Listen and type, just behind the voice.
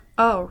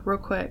Oh, real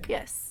quick.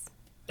 Yes.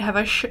 Have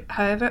I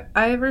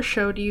ever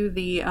showed you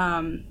the,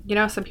 you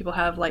know, some people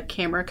have, like,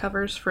 camera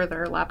covers for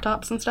their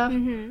laptops and stuff?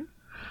 Mm-hmm.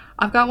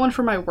 I've got one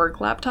for my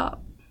work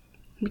laptop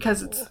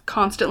because it's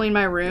constantly in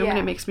my room and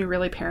it makes me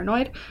really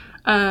paranoid.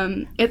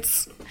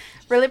 It's...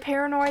 Really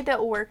paranoid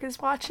that work is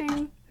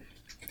watching?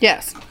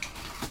 Yes.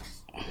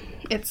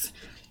 It's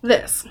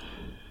this.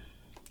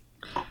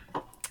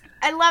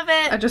 I love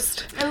it. I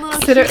just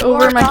sit it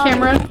over my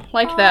camera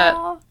like that.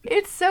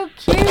 It's so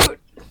cute.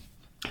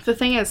 The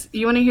thing is,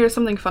 you want to hear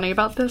something funny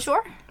about this?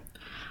 Sure.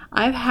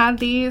 I've had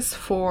these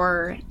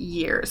for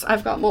years.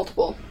 I've got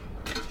multiple.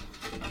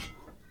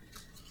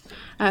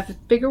 I have a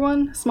bigger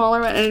one,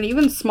 smaller one, and an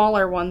even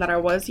smaller one that I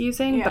was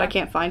using, but I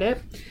can't find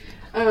it.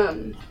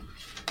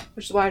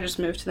 Which is why I just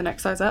moved to the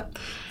next size up.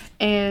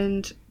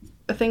 And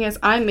the thing is,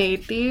 I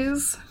made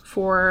these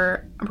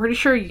for, I'm pretty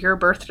sure, your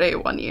birthday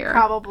one year.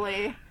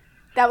 Probably.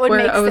 That would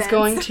make sense. I was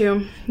going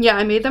to,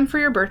 I made them for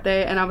your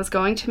birthday, and I was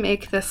going to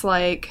make this,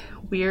 like,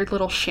 weird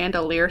little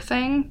chandelier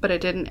thing, but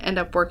it didn't end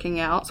up working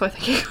out, so I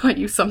think I got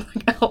you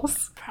something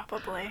else.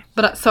 Probably.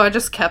 But, so I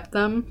just kept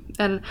them,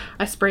 and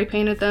I spray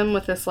painted them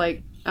with this,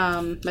 like,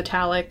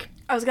 metallic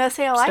I was gonna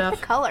say, I like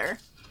the color.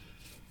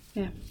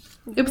 Yeah.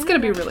 It was gonna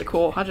be really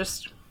cool. I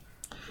just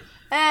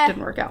didn't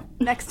work out.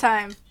 Next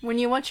time, when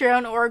you want your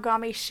own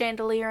origami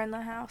chandelier in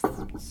the house.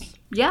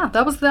 Yeah,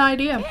 that was the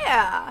idea.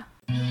 Yeah.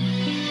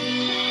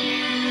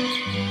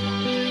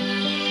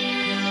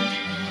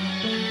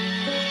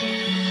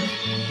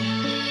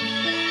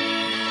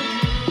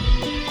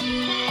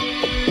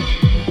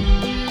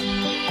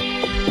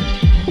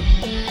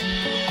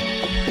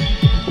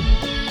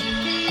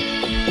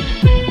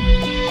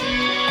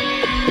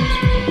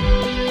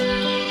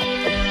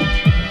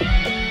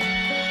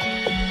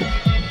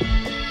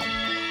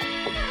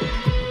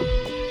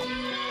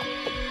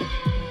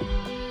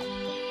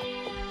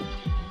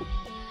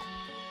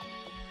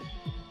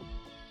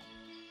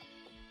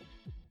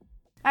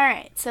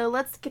 Alright, so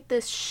let's get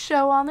this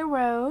show on the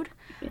road.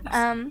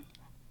 Yes.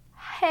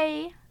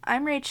 Hey,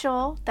 I'm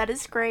Rachel. That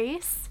is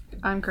Grace.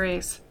 I'm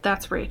Grace.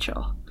 That's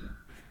Rachel.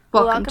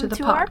 Welcome to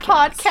the our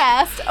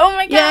podcast. Oh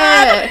my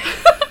god!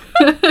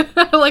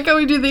 I like how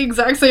we do the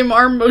exact same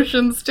arm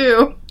motions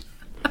too.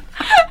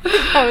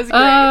 That was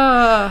great.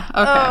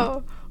 Okay.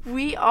 Oh,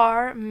 we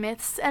are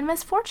Myths and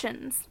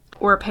Misfortunes.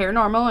 We're a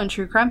paranormal and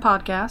true crime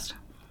podcast.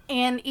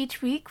 And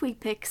each week we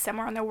pick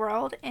somewhere in the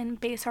world and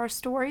base our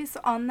stories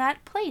on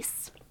that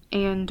place.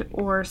 And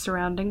or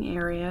surrounding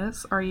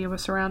areas. Are you a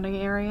surrounding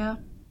area?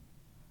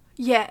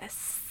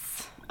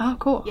 Yes. Oh,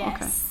 cool.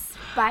 Yes.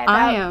 Okay. By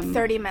about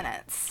 30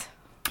 minutes.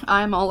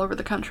 I'm all over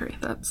the country.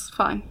 That's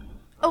fine.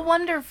 Oh,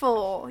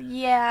 wonderful.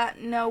 Yeah,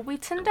 no, we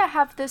tend to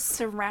have this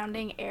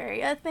surrounding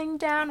area thing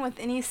down with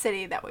any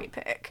city that we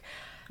pick.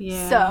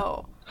 Yeah.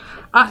 So,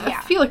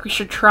 I feel like we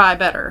should try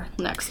better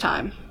next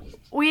time.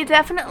 We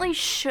definitely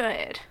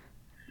should.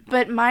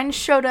 But mine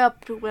showed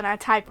up when I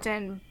typed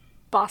in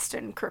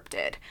Boston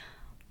Cryptid.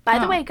 By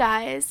the way,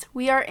 guys,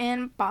 we are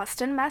in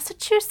Boston,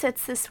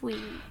 Massachusetts this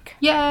week.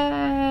 Yay!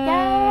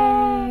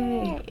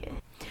 Yay!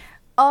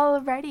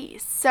 Alrighty,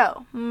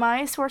 so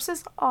my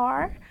sources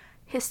are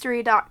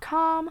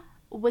History.com,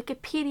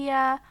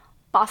 Wikipedia,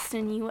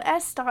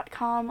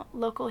 BostonUS.com,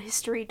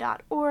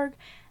 localhistory.org,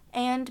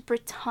 and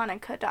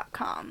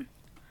Britannica.com.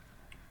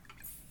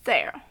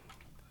 There.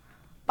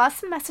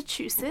 Boston,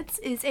 Massachusetts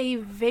is a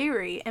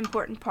very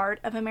important part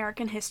of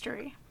American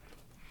history,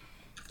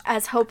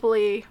 as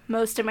hopefully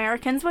most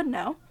Americans would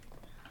know.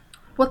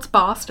 What's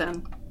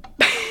Boston?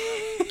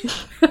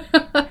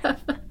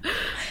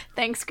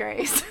 Thanks,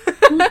 Grace.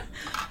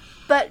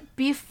 But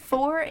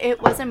before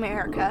it was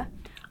America,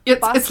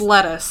 it's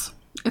lettuce.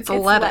 It's a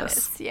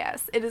lettuce.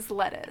 Yes, it is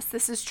lettuce.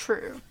 This is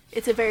true.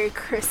 It's a very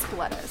crisp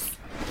lettuce.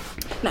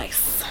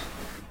 Nice.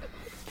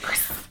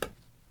 Crisp.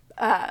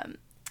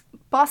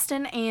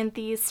 Boston and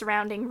the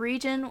surrounding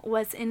region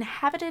was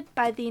inhabited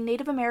by the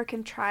Native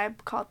American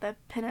tribe called the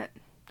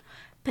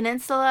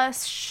Peninsula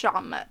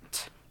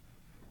Shawmut.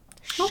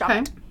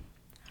 Okay.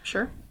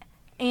 Sure.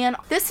 And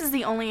this is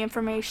the only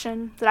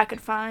information that I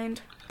could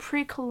find.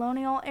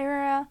 Pre-colonial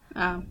era.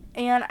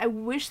 And I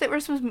wish there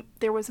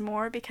was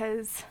more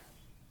because...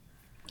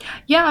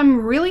 Yeah,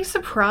 I'm really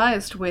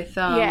surprised with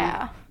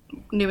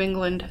New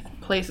England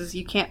places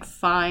you can't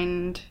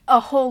find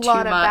a whole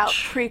lot about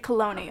much.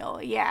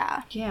 pre-colonial,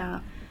 yeah. Yeah.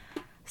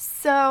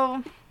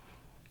 So,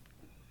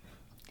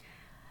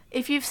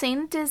 if you've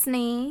seen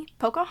Disney,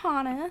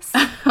 Pocahontas...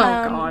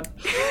 God.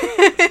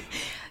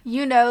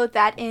 You know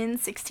that in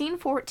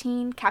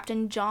 1614,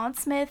 Captain John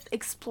Smith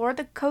explored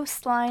the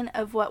coastline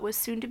of what was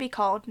soon to be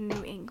called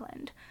New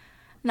England.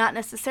 Not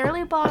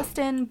necessarily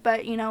Boston,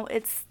 but,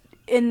 it's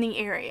in the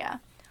area.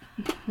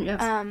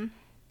 Yes.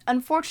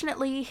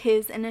 Unfortunately,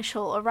 his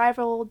initial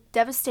arrival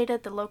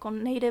devastated the local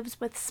natives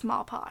with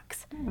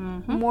smallpox.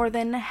 Mm-hmm. More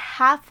than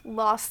half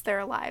lost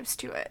their lives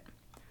to it.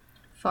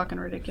 Fucking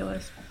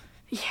ridiculous.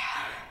 Yeah.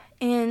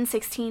 In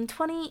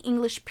 1620,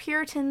 English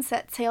Puritans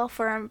set sail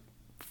for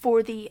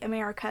the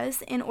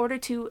Americas in order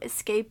to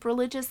escape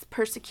religious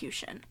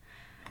persecution.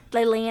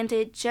 They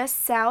landed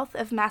just south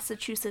of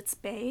Massachusetts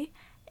Bay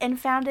and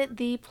founded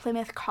the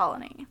Plymouth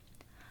Colony.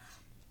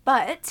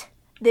 But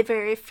the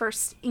very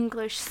first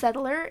English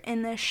settler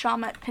in the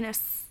Shawmut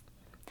Peninsula.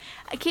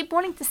 I keep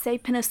wanting to say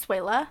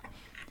Peninsula.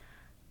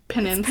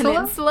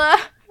 Peninsula?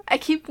 I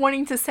keep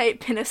wanting to say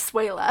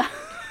Peninsula.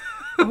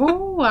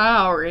 Oh,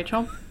 wow,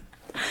 Rachel.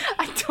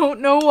 I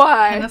don't know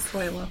why.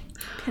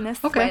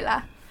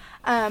 Peninsula.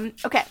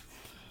 Okay.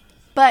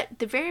 But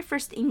the very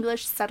first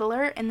English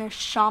settler in the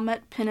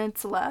Shawmut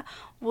Peninsula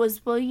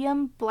was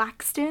William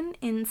Blackston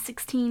in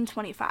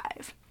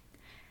 1625.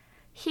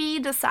 He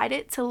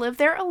decided to live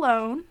there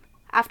alone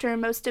after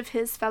most of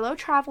his fellow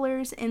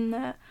travelers in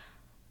the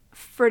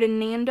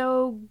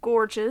Ferdinando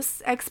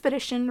Gorges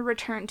expedition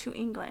returned to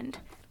England.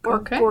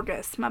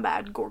 Gorges, my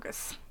bad,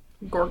 Gorges.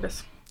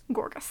 Gorgeous.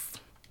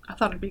 I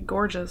thought it'd be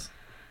gorgeous.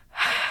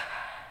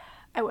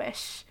 I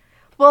wish.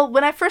 Well,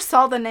 when I first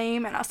saw the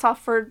name and I saw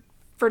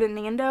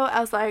Ferdinando, I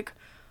was like,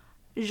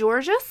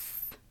 Georges?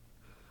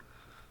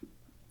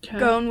 Okay.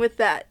 Going with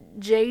that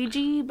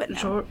JG, but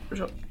no.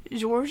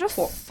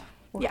 Georges?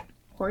 Yeah.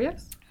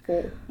 Gorgeous?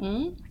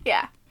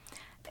 Yeah.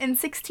 In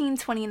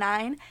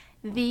 1629,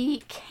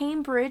 the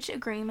Cambridge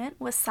Agreement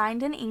was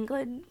signed in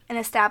England and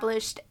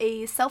established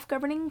a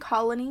self-governing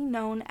colony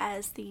known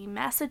as the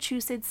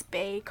Massachusetts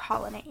Bay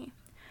Colony.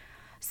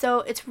 So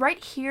it's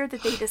right here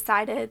that they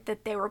decided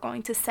that they were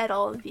going to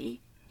settle the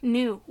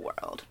New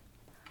World.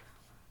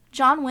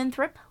 John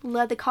Winthrop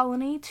led the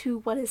colony to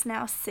what is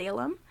now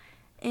Salem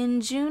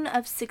in June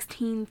of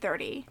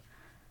 1630.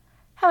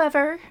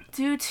 However,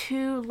 due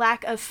to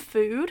lack of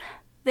food,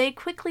 they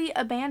quickly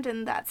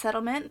abandoned that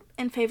settlement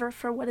in favor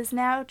for what is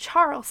now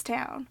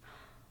Charlestown,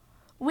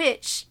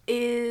 which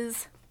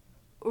is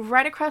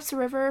right across the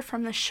river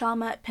from the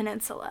Shawmut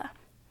Peninsula.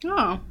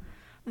 Oh.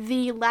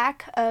 The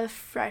lack of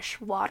fresh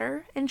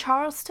water in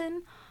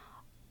Charleston.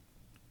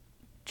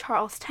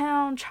 I would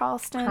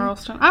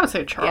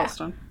say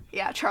Charleston.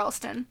 Yeah,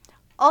 Charleston.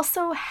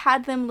 Also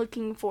had them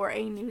looking for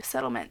a new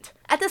settlement.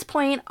 At this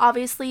point,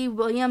 obviously,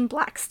 William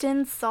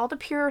Blackston saw the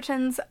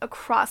Puritans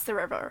across the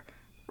river.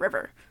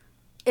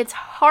 It's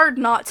hard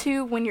not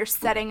to when you're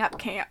setting up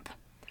camp.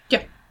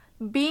 Yeah.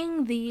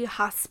 Being the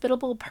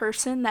hospitable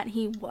person that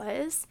he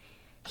was,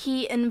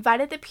 he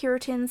invited the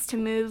Puritans to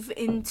move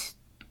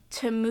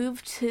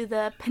to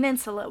the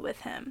peninsula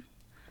with him,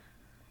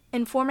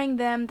 informing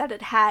them that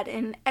it had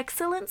an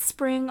excellent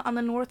spring on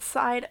the north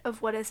side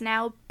of what is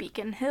now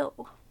Beacon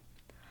Hill.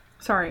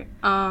 Sorry,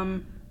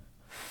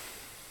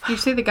 you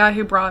say the guy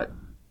who brought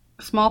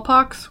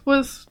smallpox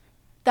was?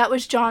 That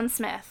was John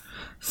Smith.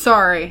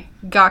 Sorry,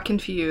 got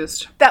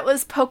confused. That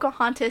was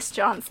Pocahontas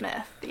John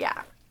Smith,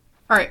 yeah.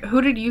 Alright,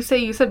 who did you say?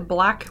 You said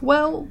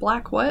Blackwell?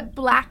 Black what?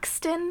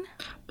 Blackston.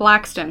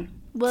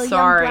 William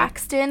Sorry.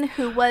 Blackston,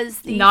 who was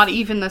the... Not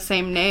even the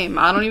same name.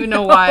 I don't even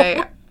know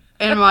why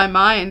in my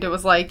mind it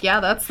was like, yeah,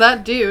 that's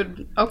that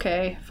dude.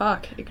 Okay,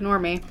 fuck, ignore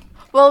me.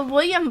 Well,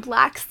 William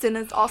Blackston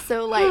is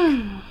also, like,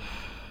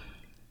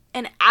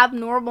 an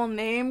abnormal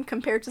name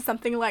compared to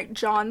something like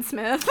John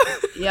Smith.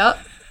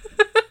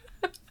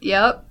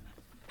 Yep.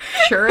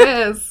 Sure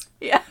is.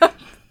 Yeah.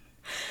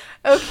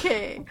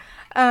 Okay.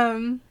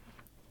 I'm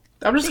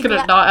just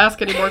gonna not ask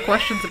any more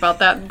questions about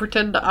that and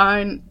pretend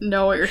I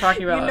know what you're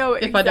talking about. You know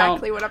if I don't.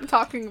 exactly what I'm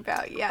talking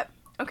about. Yep.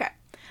 Okay.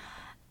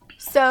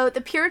 So the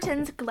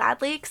Puritans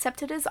gladly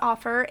accepted his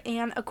offer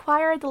and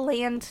acquired the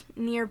land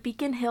near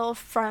Beacon Hill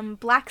from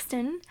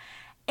Blackston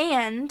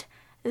and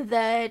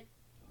the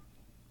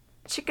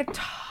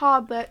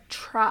Chickatawba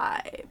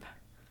tribe.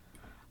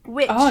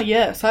 Which, oh,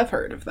 yes, I've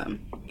heard of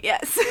them.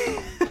 Yes.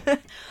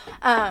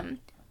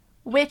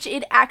 Which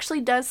it actually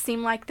does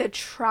seem like the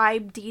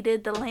tribe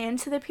deeded the land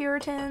to the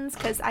Puritans,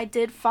 because I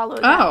did follow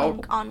that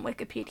link on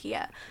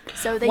Wikipedia.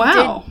 So they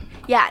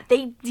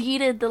they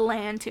deeded the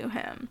land to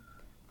them.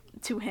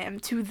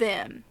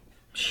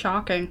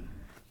 Shocking.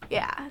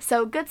 Yeah,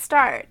 so good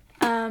start.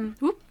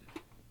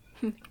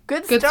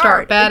 Good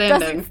start, bad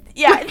ending.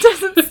 It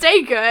doesn't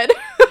stay good.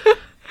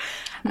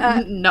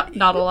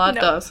 Not a lot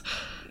does.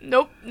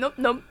 Nope.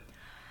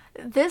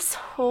 This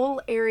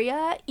whole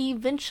area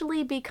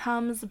eventually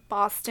becomes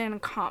Boston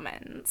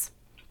Commons.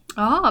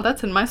 Oh,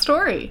 that's in my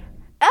story.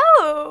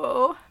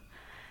 Oh!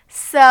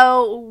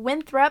 So,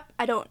 Winthrop,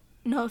 I don't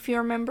know if you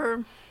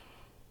remember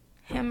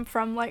him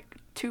from, like,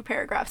 2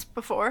 paragraphs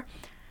before.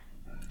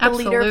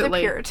 Absolutely.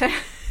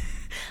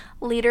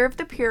 Leader of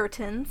the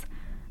Puritans,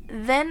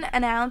 then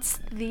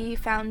announced the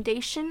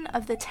foundation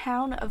of the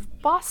town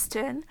of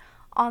Boston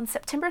on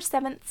September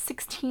 7th,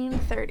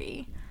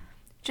 1630.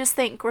 Just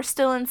think, we're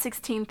still in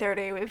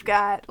 1630. We've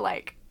got,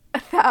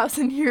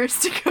 1,000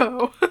 years to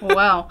go.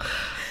 Wow.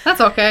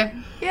 That's okay.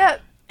 Yep.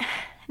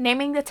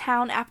 Naming the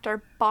town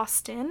after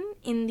Boston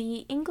in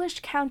the English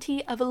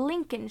county of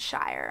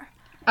Lincolnshire.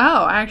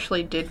 Oh, I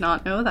actually did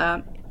not know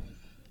that.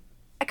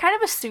 I kind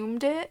of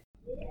assumed it.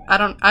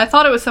 I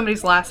thought it was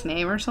somebody's last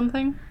name or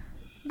something.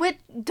 Which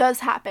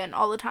does happen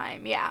all the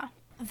time, yeah.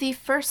 The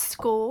first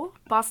school,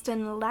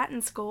 Boston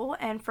Latin School,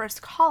 and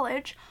first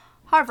college,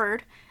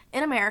 Harvard,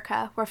 in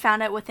America were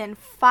founded within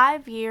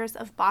 5 years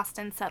of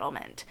Boston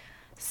settlement.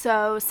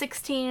 So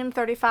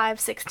 1635,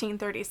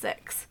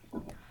 1636.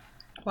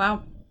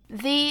 Wow.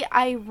 The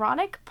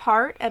ironic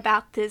part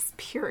about this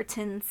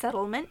Puritan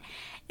settlement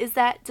is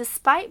that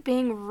despite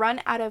being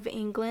run out of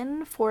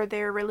England for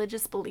their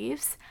religious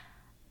beliefs,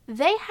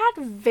 they had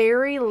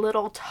very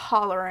little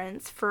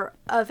tolerance for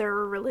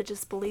other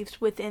religious beliefs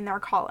within their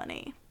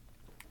colony.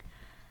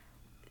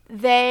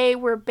 They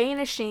were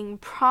banishing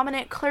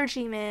prominent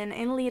clergymen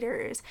and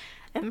leaders,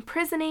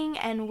 imprisoning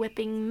and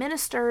whipping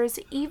ministers,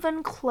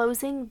 even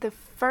closing the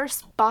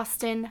first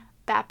Boston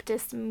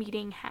Baptist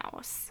meeting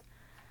house.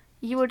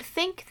 You would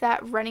think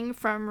that running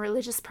from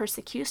religious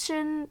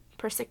persecutors,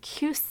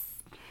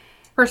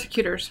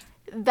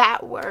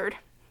 that word,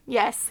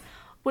 yes,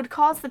 would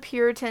cause the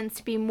Puritans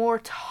to be more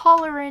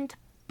tolerant,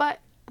 but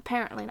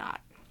apparently not.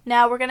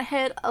 Now we're going to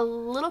hit a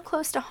little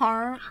close to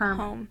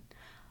home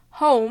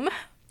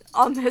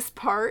on this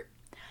part.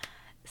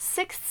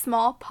 6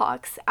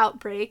 smallpox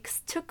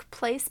outbreaks took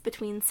place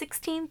between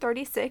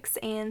 1636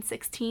 and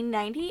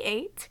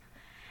 1698,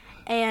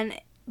 and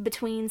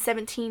between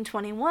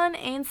 1721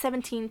 and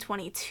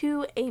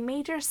 1722, a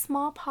major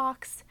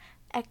smallpox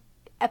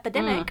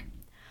epidemic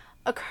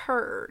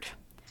occurred.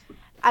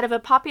 Out of a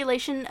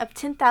population of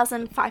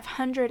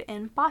 10,500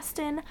 in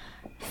Boston,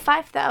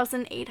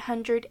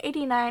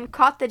 5,889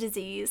 caught the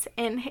disease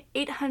and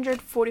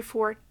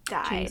 844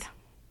 died. Jeez.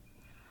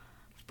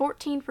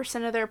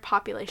 14% of their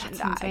population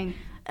died. Insane.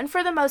 And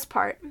for the most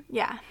part,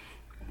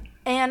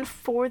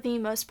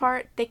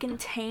 they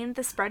contained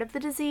the spread of the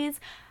disease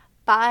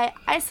by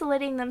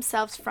isolating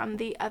themselves from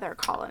the other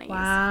colonies.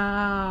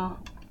 Wow.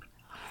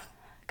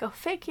 Go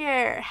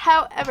figure.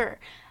 However,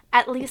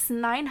 at least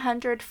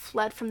 900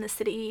 fled from the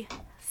city,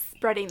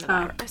 spreading the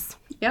virus.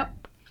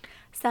 Yep.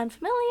 Sound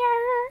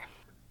familiar?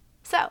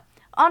 So,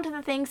 on to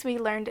the things we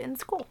learned in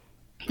school.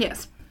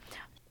 Yes.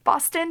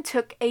 Boston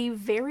took a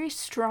very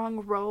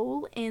strong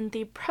role in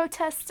the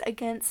protests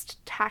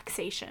against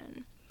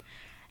taxation,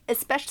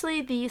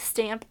 especially the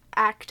Stamp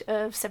Act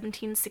of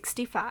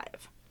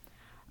 1765.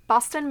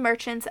 Boston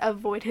merchants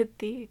avoided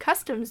the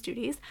customs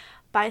duties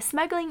by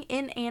smuggling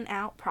in and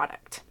out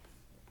product.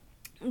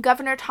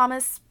 Governor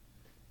Thomas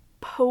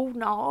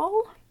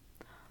Pownall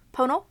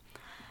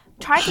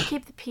tried to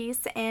keep the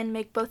peace and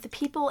make both the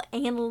people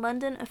and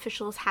London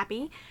officials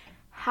happy.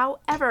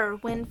 However,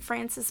 when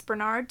Francis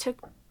Bernard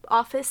took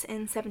office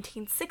in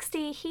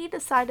 1760, he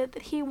decided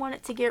that he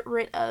wanted to get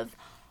rid of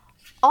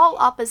all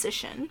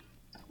opposition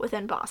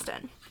within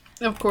Boston.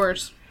 Of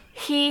course.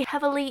 He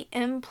heavily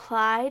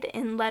implied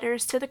in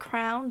letters to the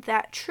crown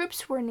that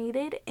troops were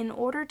needed in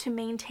order to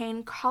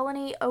maintain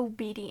colony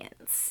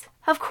obedience.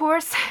 Of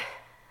course,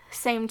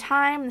 same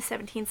time, the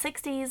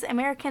 1760s,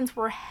 Americans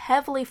were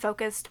heavily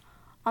focused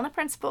on the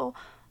principle,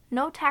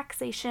 no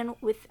taxation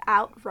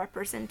without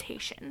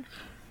representation.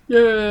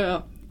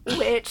 Yeah.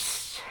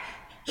 Which,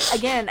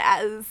 again,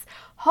 as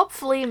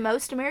hopefully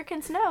most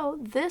Americans know,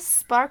 this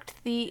sparked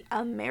the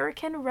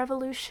American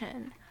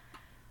Revolution.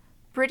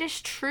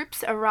 British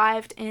troops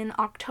arrived in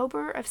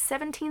October of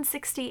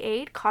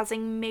 1768,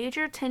 causing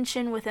major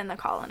tension within the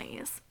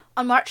colonies.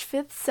 On March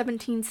 5th,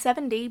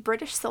 1770,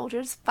 British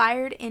soldiers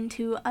fired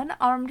into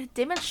unarmed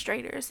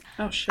demonstrators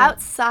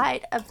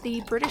outside of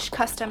the British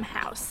Custom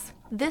House.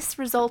 This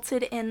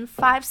resulted in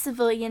 5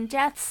 civilian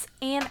deaths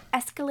and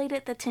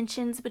escalated the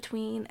tensions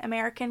between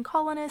American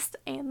colonists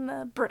and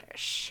the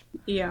British.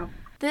 Yeah.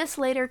 This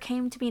later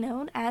came to be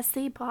known as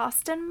the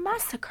Boston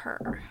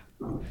Massacre.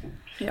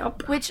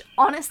 Yep. Which,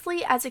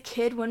 honestly, as a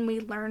kid, when we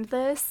learned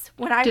this,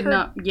 when I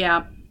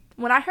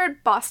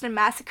heard Boston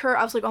Massacre,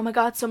 I was like, oh my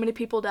god, so many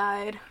people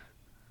died.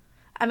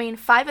 I mean,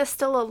 5 is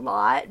still a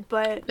lot,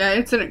 but...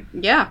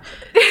 Yeah,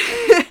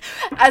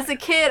 As a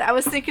kid, I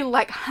was thinking,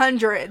 like,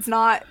 hundreds,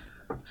 not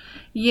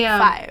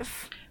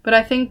 5. But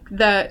I think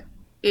that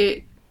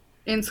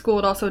in school,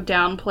 it also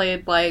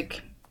downplayed,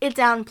 like... It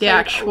downplayed the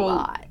actual, a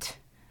lot.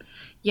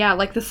 Yeah,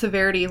 like, the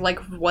severity, like,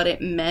 what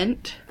it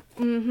meant.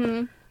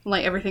 Mm-hmm.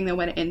 Like, everything that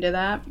went into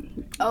that.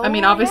 Oh, I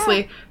mean,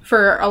 obviously,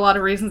 for a lot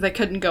of reasons, they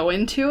couldn't go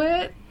into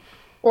it.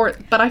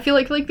 But I feel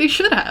like they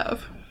should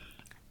have.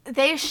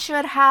 They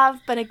should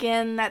have, but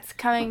again, that's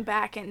coming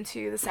back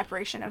into the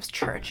separation of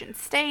church and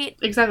state.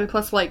 Exactly.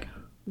 Plus, like,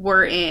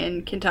 we're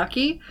in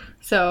Kentucky,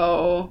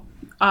 so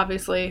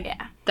obviously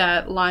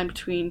that line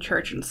between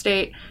church and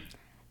state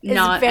is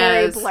not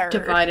very as blurred.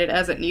 Divided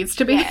as it needs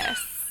to be.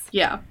 Yes.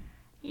 Yeah.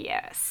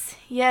 Yes.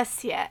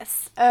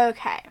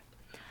 Okay.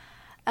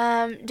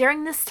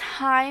 During this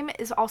time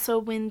is also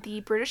when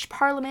the British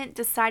Parliament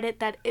decided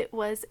that it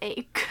was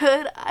a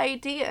good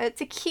idea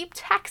to keep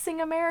taxing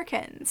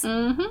Americans.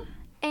 Mm-hmm.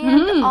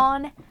 And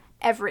on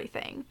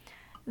everything.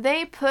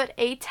 They put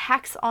a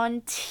tax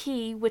on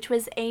tea, which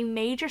was a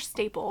major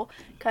staple,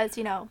 because,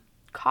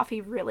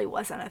 coffee really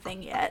wasn't a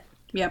thing yet.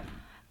 Yep.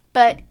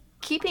 But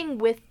keeping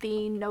with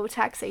the no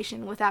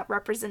taxation without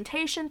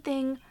representation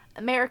thing,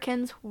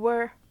 Americans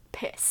were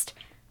pissed.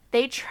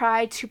 They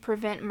tried to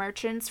prevent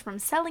merchants from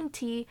selling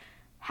tea.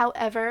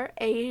 However,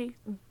 a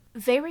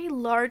very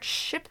large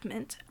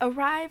shipment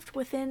arrived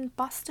within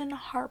Boston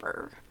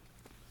Harbor.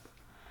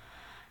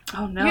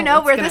 Oh no. You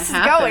know where this is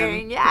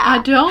going, yeah.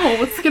 I don't.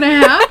 What's gonna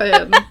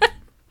happen?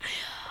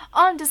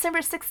 On December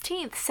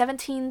 16th,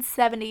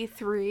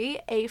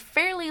 1773, a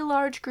fairly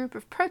large group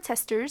of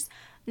protesters,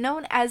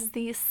 known as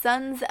the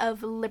Sons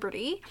of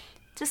Liberty,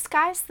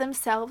 disguised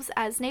themselves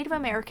as Native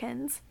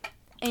Americans.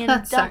 And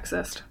That's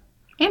sexist.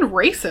 And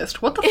racist.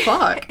 What the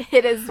fuck?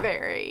 It is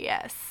very,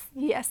 yes.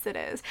 Yes, it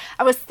is.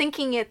 I was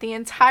thinking it the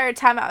entire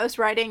time I was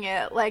writing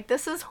it. Like,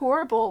 this is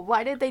horrible.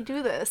 Why did they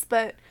do this?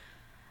 But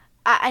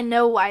I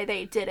know why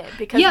they did it.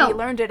 Because we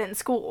learned it in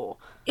school.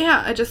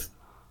 Yeah,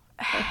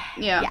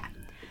 Yeah.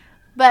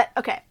 But,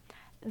 okay.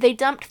 They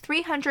dumped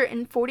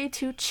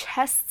 342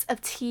 chests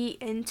of tea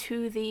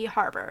into the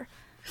harbor.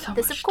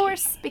 This, of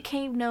course,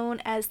 became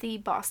known as the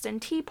Boston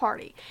Tea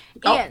Party.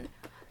 Oh. And,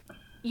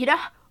 you know,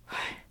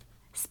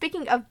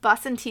 speaking of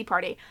Boston Tea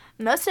Party,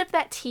 most of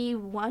that tea,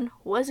 one,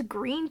 was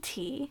green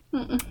tea.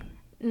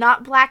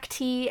 Not black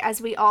tea, as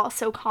we all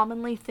so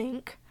commonly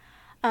think.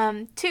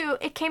 Two,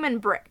 it came in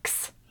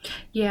bricks.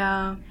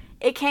 Yeah.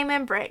 It came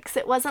in bricks.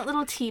 It wasn't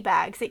little tea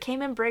bags. It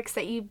came in bricks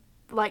that you,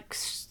 like,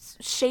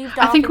 shaved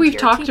off. I think we've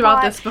talked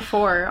about this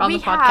before on the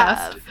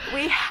podcast.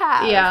 We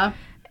have. Yeah.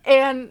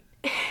 And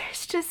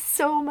it's just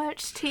so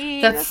much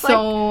tea. That's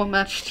so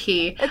much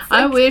tea.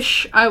 I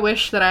wish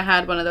that I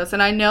had one of those.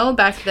 And I know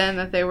back then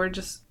that they were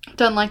just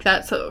done like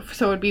that so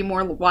it would be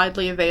more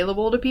widely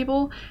available to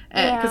people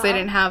because they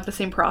didn't have the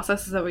same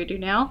processes that we do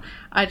now.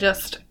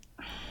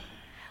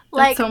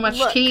 That's so much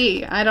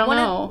tea. I don't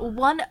know.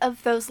 One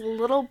of those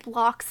little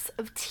blocks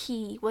of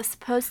tea was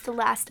supposed to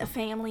last a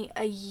family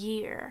a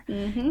year.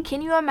 Mm-hmm.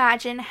 Can you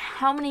imagine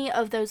how many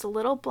of those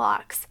little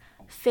blocks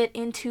fit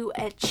into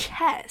a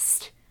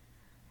chest?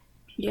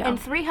 Yeah. And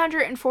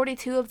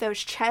 342 of those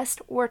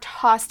chests were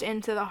tossed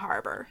into the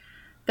harbor.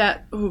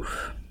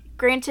 Oof.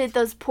 Granted,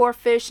 those poor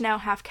fish now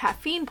have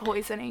caffeine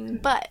poisoning,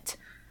 but...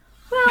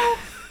 Well,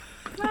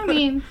 I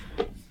mean...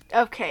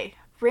 Okay,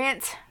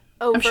 rant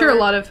over. I'm sure a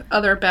lot of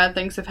other bad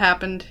things have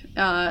happened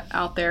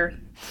out there,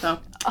 so...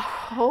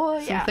 Oh,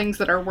 yeah. Some things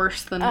that are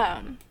worse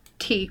than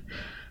tea.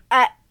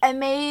 I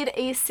made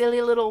a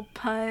silly little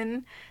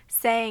pun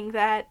saying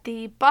that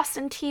the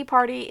Boston Tea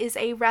Party is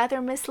a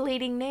rather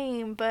misleading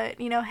name,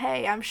 but, you know,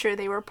 hey, I'm sure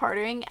they were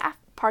partying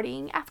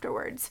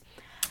afterwards.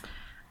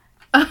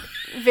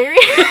 Very...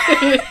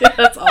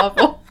 That's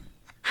awful.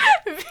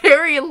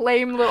 Very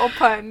lame little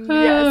pun,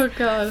 yes.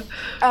 Oh,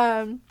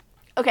 God.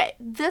 Okay,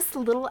 this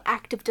little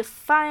act of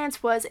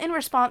defiance was in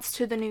response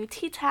to the new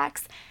tea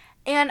tax,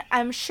 and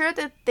I'm sure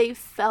that they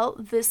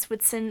felt this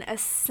would send a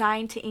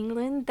sign to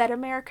England that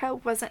America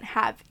wasn't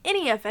have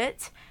any of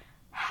it.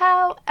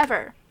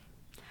 However,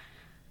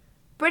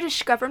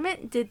 British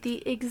government did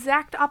the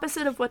exact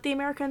opposite of what the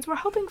Americans were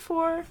hoping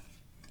for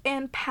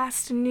and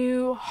passed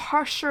new,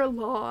 harsher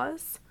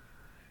laws,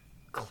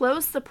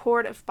 closed the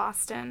port of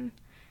Boston,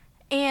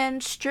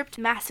 and stripped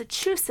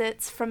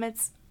Massachusetts from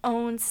its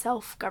own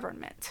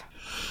self-government.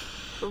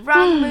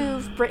 Wrong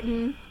move,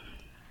 Britain.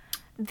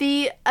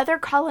 The other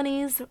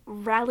colonies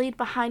rallied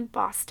behind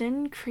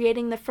Boston,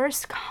 creating the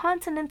first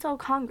Continental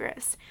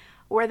Congress,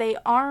 where they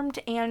armed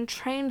and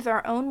trained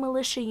their own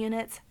militia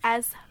units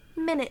as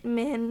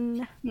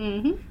Minutemen.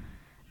 Mm-hmm.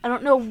 I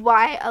don't know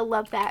why I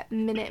love that,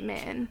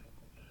 Minutemen.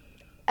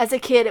 As a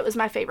kid, it was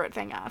my favorite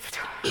thing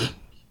after.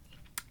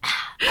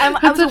 I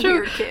was a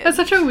weird kid. That's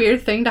such a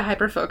weird thing to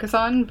hyper-focus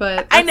on,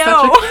 but I that's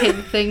know. such a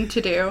kid thing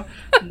to do.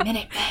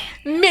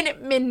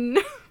 Minutemen.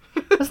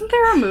 Wasn't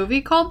there a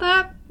movie called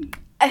that?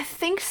 I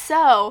think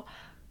so.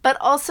 But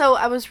also,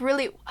 I was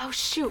really... Oh,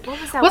 shoot. What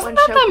was that Wasn't one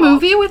that show the called?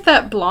 movie with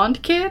that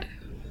blonde kid?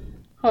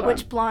 Hold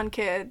Which on. blonde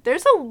kid?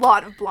 There's a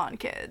lot of blonde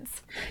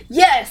kids.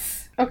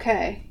 Yes!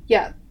 Okay.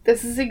 Yeah.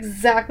 This is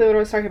exactly what I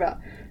was talking about.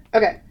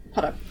 Okay.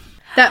 Hold on.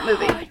 That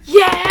movie.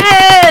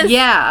 Yes!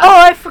 Yeah.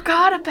 Oh, I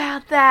forgot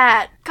about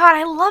that. God,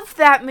 I love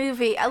that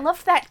movie. I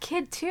love that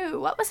kid, too.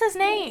 What was his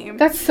name?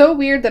 That's so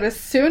weird that as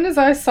soon as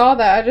I saw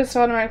that, I just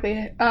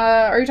automatically...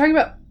 are you talking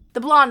about...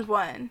 The blonde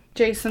one.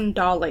 Jason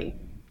Dolly.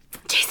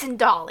 Jason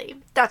Dolly.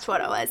 That's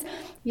what it was.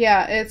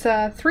 Yeah,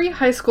 it's 3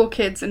 high school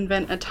kids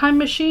invent a time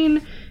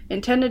machine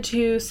intended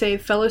to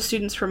save fellow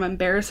students from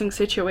embarrassing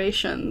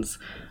situations.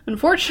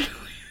 Unfortunately...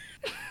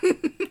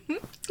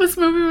 This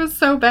movie was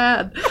so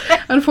bad.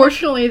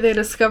 Unfortunately, they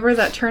discover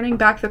that turning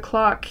back the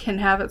clock can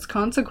have its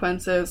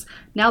consequences.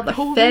 Now the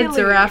feds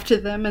are after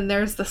them, and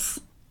there's the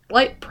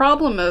slight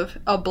problem of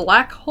a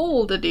black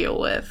hole to deal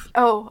with.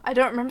 Oh, I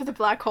don't remember the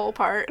black hole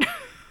part.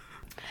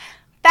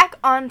 Back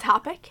on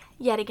topic,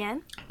 yet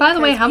again. By the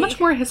way, how much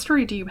more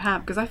history do you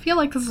have? Because I feel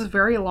like this is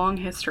very long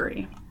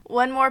history.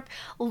 One more.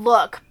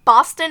 Look,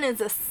 Boston is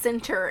a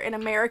center in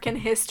American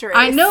history.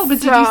 I know,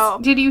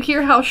 but did you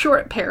hear how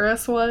short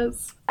Paris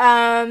was?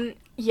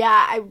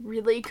 Yeah, I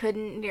really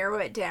couldn't narrow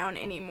it down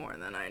any more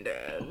than I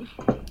did.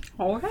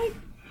 Alright.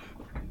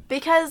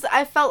 Because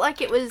I felt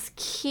like it was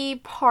key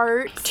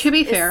parts. To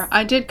be fair,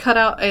 I did cut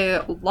out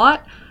a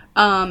lot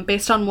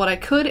based on what I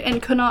could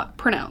and could not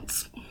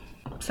pronounce.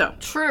 So.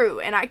 True,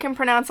 and I can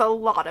pronounce a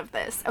lot of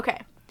this. Okay.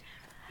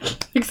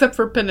 Except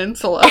for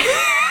Peninsula.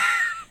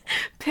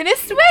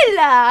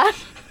 Venezuela!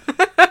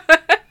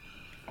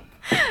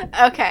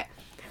 Okay.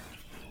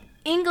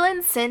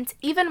 England sent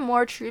even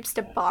more troops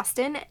to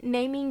Boston,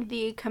 naming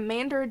the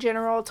Commander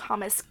General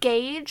Thomas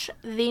Gage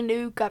the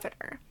new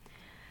governor.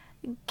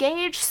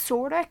 Gage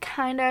sorta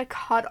kinda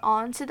caught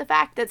on to the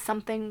fact that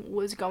something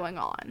was going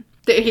on.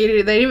 They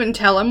didn't even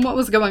tell him what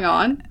was going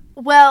on?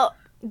 Well,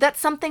 that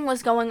something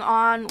was going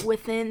on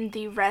within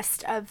the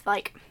rest of,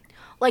 like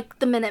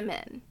the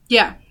Minutemen.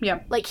 Yeah.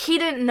 Like, he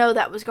didn't know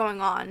that was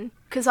going on,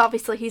 because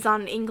obviously he's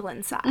on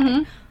England's side.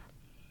 Mm-hmm.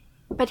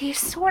 But he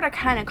sort of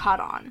kind of caught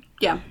on.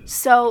 Yeah.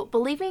 So,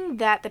 believing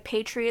that the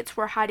Patriots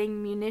were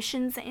hiding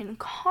munitions in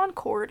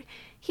Concord,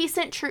 he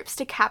sent troops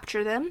to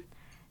capture them.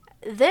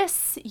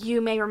 This,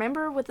 you may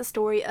remember with the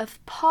story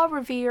of Paul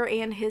Revere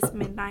and his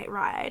midnight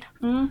ride.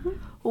 Mm-hmm.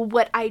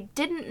 What I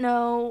didn't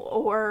know,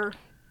 or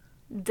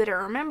didn't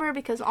remember,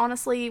 because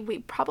honestly, we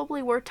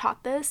probably were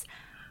taught this,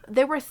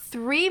 there were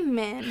 3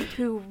 men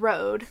who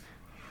rode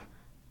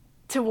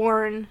to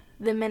warn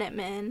the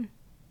Minutemen.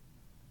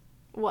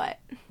 What?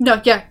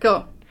 No, yeah,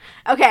 go.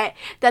 Okay,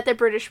 that the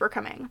British were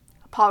coming.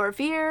 Paul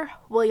Revere,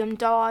 William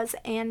Dawes,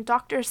 and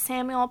Dr.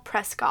 Samuel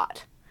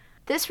Prescott.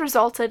 This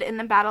resulted in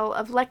the Battle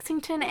of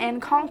Lexington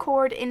and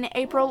Concord in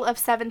April of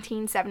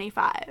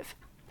 1775.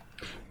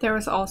 There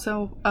was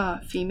also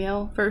a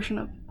female version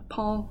of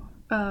Paul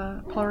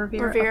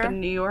Revere up in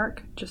New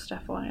York. Just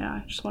FYI,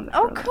 I just wanted to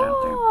throw that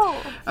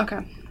out there.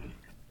 Okay.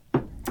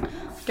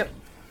 Yep.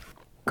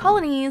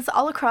 Colonies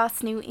all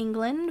across New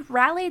England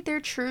rallied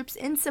their troops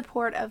in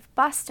support of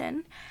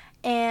Boston,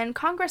 and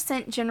Congress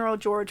sent General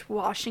George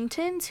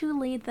Washington to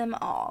lead them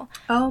all.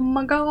 Oh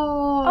my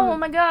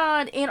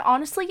god! And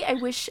honestly, I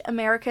wish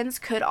Americans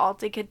could all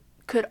get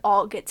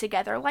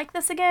together like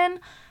this again.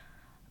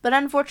 But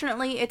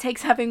unfortunately, it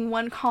takes having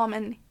one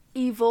common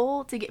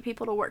evil to get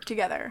people to work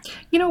together.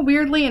 You know,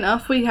 weirdly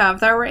enough, we have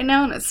that right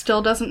now, and it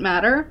still doesn't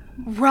matter.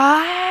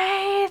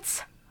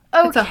 Right?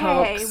 Okay, it's a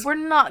hoax. We're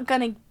not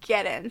gonna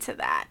get into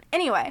that.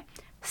 Anyway,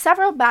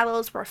 several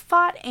battles were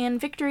fought,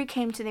 and victory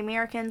came to the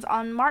Americans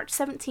on March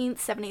 17th,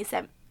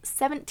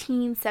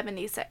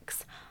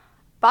 1776.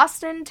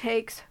 Boston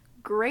takes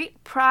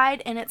great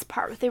pride in its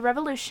part with the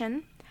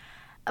Revolution,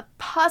 a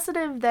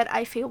positive that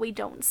I feel we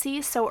don't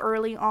see so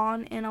early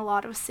on in a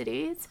lot of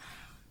cities.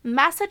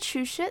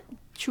 Massachusetts.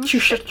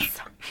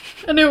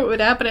 I knew it would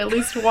happen at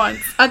least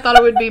once. I thought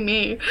it would be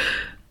me.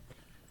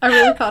 I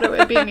really thought it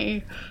would be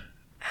me.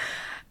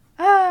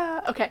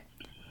 Okay.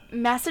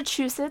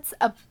 Massachusetts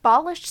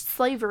abolished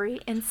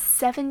slavery in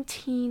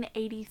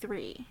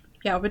 1783.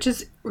 Yeah, which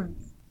is,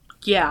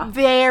 yeah.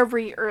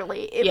 Very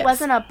early. It Yes.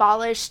 wasn't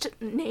abolished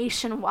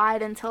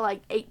nationwide until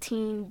like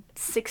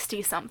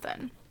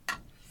 1860-something.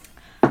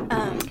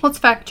 Let's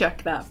fact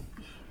check that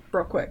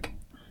real quick.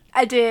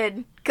 I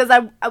did, because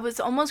I was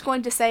almost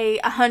going to say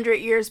 100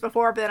 years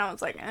before, but then I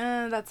was like,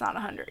 that's not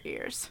 100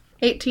 years.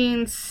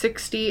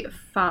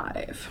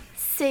 1865.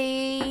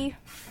 See?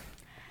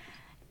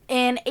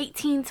 In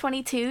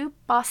 1822,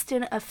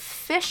 Boston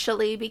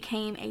officially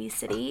became a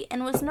city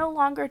and was no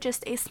longer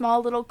just a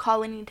small little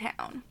colony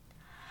town.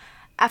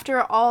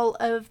 After all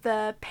of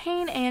the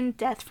pain and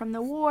death from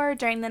the war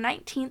during the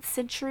 19th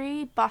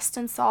century,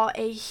 Boston saw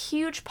a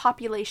huge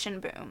population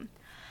boom.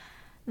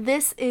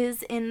 This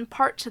is in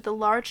part to the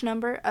large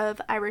number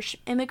of Irish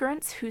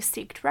immigrants who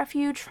sought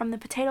refuge from the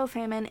potato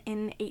famine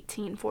in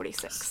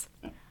 1846.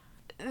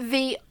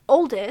 The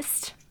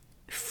oldest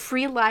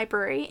free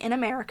library in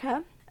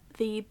America,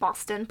 the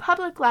Boston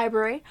Public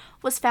Library,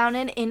 was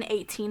founded in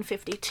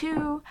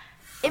 1852.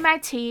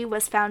 MIT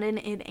was founded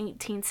in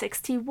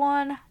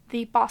 1861.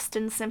 The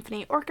Boston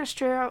Symphony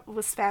Orchestra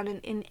was founded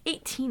in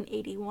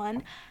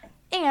 1881.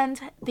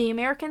 And the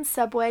American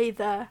subway,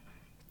 the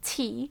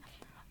T,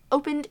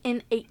 opened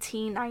in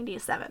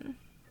 1897.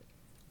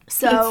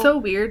 So it's so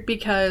weird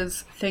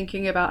because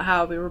thinking about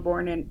how we were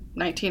born in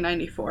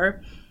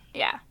 1994,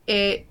 yeah,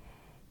 it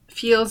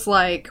feels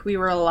like we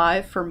were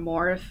alive for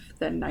more of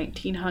the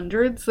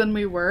 1900s than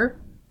we were.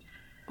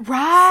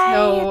 Right.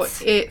 So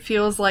it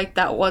feels like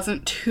that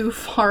wasn't too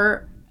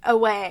far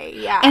away.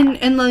 Yeah.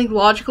 And like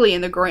logically,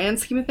 in the grand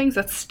scheme of things,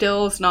 that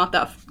still is not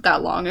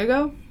that long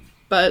ago.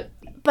 But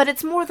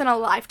it's more than a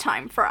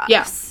lifetime for us.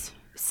 Yeah.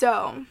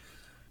 So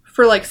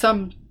for like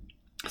some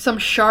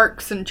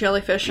sharks and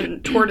jellyfish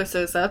and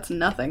tortoises, that's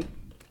nothing.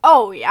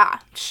 Oh, yeah.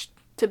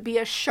 To be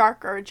a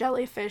shark or a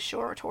jellyfish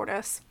or a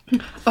tortoise.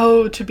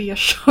 Oh, to be a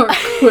shark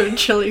or a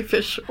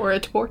jellyfish or a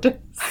tortoise.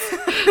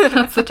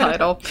 That's the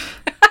title.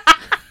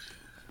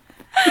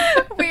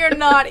 We are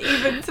not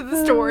even to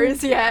the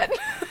stories yet.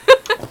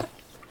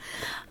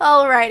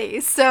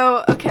 Alrighty,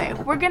 so, okay,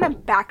 we're gonna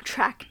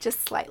backtrack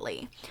just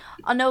slightly.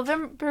 On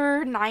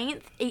November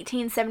 9th,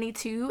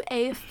 1872,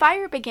 a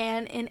fire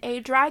began in a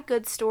dry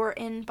goods store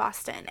in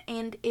Boston,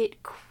 and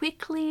it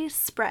quickly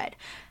spread,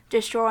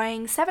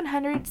 destroying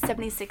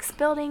 776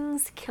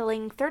 buildings,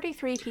 killing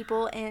 33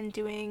 people, and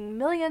doing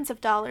millions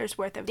of dollars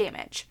worth of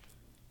damage.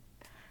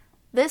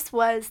 This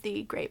was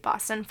the Great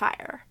Boston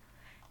Fire.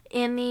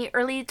 In the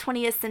early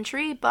 20th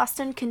century,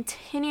 Boston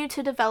continued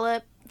to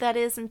develop, that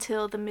is,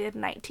 until the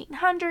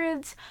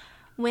mid-1900s,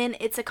 when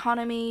its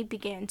economy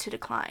began to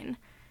decline.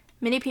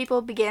 Many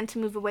people began to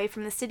move away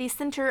from the city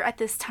center at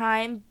this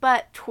time,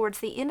 but towards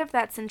the end of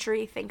that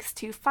century, thanks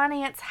to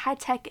finance,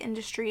 high-tech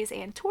industries,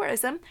 and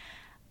tourism,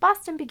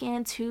 Boston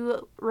began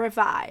to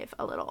revive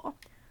a little.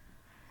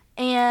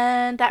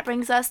 And that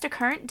brings us to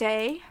current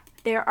day.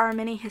 There are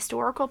many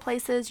historical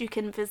places you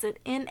can visit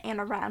in and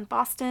around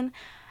Boston,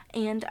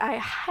 and I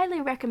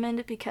highly recommend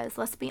it because,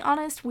 let's be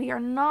honest, we are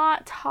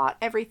not taught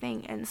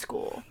everything in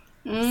school.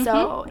 Mm-hmm.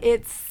 So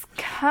it's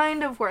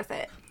kind of worth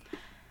it.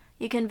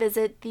 You can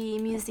visit the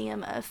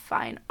Museum of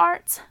Fine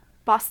Arts,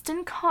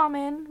 Boston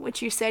Common,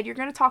 which you said you're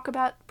going to talk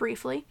about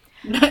briefly.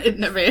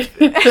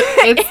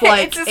 It's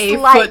like it's a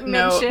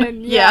footnote.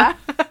 Mention, yeah.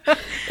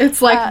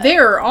 It's like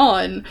they're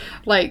on.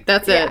 Like,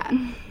 that's it.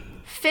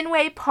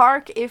 Fenway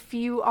Park, if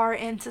you are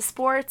into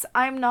sports.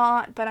 I'm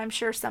not, but I'm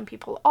sure some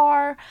people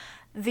are.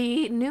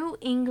 The New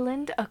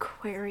England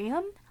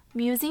Aquarium,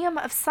 Museum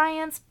of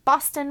Science,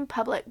 Boston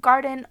Public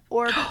Garden,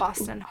 or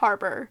Boston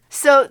Harbor.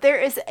 So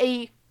there is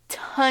a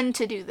ton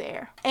to do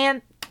there.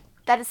 And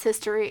that is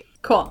history.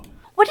 Cool.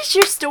 What is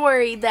your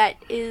story that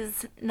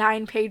is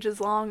 9 pages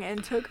long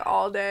and took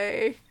all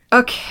day?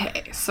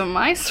 Okay, so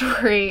my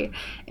story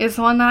is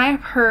one that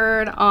I've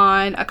heard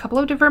on a couple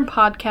of different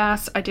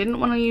podcasts. I didn't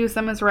want to use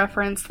them as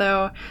reference,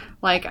 though.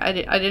 Like, I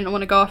didn't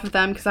want to go off of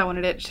them because I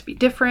wanted it to be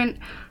different.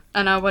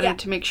 And I wanted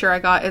to make sure I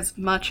got as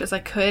much as I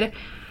could.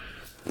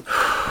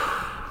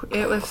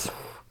 It was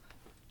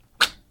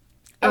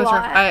rough.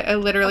 I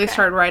literally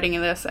started writing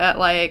this at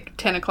like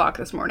 10 o'clock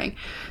this morning.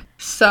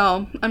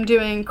 So, I'm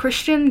doing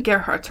Christian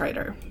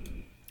Gerhartsreiter.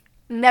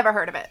 Never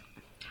heard of it.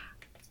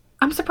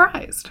 I'm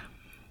surprised.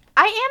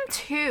 I am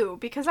too,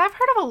 because I've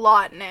heard of a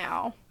lot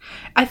now.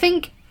 I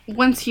think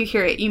once you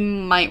hear it, you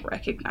might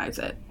recognize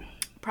it.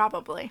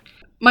 Probably.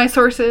 My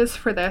sources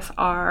for this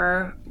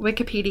are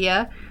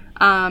Wikipedia,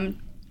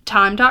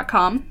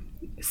 Time.com,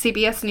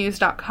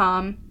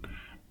 CBSNews.com,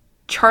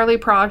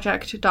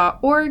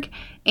 CharlieProject.org,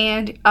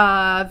 and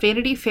a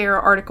Vanity Fair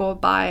article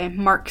by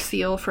Mark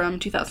Seal from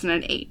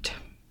 2008.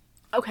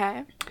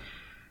 Okay.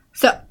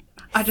 So,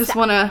 I just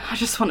want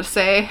to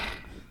say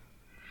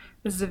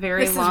this is a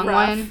very long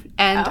one,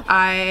 and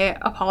I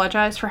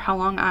apologize for how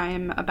long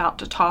I'm about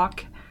to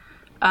talk.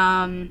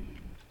 I'm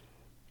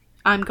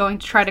going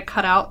to try to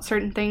cut out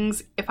certain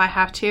things if I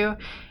have to.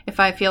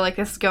 If I feel like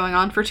this is going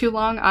on for too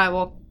long, I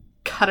will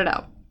cut it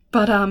out.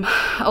 But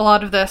a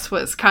lot of this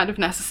was kind of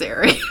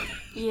necessary.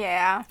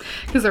 Yeah.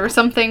 Because there were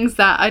some things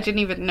that I didn't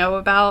even know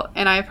about,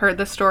 and I've heard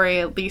the story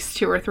at least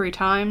 2 or 3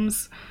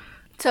 times.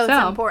 So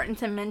it's important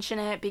to mention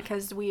it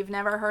because we've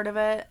never heard of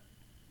it?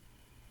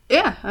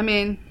 Yeah, I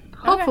mean,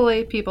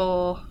 hopefully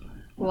people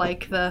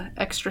like the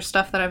extra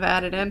stuff that I've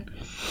added in.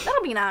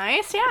 That'll be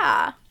nice,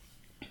 yeah.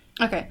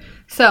 Okay,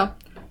 so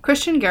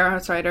Christian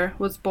Gerhartsreiter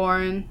was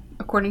born,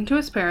 according to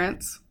his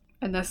parents,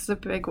 and this is a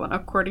big one,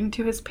 according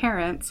to his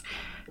parents,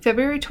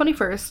 February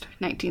 21st,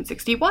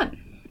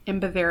 1961,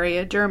 in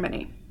Bavaria,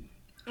 Germany.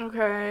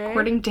 Okay.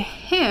 According to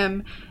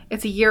him,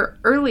 it's a year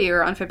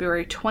earlier on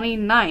February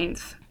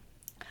 29th,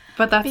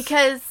 but that's...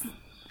 Because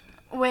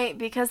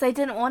they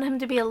didn't want him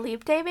to be a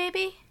leap day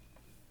baby?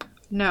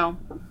 No.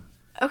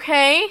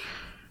 Okay.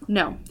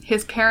 No,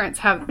 his parents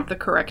have the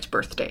correct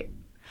birth date.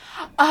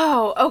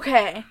 Oh,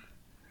 okay.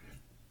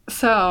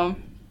 So,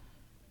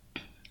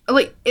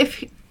 like,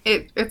 if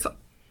it's so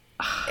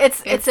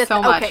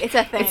much. Okay, it's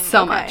a thing. It's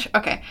so much.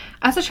 Okay.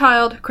 As a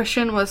child,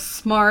 Christian was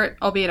smart,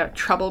 albeit a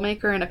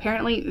troublemaker, and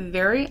apparently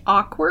very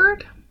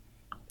awkward.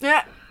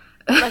 Yeah.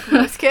 Like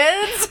most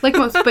kids.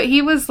 But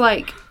he was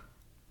like,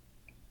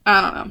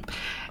 I don't know.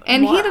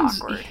 And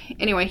awkward.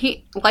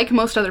 He, like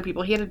most other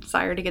people, he had a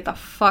desire to get the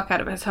fuck out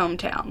of his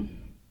hometown.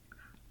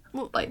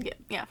 Well,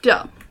 yeah.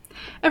 Duh.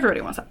 Everybody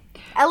wants that.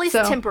 At least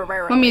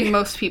temporarily. I mean,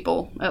 most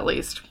people, at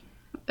least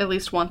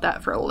want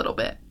that for a little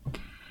bit.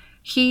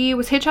 He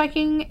was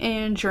hitchhiking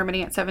in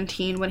Germany at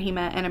 17 when he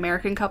met an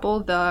American couple,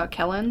 the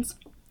Kellens.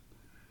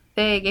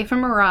 They gave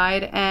him a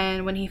ride,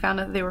 and when he found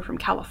out that they were from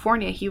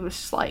California, he was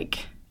just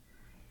like,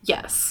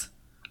 yes,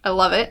 I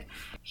love it.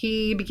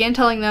 He began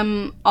telling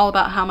them all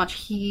about how much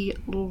he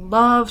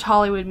loved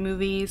Hollywood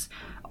movies,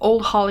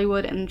 old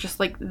Hollywood, and just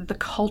like the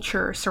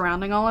culture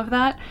surrounding all of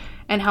that,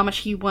 and how much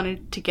he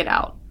wanted to get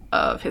out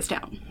of his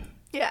town.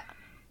 Yeah.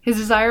 His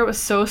desire was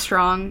so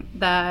strong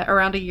that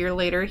around a year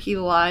later, he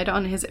lied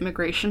on his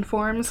immigration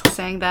forms,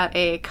 saying that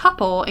a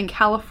couple in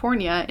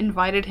California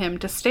invited him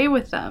to stay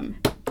with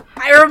them.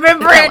 I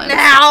remember it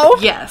now!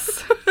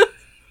 Yes.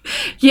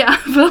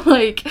 Yeah, but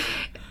like,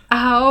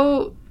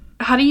 how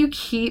do you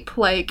keep,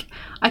 like,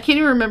 I can't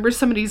even remember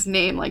somebody's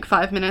name, like,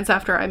 5 minutes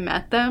after I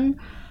met them.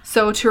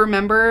 So to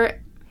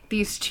remember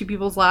these two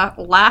people's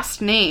last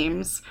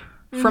names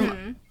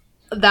from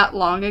that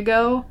long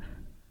ago.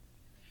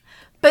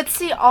 But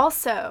see,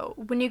 also,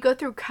 when you go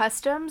through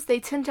customs, they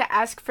tend to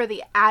ask for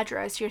the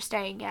address you're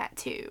staying at,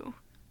 too.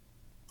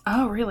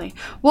 Oh, really?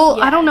 Well,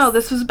 Yes. I don't know.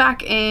 This was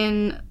back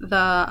in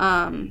the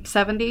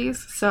 70s,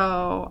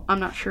 so I'm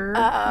not sure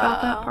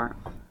about that part.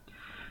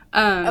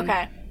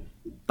 Okay.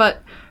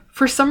 But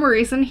for some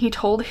reason, he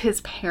told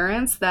his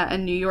parents that a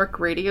New York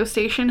radio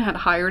station had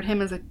hired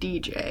him as a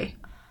DJ.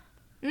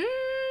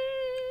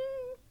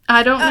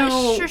 I don't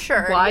know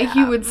why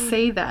he would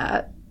say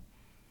that.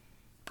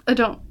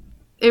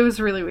 It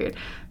was really weird.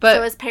 But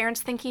so his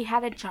parents think he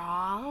had a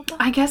job?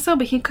 I guess so,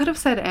 but he could have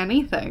said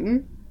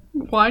anything.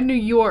 Why New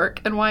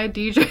York and why a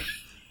DJ?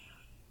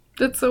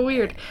 That's so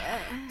weird.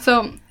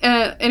 So,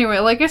 anyway,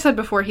 like I said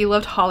before, he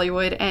loved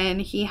Hollywood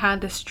and he had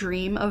this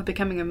dream of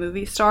becoming a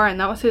movie star, and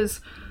that was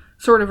his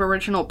sort of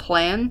original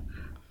plan.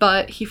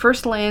 But he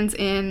first lands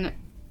in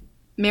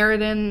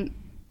Meriden,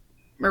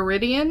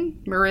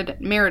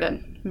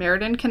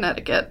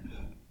 Connecticut,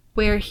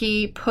 where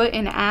he put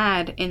an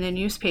ad in the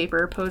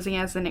newspaper posing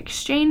as an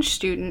exchange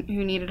student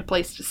who needed a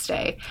place to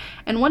stay.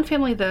 And one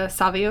family, the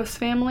Savios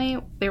family,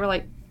 they were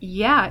like,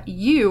 yeah,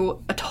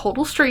 you, a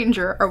total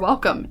stranger, are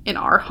welcome in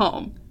our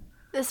home.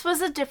 This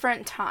was a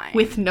different time.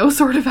 With no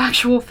sort of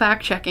actual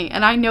fact-checking.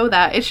 And I know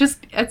that.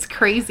 It's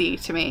crazy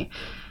to me.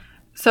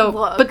 So,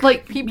 look, but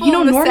like, people you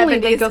know, in the normally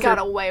 70s they go got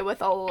through... away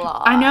with a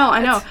lot. I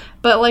know.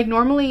 But like,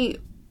 normally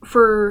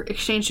for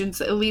exchange students,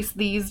 at least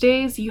these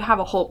days, you have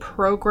a whole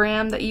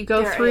program that you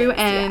go through.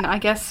 And I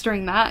guess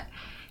during that,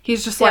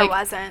 he's just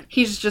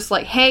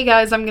like, hey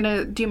guys, I'm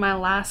gonna do my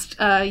last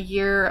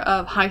year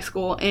of high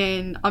school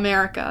in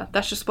America.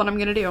 That's just what I'm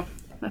gonna do.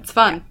 That's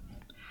fun.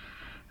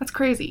 That's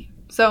crazy.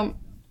 So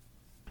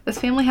this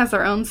family has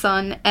their own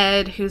son,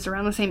 Ed, who's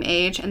around the same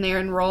age, and they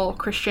enroll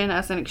Christian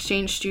as an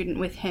exchange student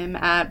with him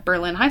at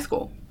Berlin High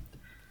School.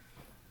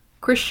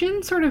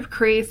 Christian sort of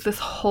creates this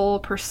whole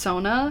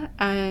persona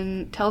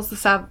and tells the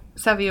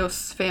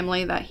Savios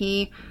family that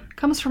he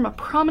comes from a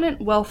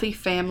prominent, wealthy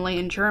family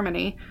in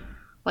Germany.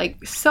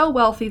 Like, so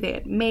wealthy, they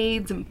had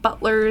maids and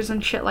butlers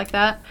and shit like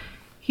that.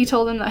 He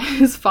told them that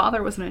his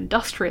father was an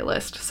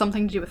industrialist,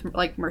 something to do with,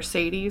 like,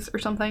 Mercedes or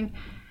something.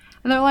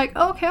 And they're like,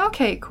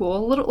 okay, cool.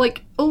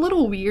 A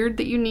little weird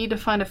that you need to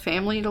find a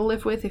family to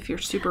live with if you're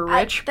super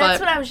rich. That's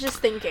what I was just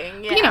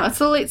thinking, yeah. You know, it's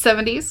the late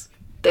 70s.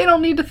 They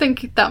don't need to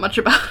think that much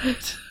about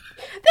it.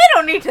 They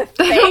don't need to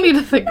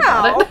think.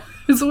 About it.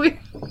 It's weird.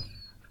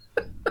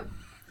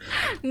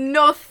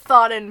 No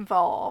thought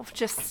involved.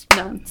 Just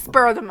None.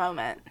 Spur of the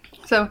moment.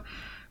 So,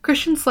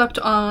 Christian slept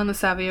on the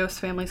Savios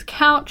family's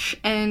couch,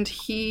 and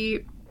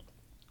he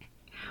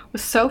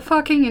was so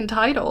fucking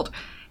entitled.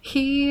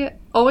 He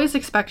always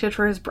expected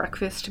for his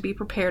breakfast to be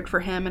prepared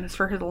for him and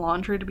for his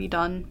laundry to be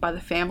done by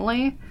the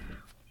family.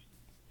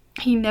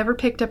 He never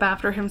picked up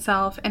after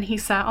himself, and he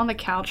sat on the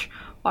couch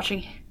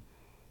watching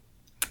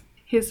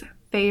his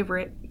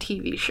favorite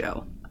TV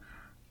show,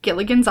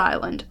 Gilligan's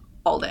Island,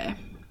 all day.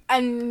 I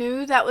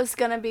knew that was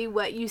gonna be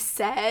what you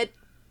said.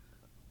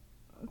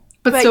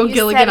 But so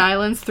Gilligan's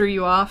Island threw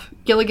you off?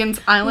 Gilligan's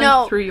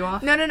Island threw you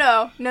off?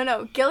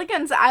 No.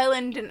 Gilligan's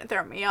Island didn't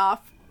throw me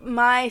off.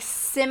 My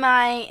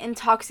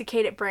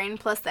semi-intoxicated brain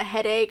plus the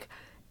headache,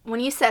 when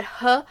you said,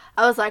 I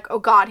was like, oh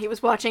god, he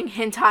was watching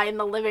hentai in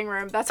the living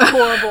room. That's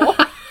horrible.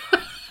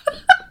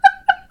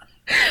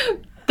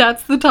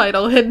 That's the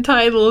title,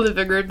 Hentai in the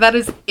Living Room. That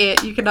is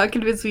it. You cannot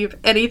convince me of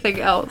anything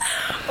else.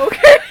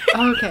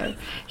 Okay.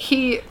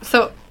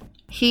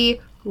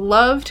 He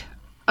loved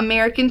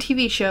American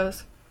TV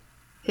shows.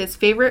 His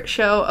favorite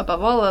show,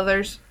 above all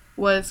others,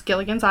 was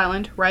Gilligan's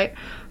Island, right?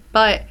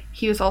 But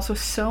he was also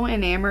so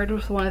enamored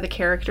with one of the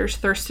characters,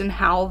 Thurston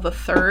Howell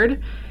III,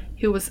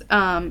 who was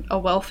a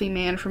wealthy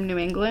man from New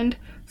England,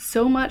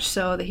 so much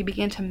so that he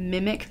began to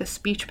mimic the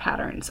speech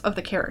patterns of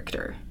the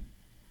character.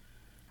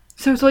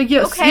 So it's like,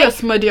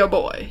 yes, my dear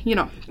boy. You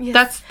know,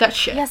 yes. That's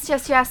shit.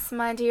 Yes,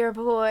 my dear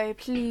boy,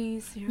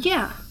 please.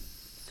 Yeah.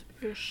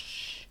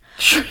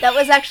 That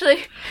was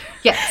actually...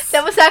 Yes.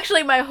 That was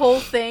actually my whole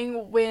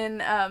thing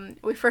when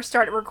we first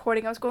started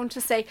recording. I was going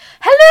to say,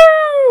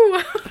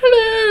 hello!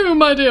 Hello,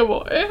 my dear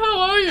boy. How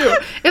are you?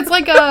 It's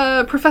like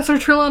Professor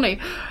Trelawney.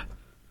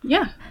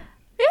 Yeah.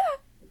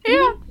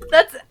 Yeah.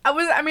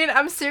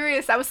 I'm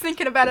serious. I was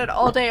thinking about it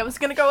all day. I was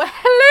gonna go,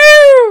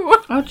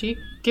 hello! Oh, gee.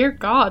 Dear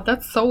God,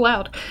 that's so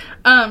loud.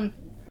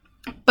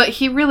 But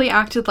he really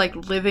acted like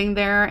living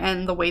there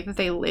and the way that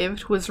they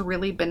lived was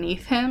really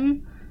beneath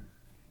him.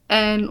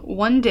 And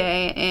one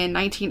day in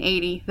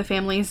 1980, the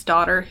family's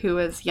daughter, who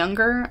was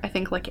younger, I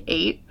think like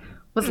 8,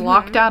 was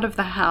locked out of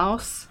the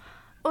house.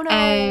 Oh, no.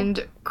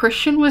 And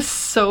Christian was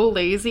so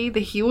lazy that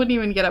he wouldn't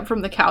even get up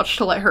from the couch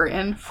to let her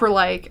in for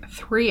like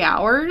 3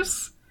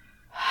 hours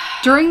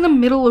during the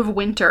middle of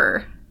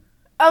winter.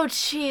 Oh,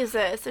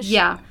 Jesus.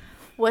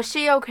 Was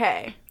she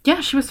okay?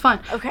 Yeah, she was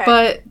fine. Okay.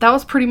 But that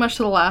was pretty much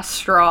the last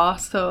straw,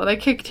 so they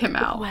kicked him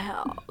out.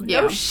 Well,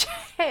 yeah. No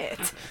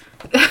shit.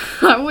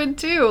 I would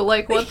too.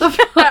 Like, what the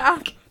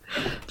fuck?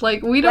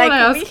 Like, we don't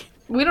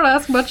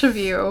ask much of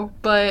you,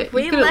 but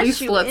you could at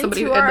least let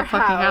somebody in the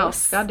fucking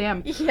house.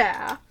 Goddamn.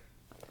 Yeah.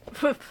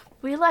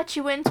 We let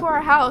you into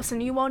our house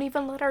and you won't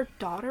even let our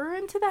daughter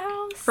into the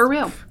house? For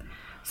real.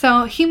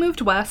 So he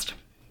moved west,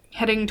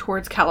 heading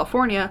towards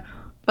California,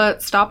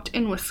 but stopped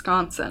in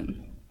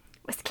Wisconsin.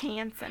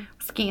 Wisconsin.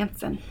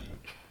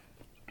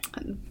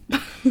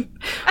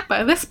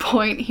 By this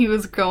point, he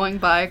was going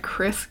by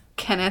Chris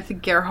Kenneth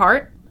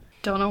Gerhart.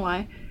 Don't know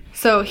why.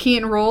 So he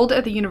enrolled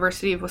at the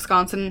University of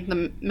Wisconsin,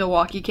 the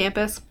Milwaukee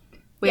campus,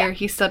 where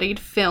he studied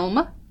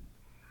film.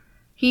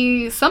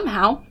 He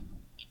somehow,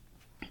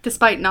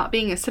 despite not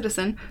being a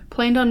citizen,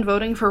 planned on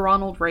voting for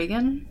Ronald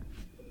Reagan.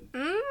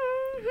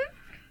 Mm-hmm.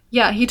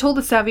 Yeah, he told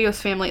the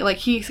Savios family, like,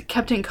 he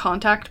kept in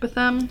contact with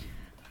them.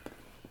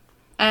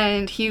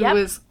 And he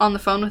was on the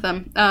phone with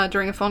them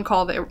during a phone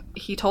call.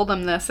 He told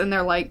them this, and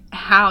they're like,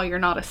 how? You're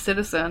not a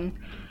citizen.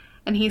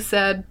 And he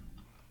said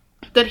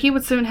that he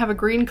would soon have a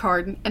green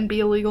card and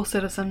be a legal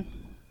citizen.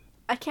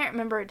 I can't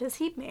remember. Does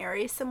he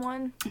marry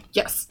someone?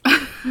 Yes.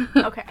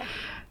 Okay.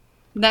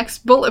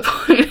 Next bullet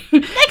point.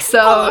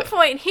 Bullet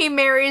point, he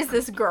marries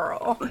this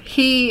girl.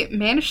 He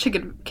managed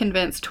to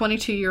convince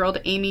 22-year-old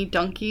Amy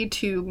Dunkey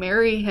to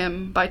marry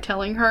him by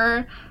telling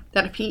her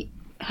that if he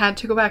had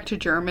to go back to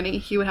Germany,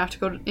 he would have to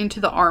go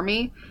into the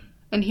army,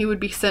 and he would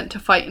be sent to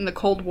fight in the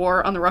Cold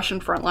War on the Russian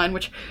front line,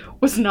 which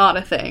was not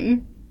a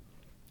thing.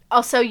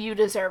 Also, you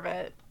deserve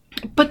it.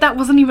 But that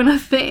wasn't even a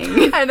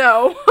thing. I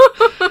know.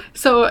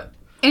 So,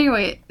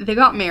 anyway, they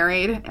got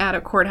married at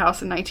a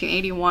courthouse in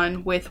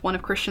 1981 with one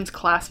of Christian's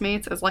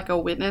classmates as, like, a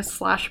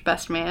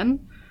witness/best man.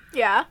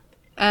 Yeah.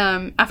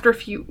 After a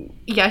few...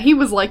 Yeah, he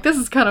was like, this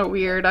is kind of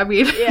weird. I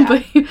mean... Yeah.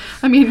 But,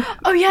 I mean...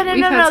 Oh, yeah,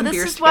 no.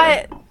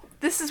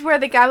 This is where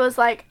the guy was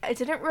like, I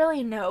didn't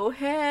really know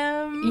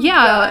him.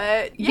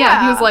 Yeah.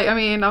 Yeah, he was like, I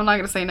mean, I'm not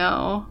going to say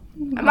no.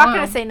 I'm not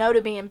going to say no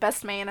to being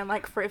best man and,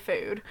 like, free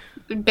food.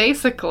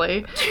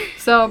 Basically.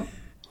 So,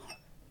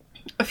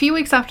 a few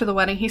weeks after the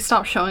wedding, he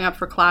stopped showing up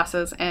for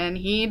classes, and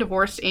he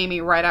divorced Amy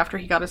right after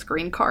he got his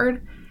green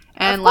card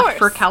and left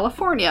for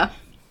California.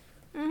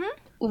 Mm-hmm.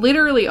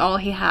 Literally all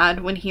he had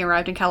when he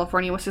arrived in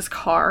California was his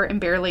car and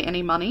barely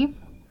any money.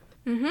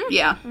 Mm-hmm.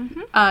 Yeah.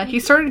 Mm-hmm.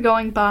 He started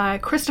going by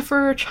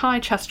Christopher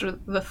Chichester,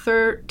 the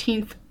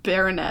 13th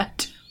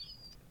Baronet.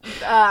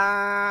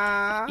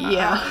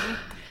 Yeah.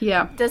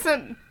 Yeah.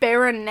 Doesn't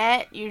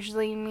baronet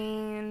usually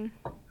mean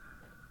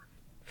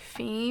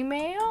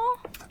female?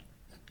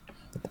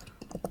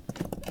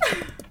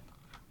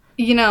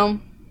 You know,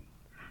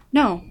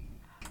 no.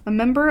 A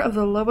member of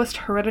the lowest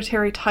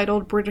hereditary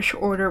titled British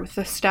order with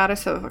the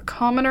status of a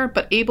commoner,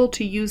 but able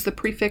to use the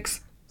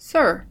prefix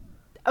Sir.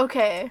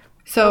 Okay.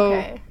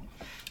 So,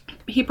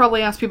 he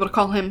probably asked people to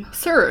call him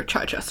Sir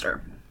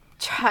Chichester.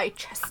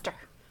 Chichester.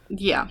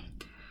 Yeah.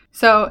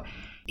 So,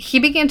 he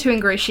began to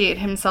ingratiate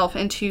himself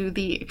into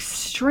the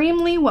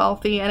extremely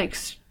wealthy and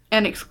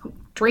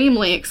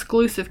extremely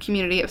exclusive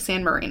community of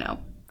San Marino.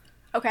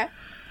 Okay.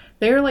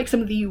 They're, like,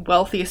 some of the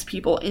wealthiest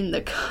people in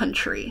the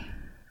country.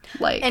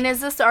 Like, and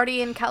is this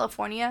already in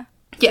California?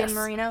 Yes. San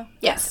Marino?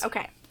 Yes.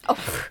 Okay.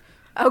 Oh,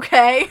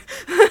 okay.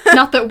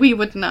 Not that we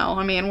would know.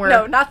 I mean,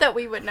 No, not that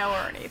we would know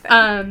or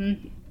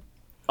anything.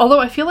 Although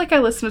I feel like I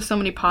listen to so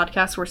many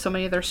podcasts where so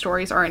many of their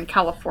stories are in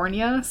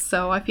California,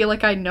 so I feel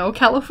like I know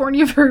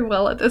California very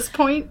well at this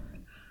point.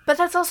 But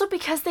that's also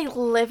because they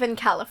live in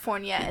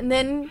California, and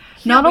then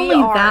not only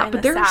that,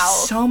 but there are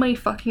so many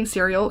fucking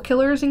serial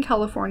killers in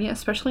California,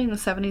 especially in the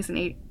 70s and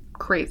 80s.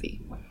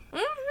 Crazy.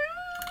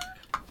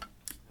 Mm-hmm.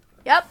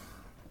 Yep.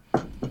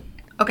 Okay.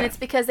 And it's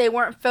because they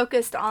weren't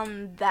focused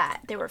on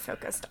that. They were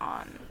focused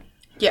on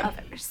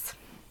others.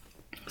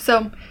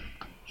 So,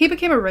 he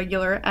became a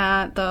regular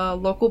at the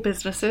local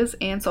businesses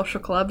and social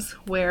clubs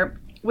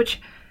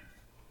which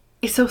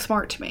is so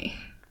smart to me.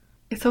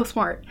 It's so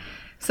smart.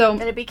 So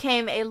that it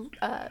became a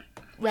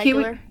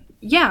regular.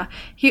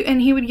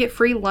 He would get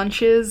free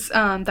lunches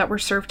that were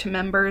served to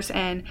members,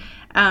 and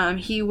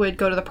he would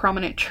go to the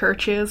prominent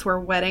churches where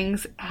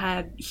weddings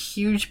had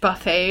huge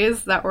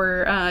buffets that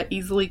were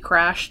easily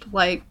crashed,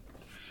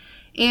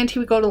 and he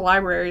would go to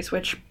libraries,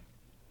 which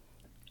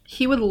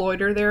he would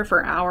loiter there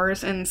for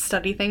hours and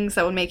study things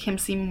that would make him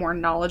seem more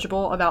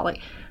knowledgeable about, like,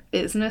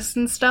 business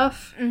and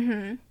stuff.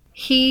 Mm-hmm.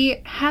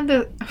 He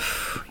had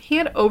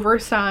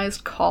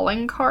oversized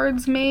calling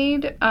cards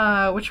made,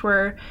 which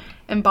were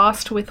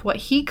embossed with what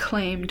he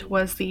claimed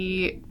was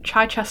the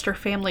Chichester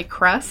family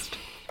crest.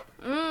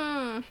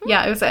 Mm-hmm.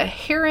 Yeah, it was a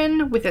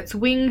heron with its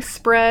wings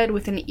spread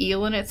with an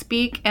eel in its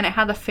beak, and it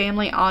had the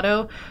family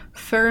motto,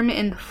 Firm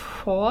in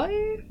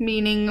Foi,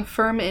 meaning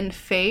firm in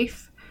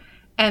faith,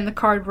 and the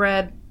card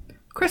read,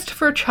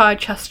 Christopher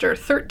Chichester,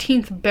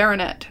 13th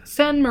Baronet,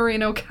 San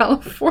Marino,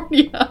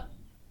 California.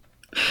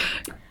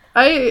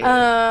 Fairly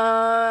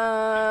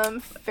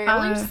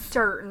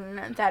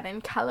certain that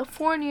in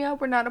California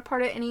we're not a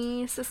part of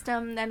any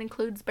system that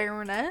includes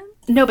baronet.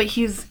 No, but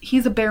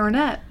he's a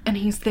baronet, and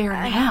he's there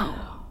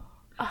now.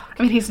 Okay.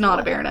 I mean, he's not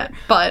a baronet,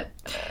 but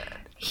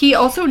he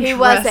also he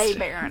was a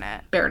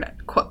baronet.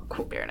 Baronet,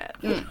 quote baronet.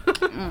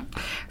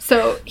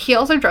 So he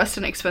also dressed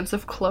in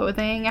expensive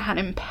clothing, had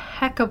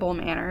impeccable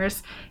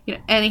manners,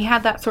 and he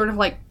had that sort of,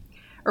 like,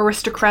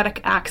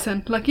 aristocratic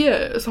accent, like,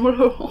 yes,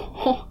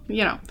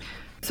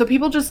 So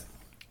people just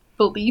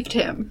believed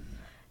him.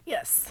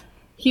 Yes.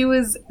 He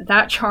was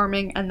that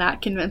charming and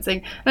that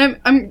convincing.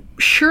 And I'm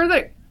sure that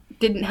it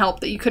didn't help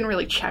that you couldn't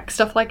really check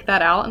stuff like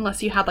that out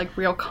unless you had, like,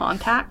 real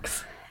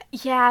contacts.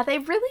 Yeah, they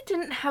really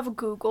didn't have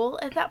Google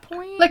at that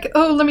point. Like,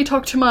 oh, let me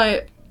talk to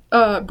my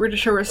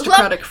British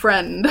aristocratic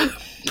friend.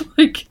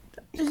 Like,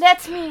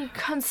 let me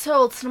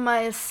consult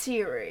my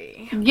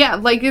Siri. yeah,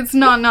 like, it's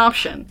not an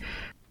option.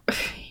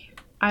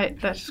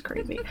 That's just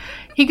crazy.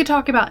 He could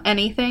talk about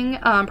anything,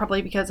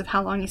 probably because of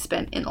how long he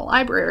spent in the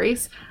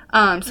libraries.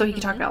 So he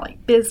could talk about,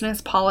 like,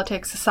 business,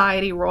 politics,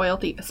 society,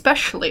 royalty,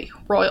 especially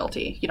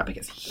royalty,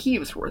 because he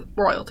was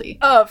royalty.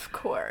 Of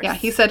course. Yeah,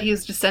 he said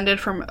he's descended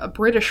from a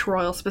British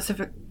royal,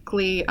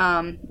 specifically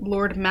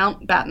Lord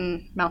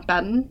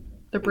Mountbatten,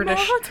 a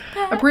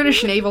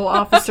British naval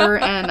officer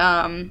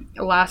and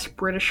last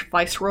British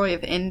viceroy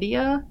of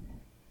India.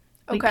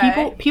 Like,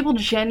 okay. People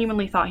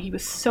genuinely thought he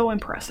was so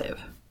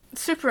impressive.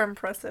 Super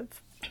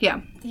impressive.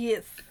 Yeah.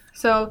 Yes.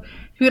 So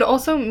he would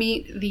also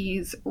meet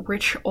these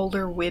rich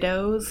older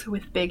widows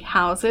with big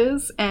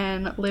houses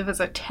and live as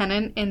a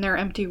tenant in their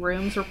empty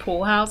rooms or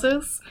pool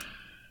houses.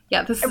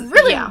 Yeah, I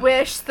really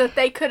wish that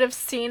they could have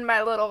seen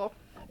my little...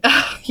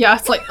 yeah,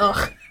 it's like,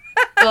 ugh.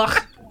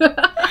 Ugh.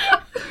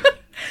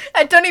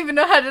 I don't even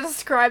know how to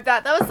describe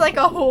that. That was like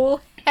a whole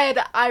head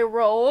eye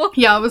roll.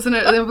 Yeah, it was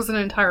an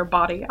entire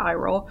body eye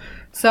roll.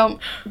 So,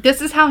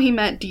 this is how he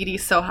met Dee Dee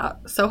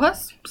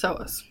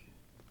Sohus.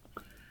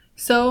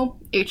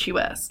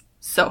 H-U-S.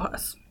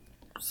 Sohus.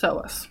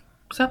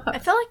 I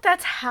feel like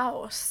that's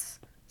house.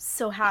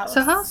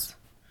 Sohus?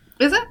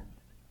 Is it?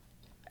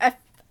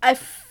 I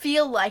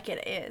feel like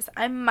it is.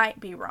 I might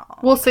be wrong.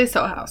 We'll say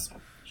Sohus.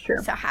 Sure.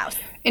 Sohus.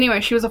 Anyway,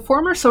 she was a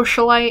former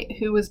socialite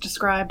who was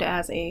described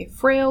as a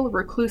frail,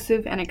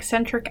 reclusive, and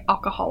eccentric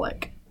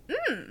alcoholic.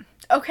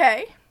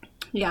 Okay.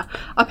 Yeah.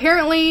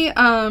 Apparently,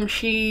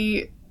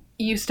 she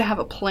used to have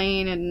a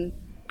plane and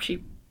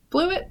she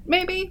flew it,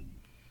 maybe?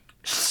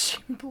 She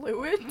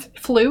blew it?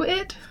 Flew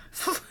it?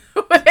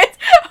 What?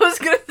 I was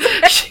gonna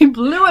say. She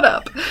blew it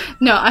up.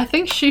 No, I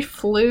think she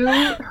flew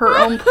her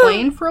own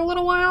plane for a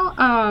little while.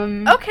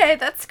 Okay,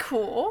 that's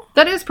cool.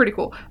 That is pretty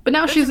cool. But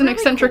now she's an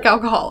eccentric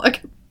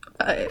alcoholic.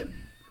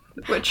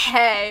 Which...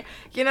 Hey,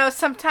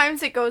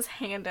 sometimes it goes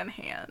hand in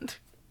hand.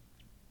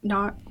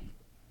 Not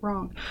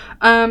wrong.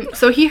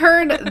 So he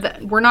heard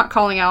that... We're not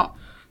calling out...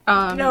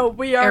 no,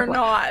 we are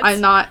not.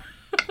 I'm not.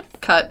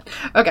 Cut.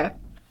 Okay.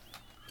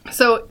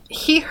 So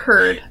he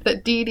heard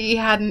that Dee Dee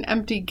had an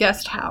empty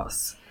guest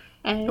house,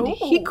 and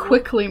he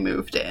quickly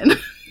moved in.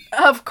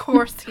 Of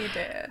course he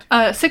did.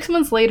 6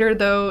 months later,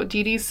 though,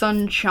 Dee Dee's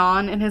son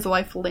John and his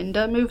wife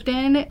Linda moved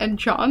in, and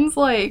John's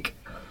like,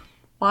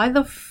 why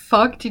the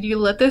fuck did you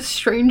let this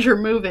stranger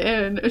move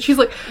in? And she's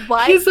like,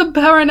 he's a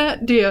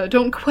baronet, dear,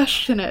 don't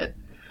question it.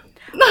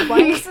 Why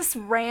is this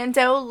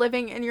rando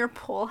living in your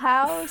pool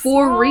house?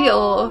 For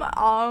real.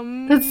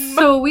 That's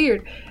so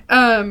weird.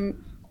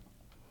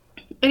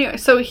 Anyway,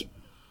 so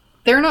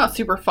they're not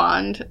super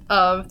fond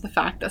of the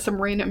fact that some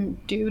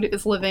random dude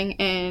is living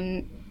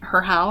in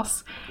her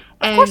house.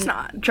 Of course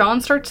not.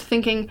 John starts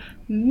thinking,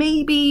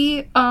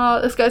 maybe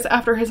this guy's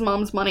after his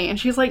mom's money. And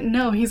she's like,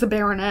 no, he's a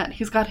baronet.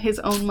 He's got his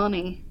own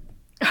money.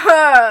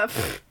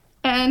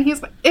 And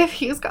he's like, if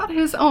he's got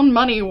his own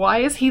money, why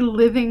is he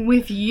living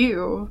with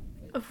you?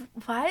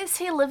 Why is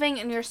he living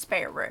in your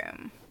spare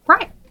room?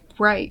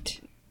 Right.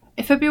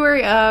 In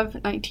February of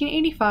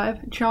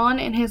 1985, John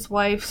and his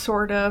wife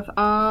sort of,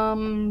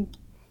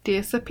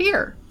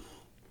 disappear.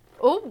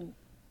 Oh.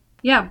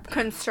 Yeah.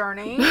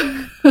 Concerning.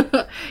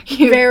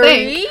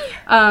 Very.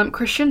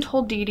 Christian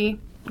told Dee Dee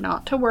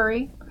not to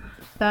worry,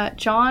 that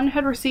John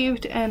had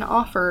received an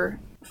offer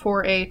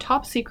for a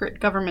top-secret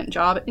government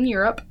job in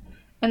Europe,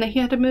 and that he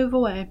had to move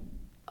away.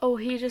 Oh,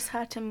 he just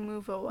had to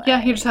move away.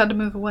 Yeah, he just had to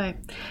move away.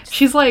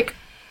 She's like,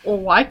 well,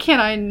 why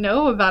can't I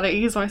know about it?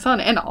 He's my son.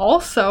 And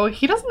also,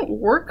 he doesn't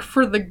work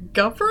for the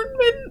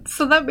government,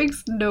 so that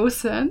makes no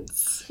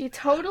sense. He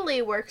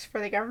totally works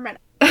for the government.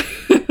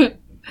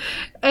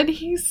 And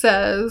he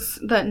says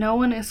that no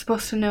one is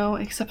supposed to know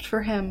except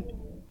for him.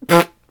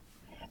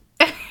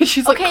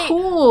 She's like,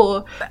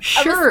 cool,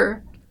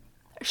 sure.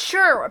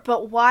 Sure,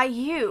 but why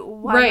you?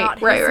 Why not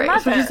his right. mother?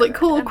 So she's like,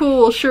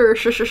 cool, sure.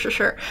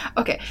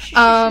 Okay.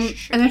 And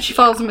then she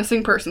files a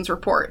missing persons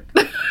report.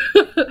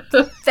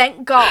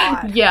 Thank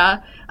God.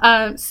 Yeah.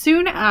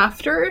 Soon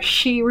after,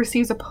 she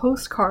receives a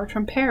postcard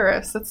from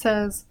Paris that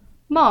says,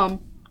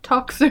 Mom,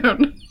 talk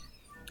soon.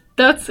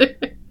 That's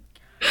it.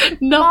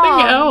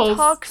 Nothing else.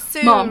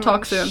 Mom,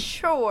 talk soon.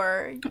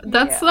 Sure.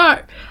 That's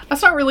not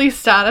really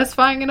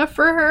satisfying enough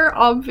for her,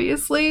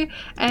 obviously.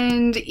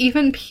 And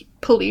even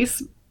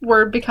police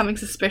were becoming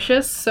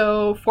suspicious,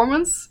 so 4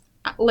 months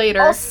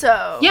later...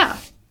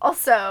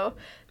 Also,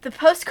 the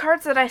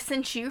postcards that I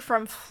sent you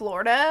from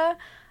Florida,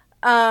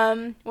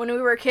 when we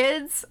were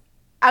kids,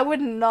 I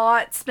would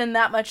not spend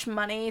that much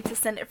money to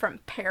send it from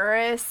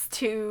Paris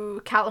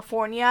to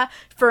California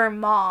for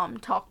Mom,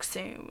 talk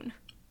soon.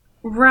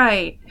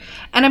 Right.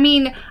 And I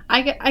mean,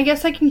 I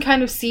guess I can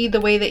kind of see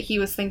the way that he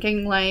was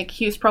thinking, like,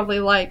 he was probably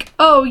like,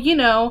 oh,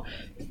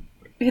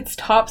 it's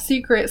top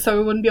secret, so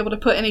we wouldn't be able to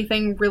put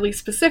anything really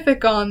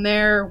specific on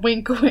there.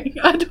 Wink, wink.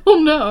 I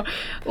don't know.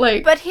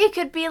 Like, but he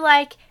could be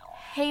like,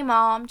 hey,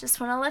 Mom, just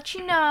want to let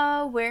you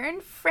know, we're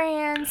in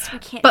France. We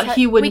can't. But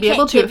he wouldn't be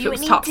able to if it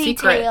was top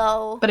secret.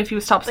 But if he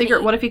was top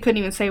secret, what if he couldn't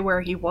even say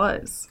where he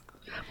was?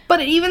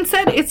 But it even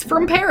said it's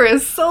from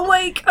Paris, so,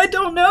 like, I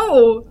don't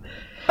know.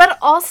 But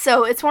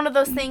also, it's one of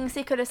those things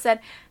he could have said,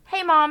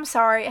 hey, Mom,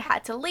 sorry, I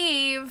had to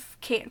leave.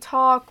 Can't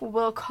talk.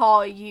 We'll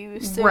call you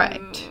soon.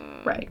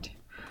 Right.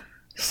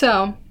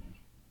 So,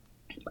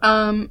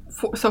 4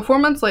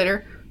 months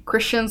later,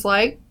 Christian's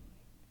like,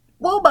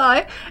 well,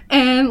 bye,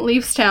 and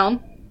leaves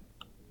town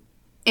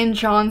in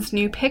John's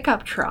new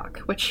pickup truck,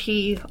 which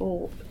he,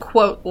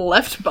 quote,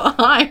 left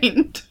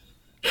behind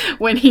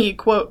when he,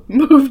 quote,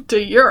 moved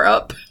to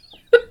Europe.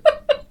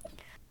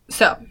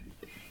 So,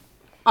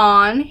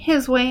 on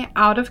his way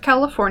out of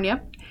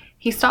California,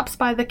 he stops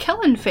by the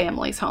Kellen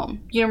family's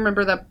home. You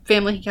remember the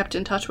family he kept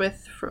in touch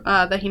with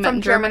that he met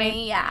in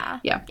Germany? Yeah.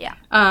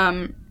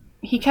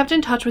 He kept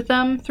in touch with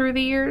them through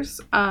the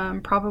years,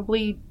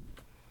 probably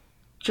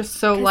just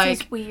so,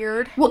 like... he's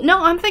weird. Well,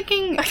 no, I'm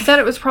thinking that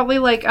it was probably,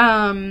 like,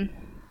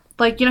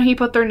 he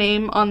put their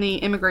name on the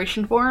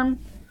immigration form.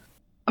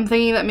 I'm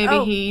thinking that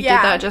maybe he did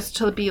that just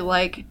to be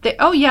like,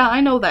 oh, yeah,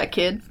 I know that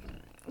kid.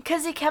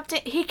 Because he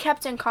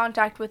kept in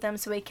contact with them,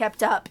 so he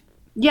kept up.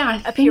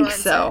 Yeah, I think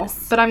so.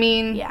 But I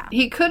mean,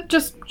 he could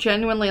just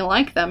genuinely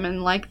like them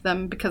and like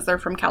them because they're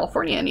from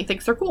California and he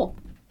thinks they're cool.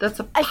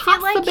 That's a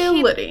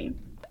possibility.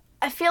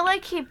 I feel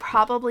like he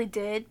probably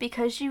did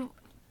because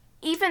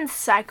even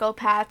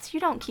psychopaths, you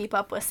don't keep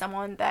up with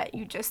someone that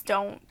you just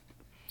don't.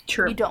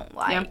 True. You don't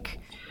like.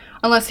 Yeah.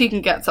 Unless he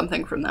can get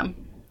something from them.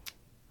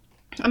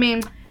 I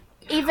mean,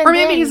 or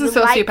maybe he's a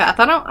sociopath.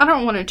 I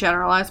don't want to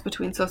generalize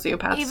between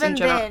sociopaths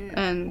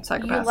and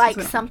psychopaths. You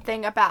like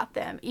something about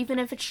them, even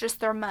if it's just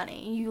their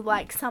money. You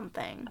like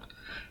something.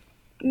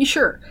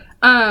 Sure.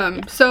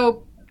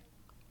 So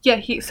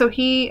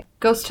he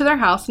goes to their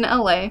house in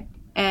LA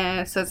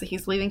and says that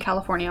he's leaving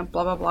California.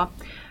 Blah blah blah.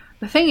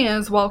 The thing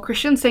is, while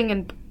Christian's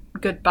saying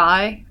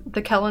goodbye,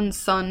 the Kellen's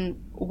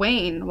son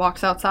Wayne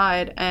walks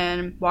outside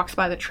and walks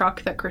by the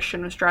truck that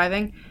Christian was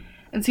driving,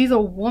 and sees a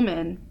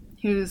woman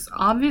who's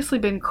obviously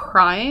been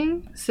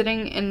crying,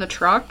 sitting in the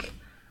truck.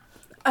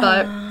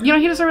 But, he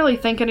doesn't really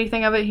think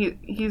anything of it.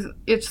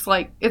 It's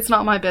like, it's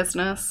not my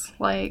business.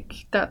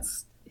 Like,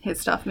 that's his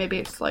stuff. Maybe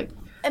it's like...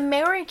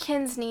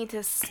 Americans need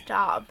to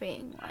stop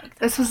being like that.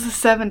 This was the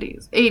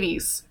 70s,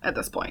 80s at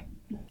this point.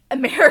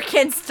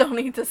 Americans still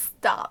need to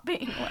stop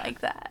being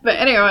like that. But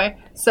anyway,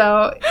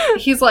 so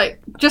he's like,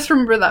 just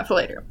remember that for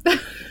later.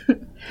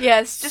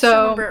 Yes, just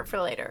remember it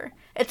for later.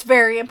 It's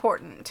very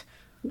important.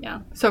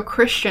 Yeah. So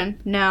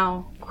Christian,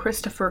 now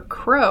Christopher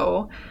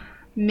Crowe,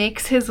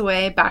 makes his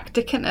way back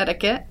to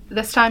Connecticut.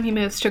 This time he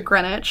moves to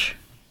Greenwich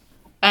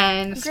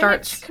and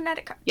starts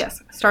Connecticut.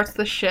 Yes, starts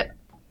the shit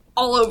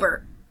all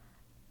over.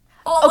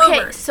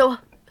 Okay, so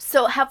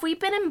have we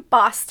been in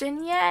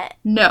Boston yet?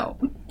 No.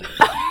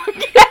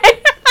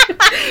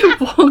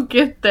 We'll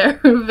get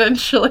there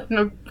eventually,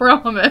 I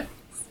promise.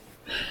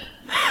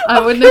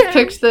 I wouldn't have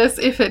picked this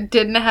if it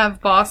didn't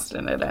have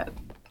Boston in it.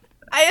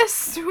 I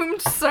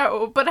assumed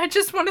so, but I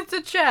just wanted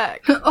to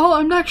check. Oh,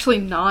 I'm actually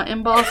not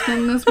in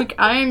Boston this week.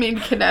 I am in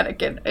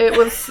Connecticut. It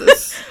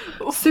was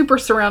super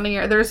surrounding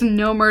area. There's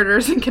no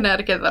murders in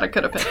Connecticut that I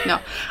could have picked. No.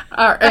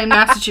 In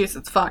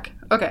Massachusetts. Fuck.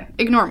 Okay.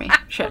 Ignore me.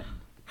 Shit.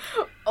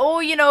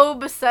 Oh,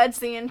 besides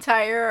the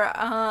entire...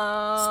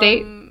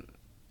 state?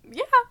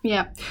 Yeah.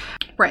 Yeah.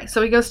 Right.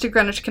 So he goes to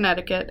Greenwich,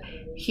 Connecticut.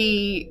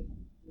 He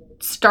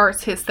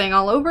starts his thing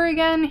all over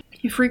again.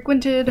 He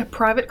frequented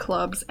private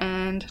clubs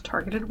and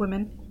targeted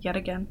women, yet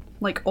again,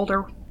 like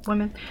older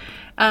women.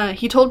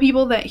 He told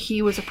people that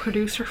he was a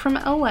producer from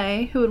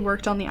LA who had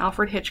worked on the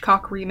Alfred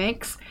Hitchcock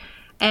remakes,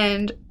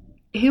 and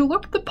he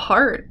looked the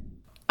part.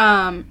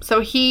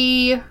 So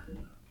he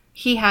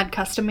had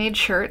custom-made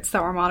shirts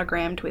that were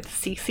monogrammed with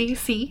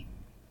CCC.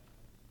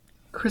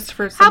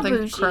 Christopher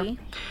something. How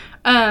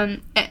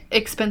bougie.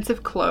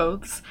 Expensive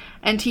clothes,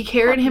 and he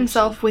carried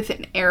himself with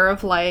an air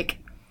of like,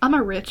 I'm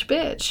a rich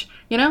bitch,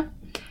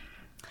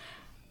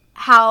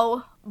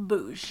 How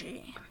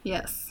bougie.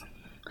 Yes.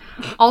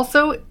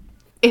 Also,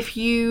 if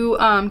you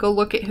go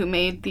look at who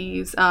made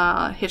these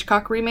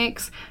Hitchcock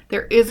remakes,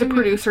 there is a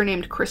producer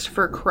named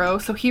Christopher Crowe,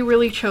 so he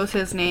really chose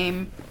his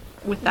name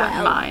with that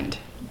in mind.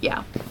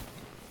 Yeah.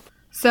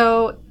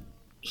 So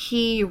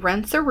he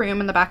rents a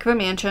room in the back of a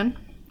mansion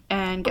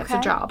and gets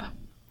a job.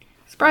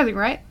 Surprising,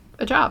 right?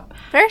 A job.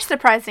 Very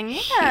surprising,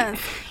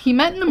 yes. He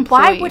met an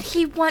employee. Why would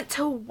he want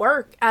to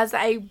work as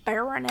a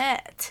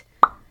baronet?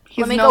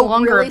 He's no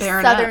longer a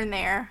baronet. Southern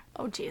there.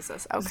 Oh,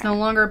 Jesus. Okay. He's no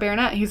longer a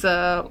baronet. He's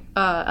a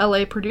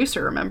LA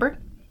producer, remember?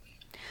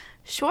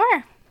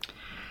 Sure.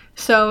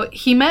 So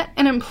he met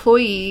an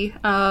employee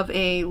of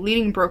a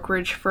leading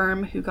brokerage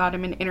firm who got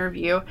him an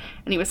interview,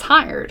 and he was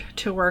hired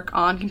to work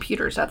on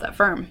computers at that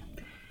firm.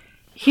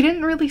 He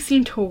didn't really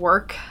seem to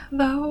work,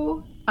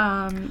 though.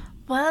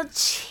 Well,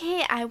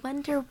 gee, I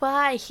wonder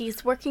why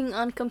he's working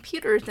on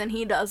computers and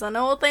he doesn't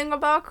know a thing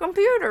about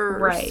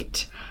computers.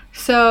 Right.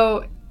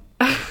 So,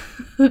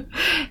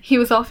 he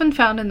was often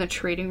found in the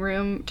trading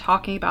room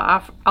talking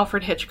about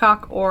Alfred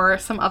Hitchcock or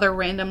some other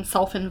random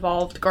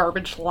self-involved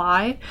garbage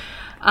lie.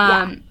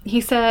 He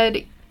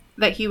said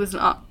that he was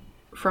not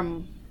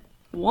from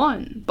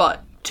one,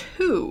 but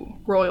two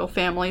royal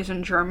families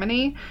in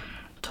Germany.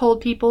 Told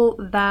people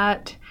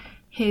that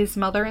his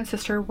mother and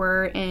sister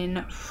were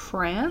in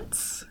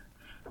France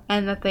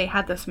and that they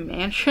had this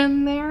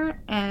mansion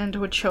there and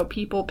would show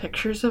people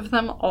pictures of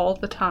them all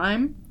the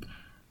time.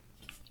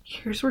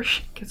 Here's where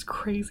shit gets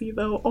crazy,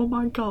 though. Oh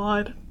my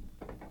god.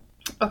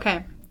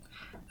 Okay.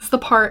 This is the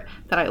part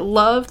that I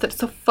love, that's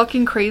so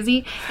fucking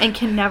crazy and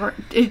can never...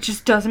 It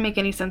just doesn't make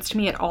any sense to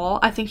me at all.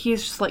 I think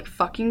he's just, like,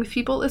 fucking with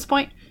people at this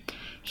point.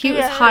 He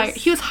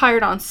was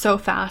hired on so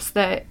fast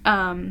that,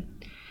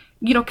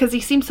 you know, because he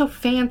seemed so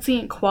fancy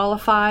and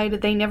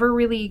qualified, they never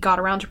really got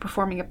around to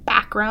performing a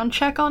background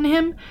check on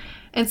him.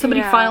 And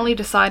somebody finally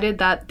decided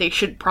that they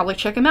should probably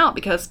check him out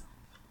because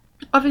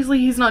obviously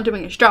he's not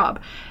doing his job.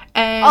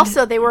 And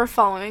also, they were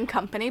following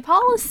company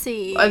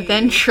policy.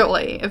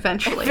 Eventually.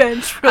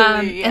 Yes.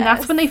 And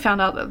that's when they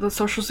found out that the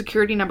social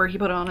security number he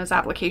put on his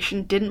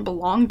application didn't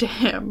belong to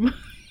him.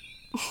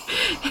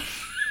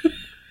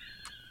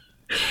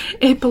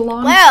 It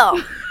belonged...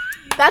 Well,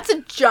 that's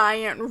a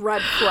giant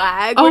red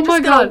flag. We're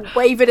just gonna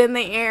wave it in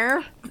the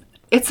air.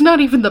 It's not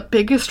even the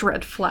biggest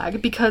red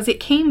flag, because it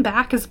came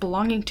back as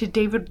belonging to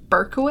David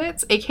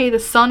Berkowitz, aka the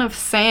son of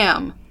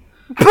Sam.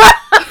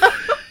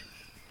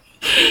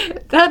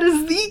 That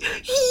is the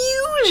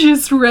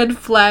hugest red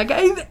flag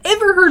I've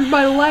ever heard in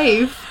my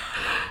life.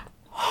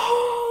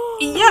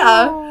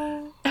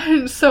 Yeah.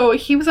 And so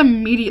he was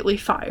immediately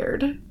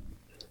fired.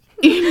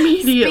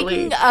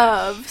 Immediately. Speaking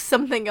of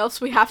something else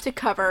we have to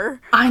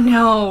cover. I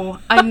know,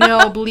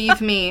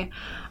 believe me.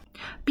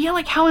 But yeah,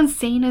 like, how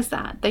insane is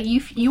that? That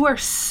you are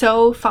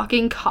so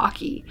fucking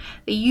cocky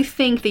that you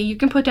think that you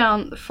can put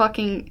down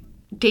fucking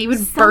David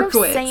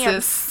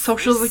Berkowitz's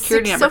social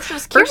security number.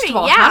 First of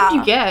all, how did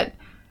you get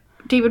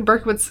David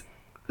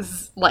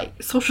Berkowitz's,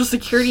 like, social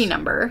security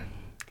number?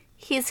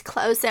 He's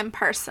close and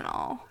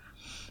personal.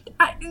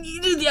 I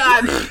mean...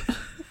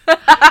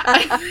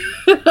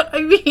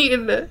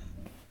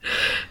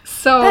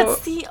 So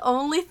that's the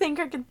only thing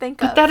I can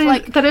think of.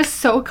 That is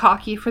so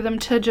cocky for them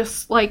to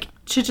just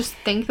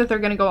think that they're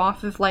gonna go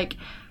off of like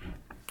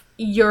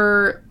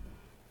your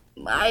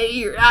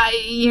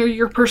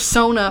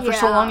persona for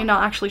so long and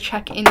not actually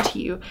check into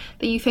you,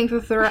 that you think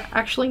that they're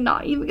actually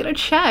not even gonna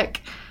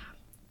check.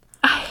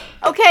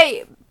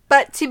 Okay,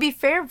 but to be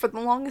fair, for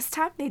the longest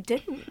time they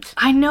didn't.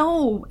 I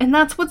know, and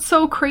that's what's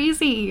so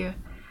crazy.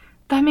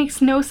 That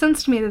makes no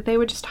sense to me that they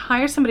would just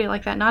hire somebody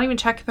like that, not even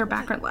check their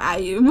background.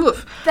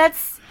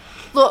 That's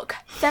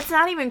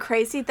not even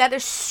crazy. That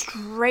is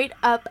straight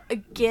up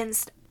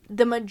against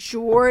the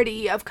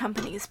majority of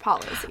companies'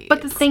 policies.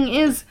 But the thing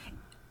is,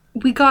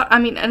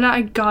 and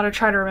I gotta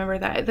try to remember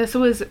that this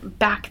was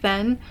back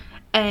then,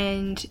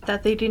 and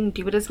that they didn't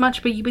do it as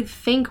much, but you would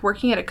think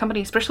working at a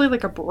company, especially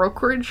like a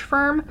brokerage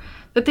firm,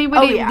 that they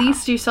would at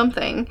least do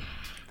something.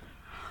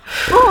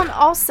 Well, and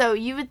also,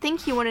 you would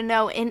think you want to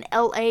know in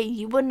LA,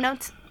 you would know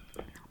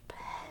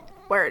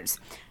words.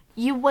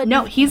 You would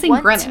he's in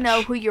Greenwich. To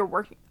know who you're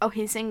working. Oh,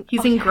 he's in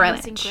Greenwich.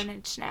 He's in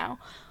Greenwich now.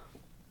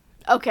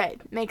 Okay,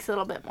 makes a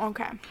little bit more.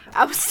 Okay,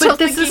 I was still. But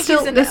this is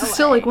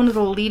still like one of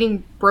the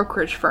leading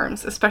brokerage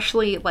firms,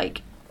 especially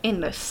like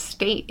in the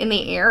state, in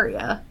the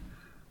area.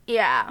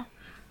 Yeah.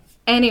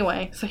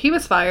 Anyway, so he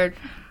was fired,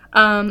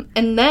 and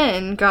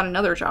then got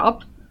another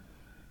job.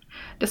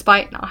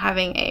 Despite not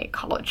having a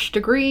college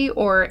degree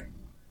or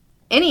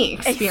any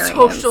experience. A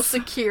social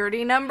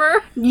security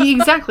number?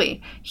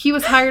 Exactly. He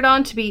was hired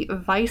on to be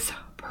vice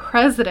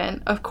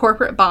president of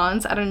corporate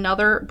bonds at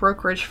another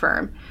brokerage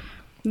firm.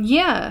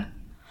 Yeah.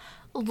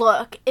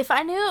 Look, if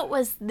I knew it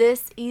was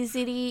this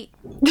easy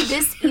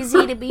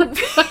to be...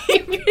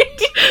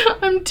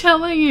 I'm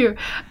telling you.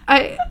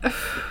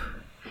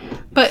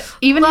 But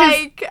even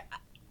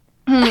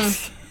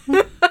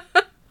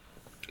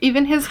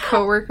Even his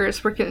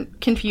coworkers were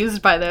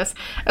confused by this.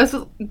 It was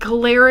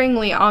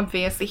glaringly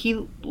obvious that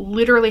he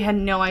literally had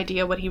no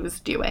idea what he was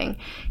doing.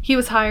 He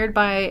was hired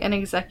by an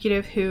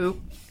executive who,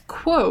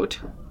 quote,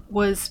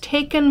 was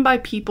taken by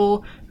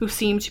people who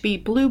seemed to be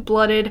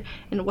blue-blooded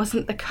and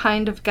wasn't the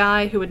kind of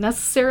guy who would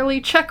necessarily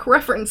check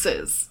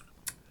references.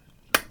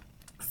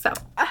 So.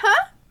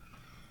 Uh-huh.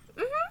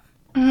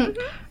 Mm-hmm.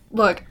 Mm-hmm.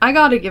 Look, I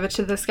gotta give it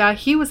to this guy.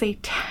 He was a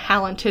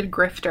talented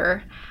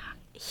grifter.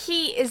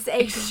 He is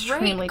a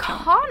extremely great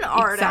con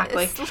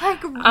artist.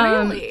 Exactly. Like,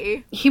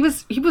 really. He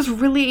was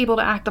really able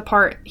to act the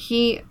part.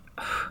 He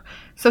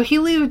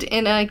lived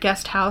in a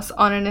guest house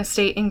on an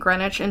estate in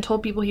Greenwich and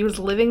told people he was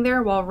living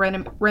there while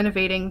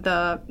renovating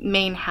the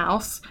main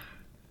house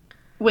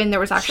when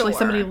there was actually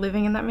somebody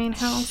living in that main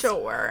house.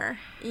 Sure.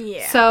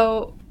 Yeah.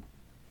 So,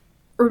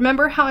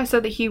 remember how I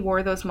said that he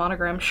wore those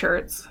monogram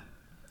shirts?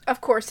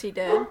 Of course he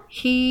did.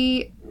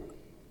 He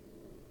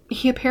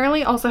he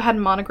apparently also had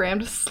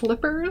monogrammed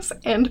slippers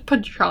and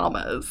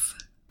pajamas.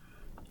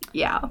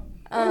 Yeah.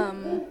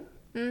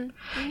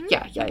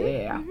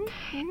 Yeah.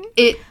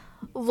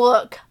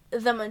 Look,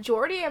 the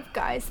majority of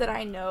guys that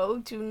I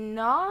know do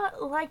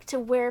not like to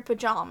wear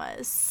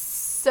pajamas.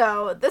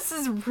 So this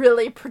is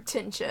really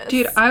pretentious.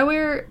 Dude, I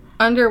wear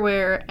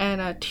underwear and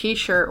a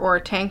t-shirt or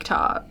a tank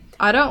top.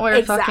 I don't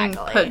wear fucking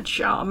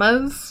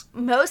pajamas.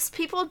 Most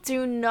people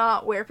do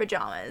not wear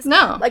pajamas.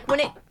 No. Like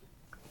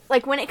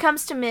when it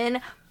comes to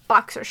men,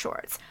 boxer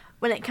shorts.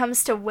 When it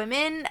comes to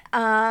women,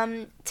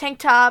 tank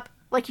top,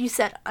 like you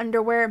said,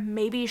 underwear,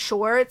 maybe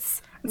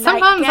shorts.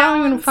 Sometimes I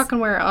don't even fucking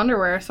wear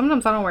underwear.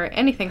 Sometimes I don't wear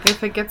anything.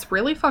 If it gets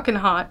really fucking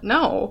hot,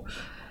 no.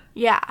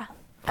 Yeah.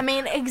 I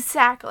mean,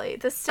 exactly.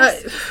 This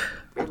just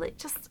really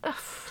just...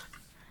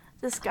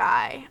 this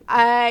guy.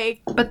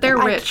 But they're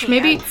rich.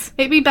 Maybe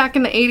back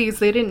in the 80s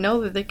they didn't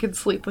know that they could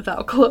sleep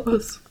without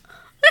clothes.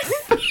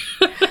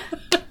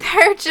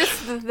 They're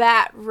just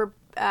that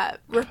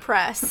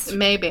repressed.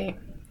 Maybe.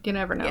 You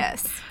never know.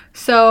 Yes.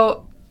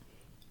 So,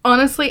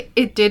 honestly,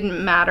 it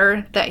didn't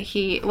matter that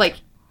he,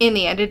 in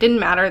the end, it didn't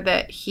matter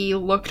that he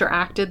looked or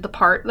acted the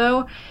part,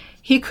 though.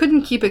 He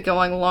couldn't keep it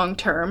going long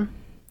term.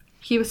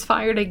 He was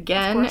fired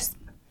again.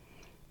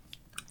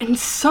 And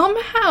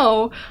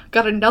somehow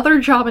got another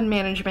job in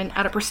management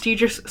at a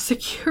prestigious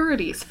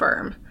securities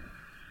firm.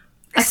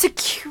 A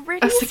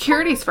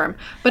securities firm.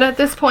 But at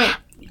this point,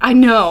 I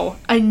know.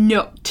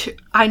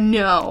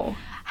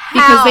 How?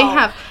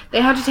 Because they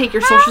have to take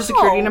your social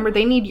security number.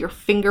 They need your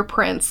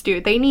fingerprints,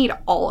 dude. They need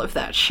all of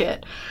that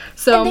shit.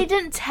 So and they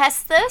didn't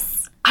test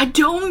this? I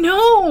don't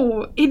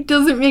know. It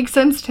doesn't make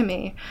sense to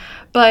me.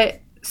 But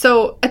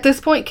so at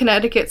this point,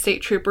 Connecticut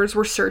state troopers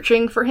were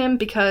searching for him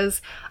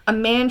because a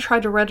man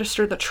tried to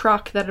register the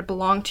truck that had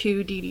belonged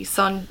to Dee Dee's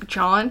son,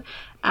 John,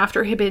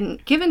 after it had been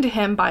given to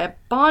him by a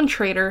bond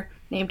trader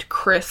named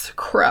Chris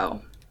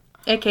Crow,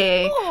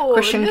 a.k.a.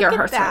 Christian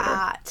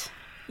Gerhardsreiter.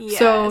 Yes.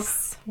 So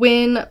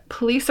when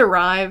police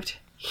arrived,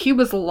 he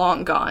was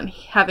long gone,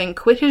 having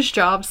quit his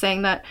job,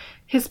 saying that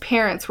his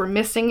parents were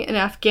missing in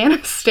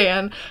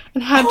Afghanistan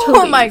and had to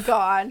leave. Oh my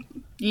god.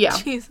 Yeah.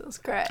 Jesus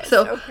Christ.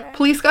 So,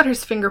 police got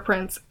his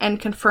fingerprints and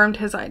confirmed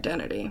his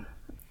identity. And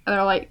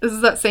they're like, this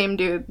is that same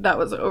dude that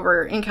was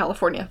over in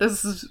California.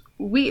 This is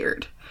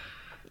weird.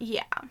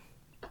 Yeah.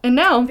 And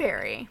now,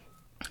 very.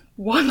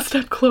 One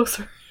step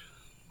closer.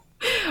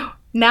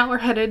 Now we're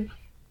headed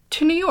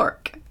to New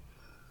York.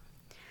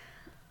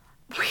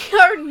 We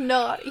are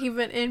not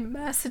even in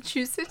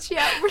Massachusetts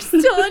yet. We're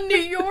still in New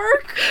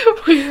York.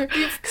 We've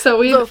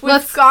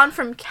gone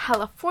from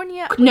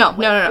California. No.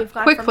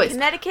 Quick, please.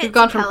 Connecticut. We've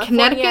gone from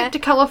Connecticut to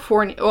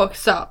California. Oh,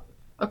 stop.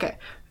 Okay.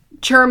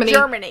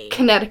 Germany.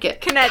 Connecticut.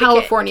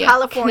 California.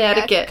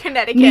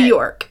 Connecticut. New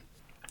York.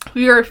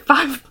 We are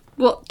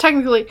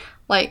technically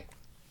 4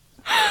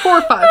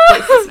 or 5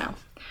 places now.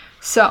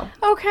 So.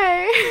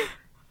 Okay.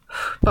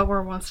 But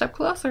we're one step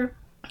closer.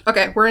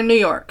 Okay, we're in New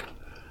York.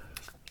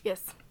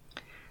 Yes.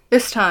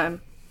 This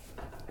time,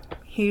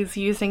 he's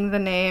using the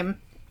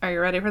name. Are you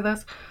ready for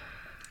this?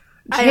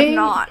 I am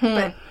not.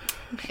 But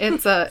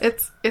it's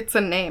a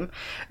name.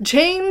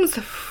 James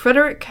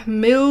Frederick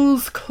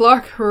Mills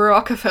Clark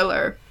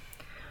Rockefeller,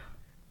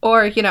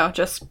 or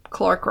just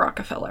Clark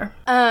Rockefeller.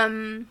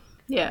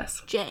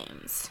 Yes.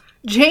 James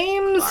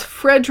Clark.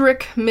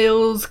 Frederick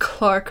Mills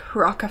Clark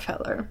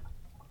Rockefeller.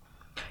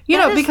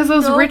 Because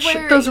those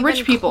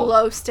rich people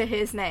close to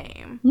his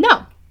name.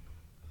 No,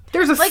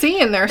 there's a C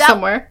in there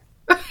somewhere.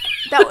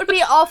 That would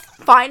be all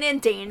fine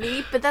and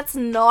dandy, but that's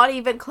not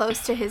even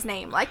close to his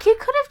name. He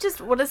could have just...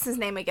 What is his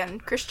name again?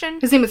 Christian?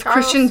 His name is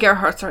Christian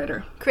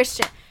Gerhardsreiter.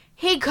 Christian.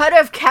 He could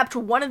have kept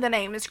one of the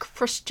names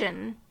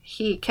Christian.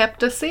 He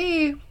kept a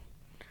C.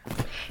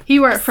 He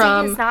went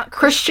from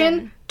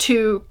Christian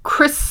to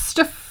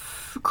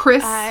Christopher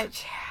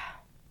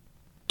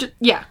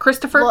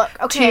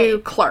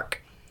to Clark.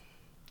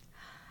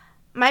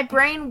 My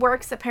brain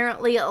works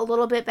apparently a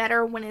little bit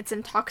better when it's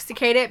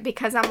intoxicated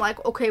because I'm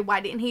like, okay, why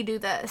didn't he do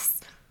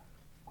this?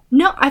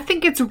 No, I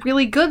think it's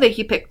really good that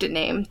he picked a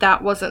name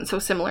that wasn't so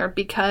similar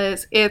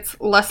because it's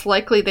less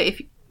likely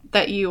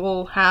that you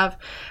will have...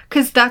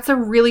 Because that's a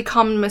really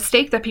common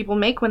mistake that people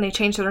make when they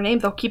change their name.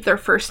 They'll keep their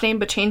first name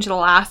but change the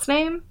last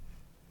name.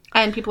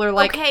 And people are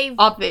like, okay,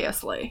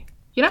 obviously.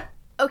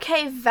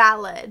 Okay,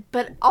 valid.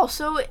 But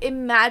also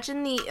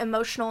imagine the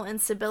emotional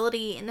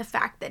instability in the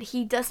fact that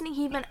he doesn't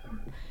even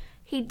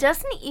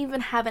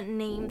have a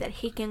name that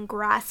he can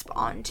grasp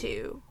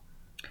onto.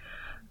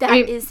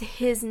 That is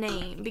his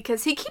name.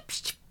 Because he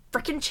keeps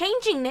freaking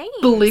changing names.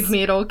 Believe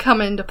me, it'll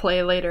come into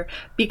play later.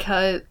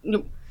 Because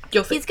you'll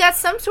see. He's got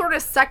some sort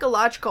of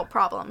psychological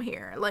problem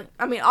here.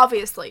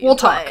 Obviously. We'll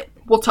talk.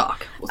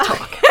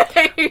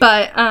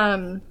 But,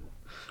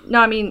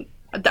 no,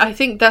 I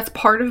think that's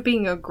part of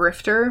being a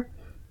grifter,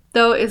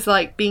 though, is,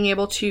 being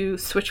able to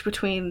switch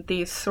between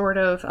these sort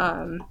of,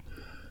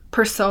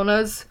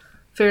 personas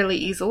fairly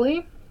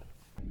easily.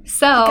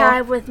 So the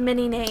guy with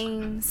many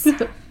names.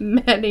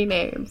 Many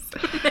names.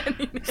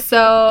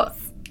 So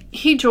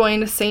he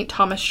joined St.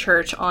 Thomas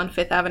Church on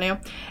Fifth Avenue,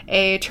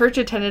 a church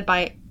attended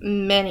by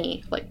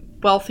many, like,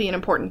 wealthy and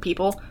important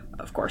people.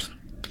 Of course,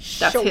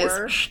 that's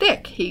his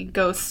shtick. He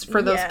goes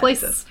for those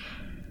places.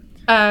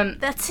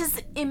 That's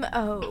his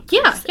MO.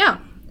 Yeah.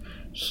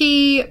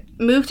 He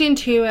moved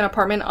into an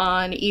apartment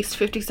on East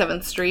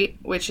 57th Street,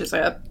 which is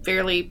a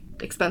fairly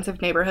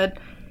expensive neighborhood.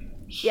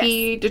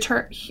 He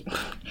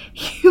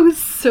was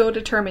so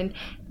determined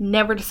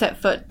never to set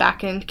foot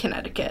back in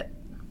Connecticut.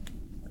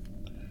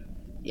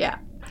 Yeah.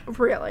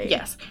 Really?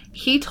 Yes.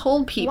 He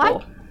told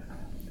people...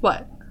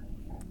 What?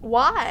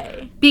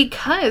 Why?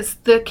 Because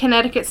the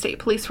Connecticut State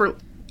Troopers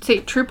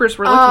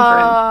were looking for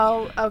him.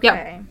 Oh,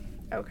 okay.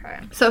 Yeah. Okay.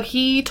 So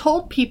he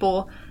told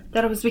people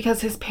that it was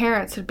because his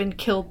parents had been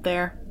killed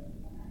there.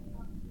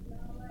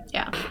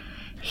 Yeah.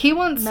 He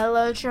once...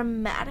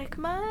 Melodramatic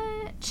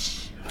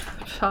much?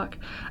 Fuck.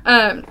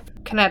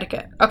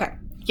 Connecticut. Okay.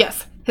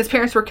 Yes. His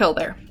parents were killed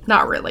there.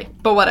 Not really,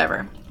 but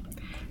whatever.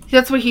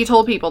 That's what he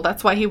told people.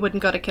 That's why he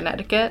wouldn't go to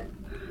Connecticut.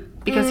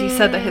 Because he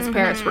said that his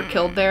parents were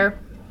killed there.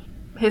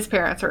 His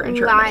parents are in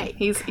Germany.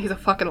 He's a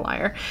fucking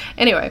liar.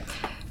 Anyway,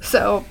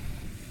 so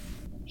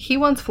he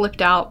once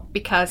flipped out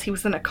because he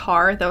was in a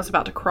car that was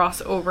about to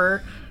cross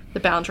over the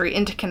boundary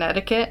into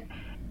Connecticut.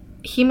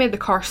 He made the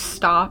car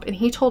stop, and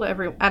he told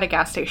at a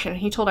gas station,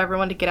 he told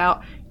everyone to get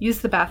out, use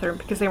the bathroom,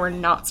 because they were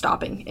not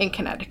stopping in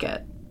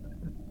Connecticut.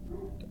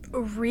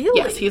 Really?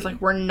 Yes, he's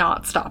like, we're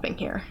not stopping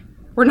here.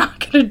 We're not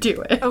gonna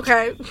do it.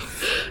 Okay.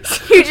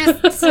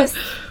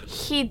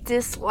 He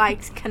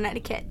dislikes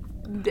Connecticut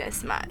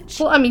this much.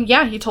 Well, I mean,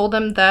 yeah, he told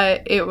them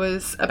that it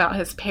was about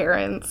his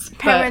parents.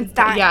 Parents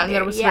dying. Yeah, and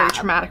that it was very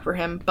traumatic for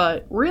him.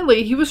 But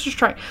really, he was just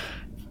trying...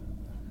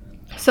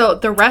 So,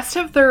 the rest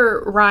of their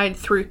ride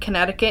through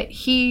Connecticut,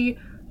 he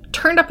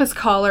turned up his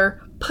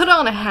collar, put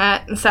on a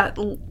hat, and sat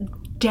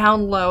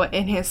down low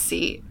in his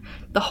seat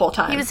the whole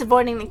time. He was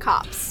avoiding the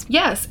cops.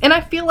 Yes, and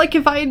I feel like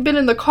if I had been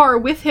in the car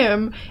with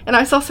him and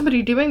I saw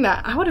somebody doing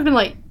that, I would have been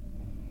like,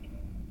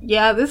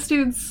 yeah, this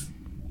dude's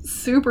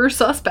super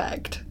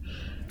suspect.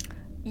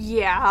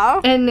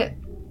 Yeah. And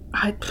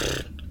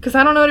because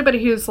I don't know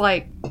anybody who's,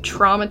 like,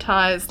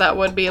 traumatized that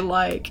would be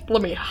like,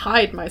 let me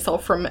hide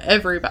myself from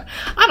everybody.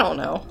 I don't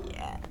know.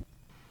 Yeah.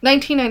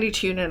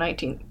 1992 to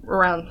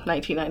around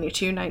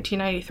 1992,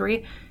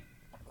 1993,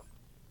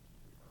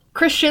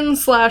 Christian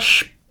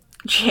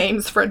 /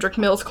 James Frederick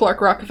Mills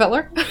Clark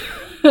Rockefeller.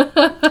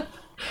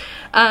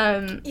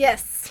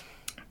 Yes.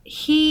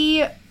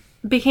 He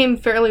became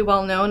fairly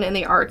well known in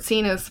the art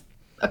scene as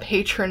a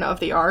patron of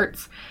the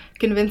arts,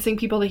 convincing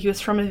people that he was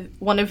from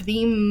one of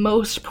the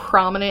most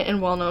prominent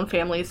and well-known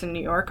families in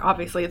New York,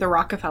 obviously the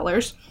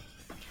Rockefellers,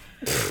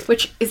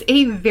 which is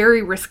a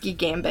very risky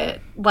gambit.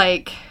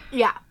 Like,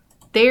 yeah,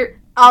 they're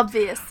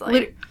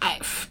obviously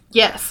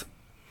yes.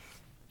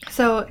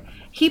 So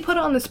he put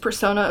on this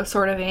persona of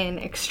sort of an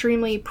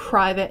extremely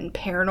private and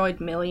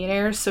paranoid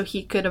millionaire so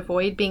he could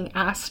avoid being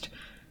asked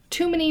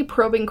too many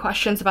probing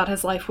questions about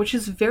his life, which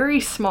is very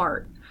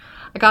smart.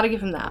 I gotta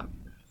give him that.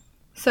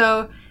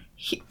 So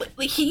he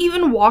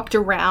even walked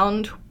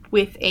around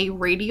with a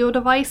radio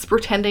device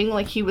pretending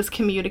like he was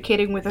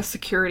communicating with a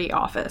security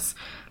office.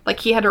 Like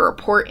he had to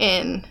report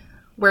in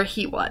where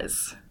he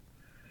was.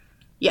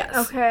 Yes.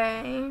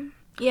 Okay.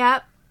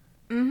 Yep.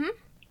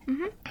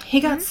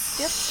 He got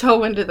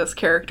so into this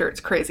character,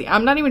 it's crazy.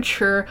 I'm not even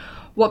sure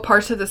what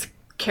parts of this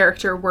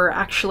character were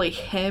actually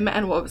him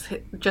and what was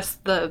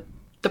just the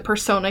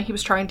persona he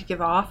was trying to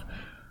give off.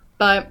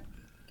 But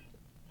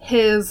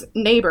his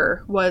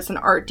neighbor was an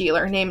art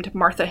dealer named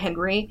Martha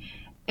Henry,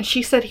 and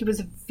she said he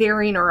was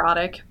very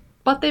neurotic,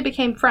 but they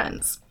became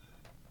friends.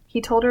 He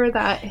told her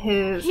that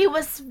He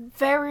was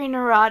very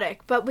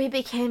neurotic, but we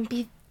became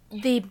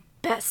the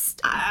best.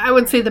 I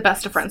would say the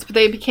best of friends, but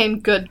they became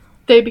good.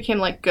 They became,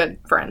 like, good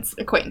friends,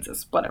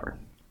 acquaintances, whatever.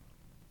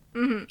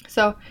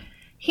 So,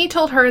 he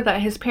told her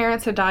that his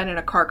parents had died in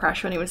a car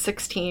crash when he was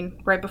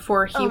 16, right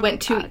before he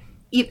went to...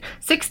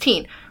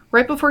 16!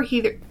 Right before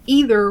he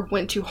either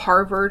went to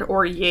Harvard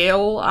or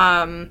Yale.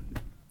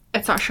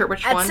 It's not sure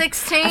which one. At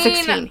 16? At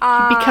 16.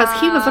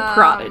 Because he was a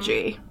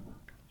prodigy.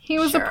 He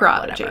was a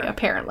prodigy, whatever.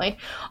 Apparently.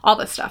 All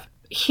this stuff.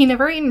 He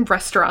never ate in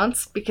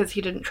restaurants because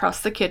he didn't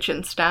trust the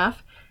kitchen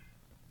staff.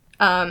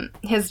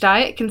 His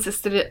diet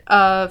consisted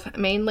of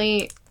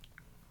mainly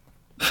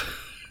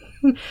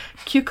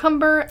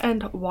cucumber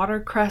and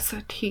watercress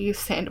tea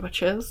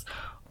sandwiches.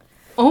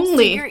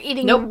 Only, so you're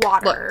eating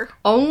water. Look,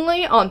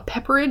 only on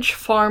Pepperidge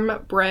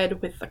Farm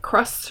bread with the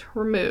crust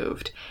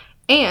removed.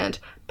 And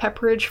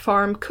Pepperidge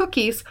Farm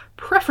cookies,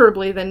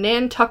 preferably the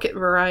Nantucket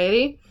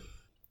variety.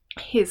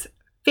 His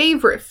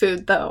favorite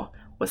food, though,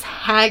 was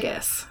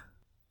haggis.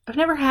 I've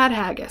never had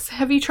haggis.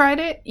 Have you tried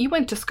it? You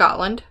went to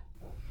Scotland.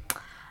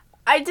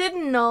 I did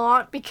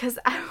not, because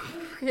I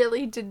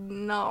really did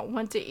not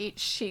want to eat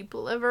sheep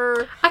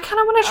liver. I kind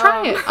of want to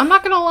try it. I'm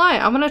not going to lie.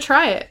 I'm going to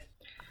try it.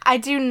 I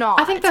do not.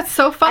 I think that's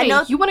so funny.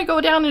 You want to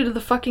go down into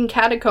the fucking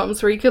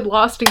catacombs where you get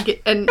lost and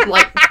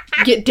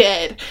get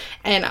dead.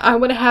 And I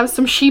want to have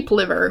some sheep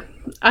liver.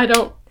 I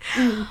don't...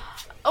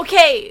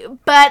 Okay,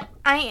 but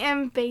I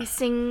am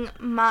basing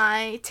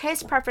my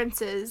taste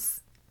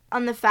preferences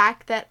on the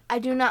fact that I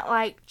do not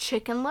like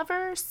chicken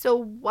liver, so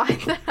why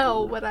the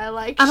hell would I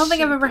like I don't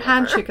think I've ever sheep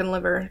had liver? chicken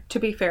liver, to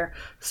be fair.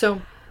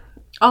 So,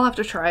 I'll have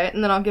to try it,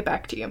 and then I'll get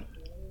back to you.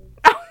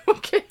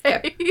 Okay.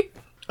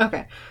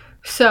 Okay.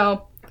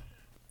 So,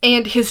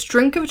 and his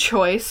drink of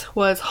choice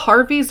was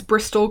Harvey's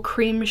Bristol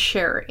Cream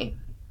Sherry.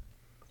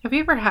 Have you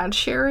ever had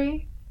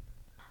sherry?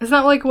 Isn't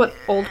that like what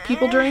old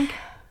people drink?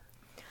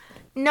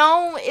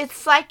 No,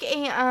 it's like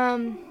a,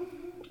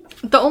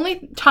 The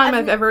only time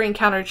I've ever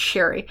encountered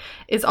sherry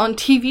is on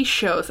TV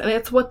shows, and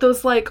it's what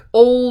those, like,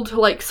 old,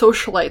 like,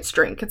 socialites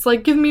drink. It's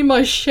like, give me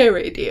my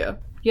sherry, dear.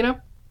 You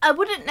know? I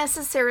wouldn't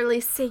necessarily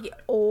say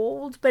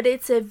old, but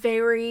it's a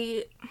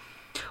very...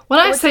 When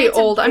I would say it's a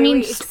old, I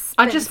mean, very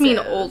I just mean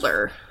expensive.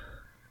 older.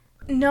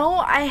 No,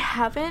 I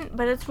haven't,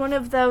 but it's one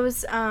of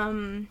those,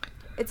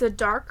 it's a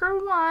darker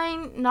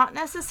wine, not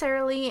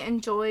necessarily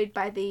enjoyed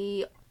by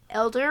the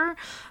elder,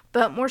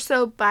 but more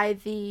so by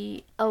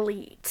the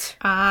elite.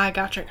 Ah,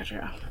 gotcha.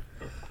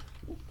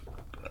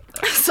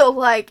 So,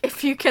 like,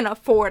 if you can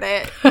afford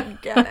it,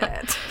 get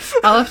it.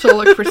 I'll have to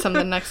look for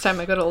something next time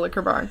I go to a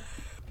liquor bar.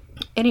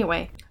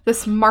 Anyway,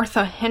 this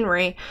Martha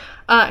Henry,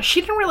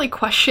 she didn't really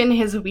question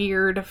his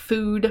weird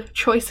food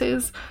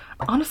choices.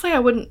 Honestly, I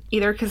wouldn't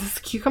either, because this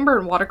cucumber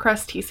and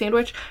watercress tea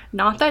sandwich,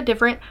 not that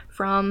different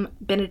from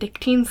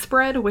Benedictine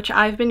spread, which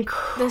I've been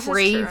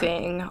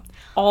craving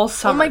all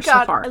summer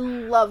so far. I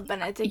love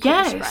Benedictine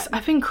Yes, spread.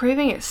 I've been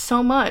craving it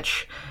so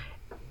much.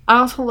 I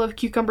also love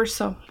cucumbers,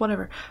 so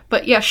whatever.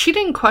 But yeah, she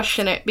didn't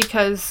question it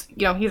because,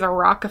 you know, he's a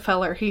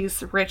Rockefeller,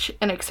 he's rich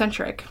and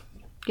eccentric.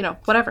 You know,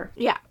 whatever.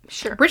 Yeah,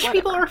 sure. Rich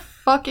people are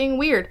fucking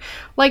weird.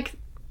 Like,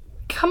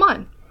 come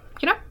on.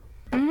 You know?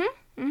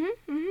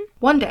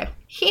 One day,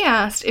 he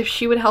asked if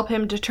she would help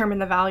him determine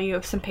the value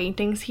of some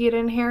paintings he had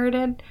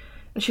inherited.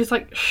 And she's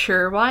like,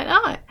 sure, why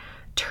not?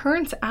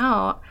 Turns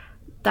out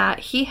that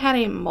he had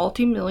a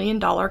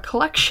multi-million-dollar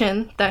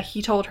collection that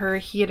he told her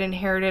he had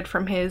inherited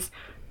from his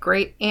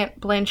great-aunt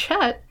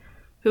Blanchette,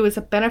 who was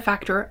a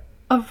benefactor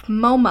of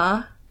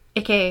MoMA,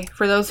 aka,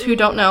 for those who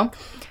don't know,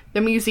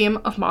 the Museum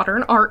of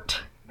Modern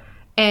Art,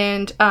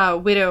 and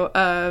widow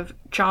of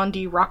John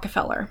D.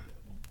 Rockefeller.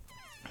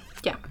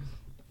 Yeah.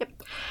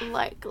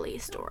 Likely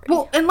story.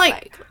 Well, and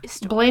like,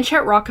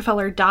 Blanchette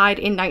Rockefeller died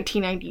in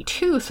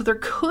 1992, so there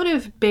could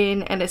have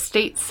been an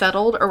estate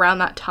settled around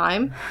that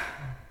time.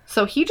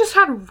 So he just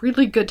had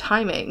really good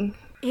timing.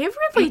 He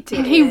really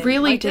did. He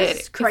really did.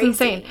 It's crazy.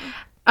 It's insane.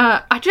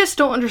 I just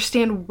don't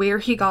understand where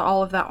he got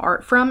all of that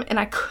art from, and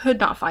I could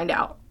not find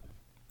out.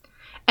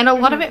 And a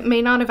lot of it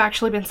may not have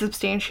actually been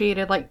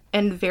substantiated, like,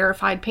 and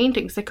verified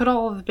paintings. They could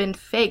all have been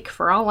fake,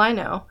 for all I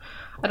know.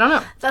 I don't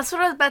know. That's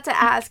what I was about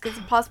to ask. Is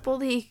it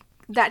possible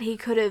that he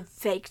could have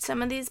faked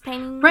some of these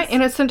paintings? Right,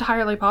 and it's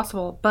entirely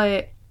possible,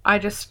 but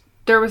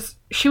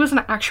she was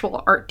an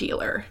actual art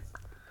dealer.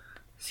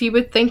 So you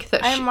would think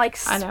that I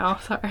know,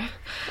 sorry.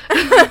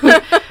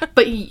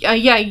 But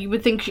yeah, you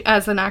would think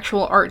as an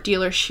actual art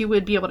dealer, she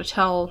would be able to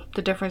tell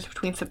the difference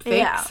between some fakes.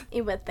 Yeah,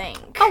 you would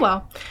think. Oh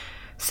well.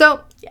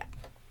 So, yeah.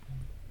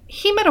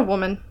 He met a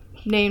woman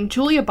named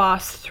Julia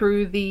Boss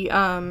through the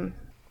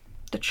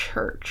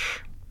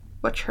church.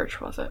 What church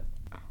was it?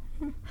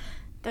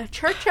 The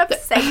Church of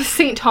Saint.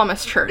 St.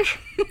 Thomas Church.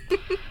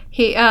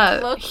 He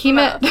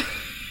met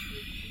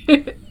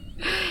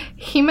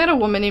he met a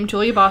woman named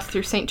Julia Boss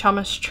through St.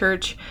 Thomas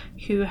Church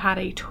who had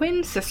a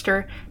twin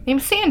sister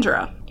named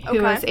Sandra,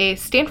 who was a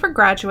Stanford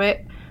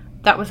graduate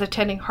that was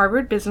attending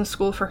Harvard Business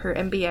School for her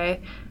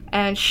MBA,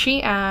 and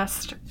she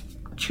asked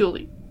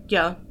Julia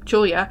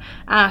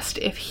asked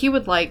if he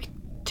would like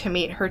to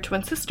meet her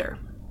twin sister.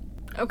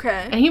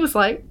 Okay. And he was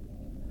like,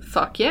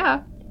 fuck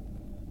yeah.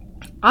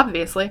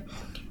 Obviously.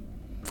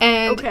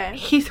 And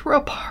he threw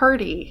a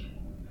party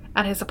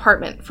at his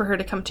apartment for her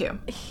to come to.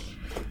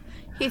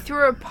 He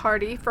threw a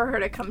party for her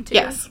to come to?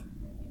 Yes.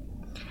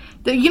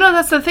 You know,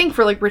 that's the thing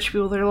for, like, rich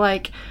people. They're,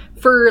 like,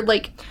 for,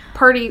 like,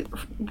 party,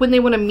 when they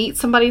want to meet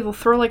somebody, they'll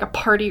throw, like, a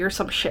party or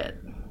some shit.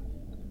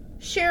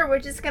 Sure, we're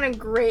just gonna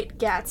Great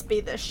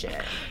Gatsby this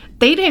shit.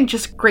 They didn't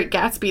just Great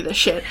Gatsby this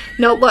shit.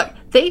 No, look,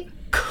 they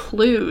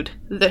clued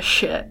this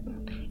shit.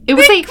 It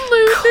was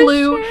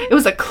It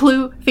was a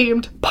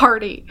Clue-themed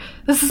party.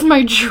 This is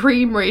my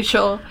dream,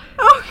 Rachel.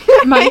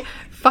 Okay. My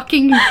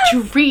fucking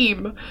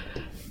dream.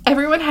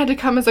 Everyone had to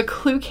come as a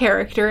Clue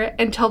character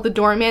and tell the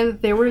doorman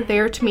that they were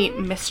there to meet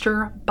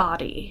Mr.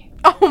 Body.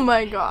 Oh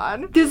my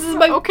god. This is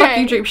my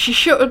fucking dream. She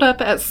showed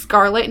up as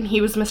Scarlet and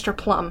he was Mr.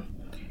 Plum.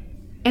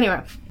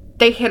 Anyway,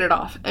 they hit it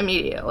off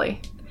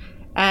immediately.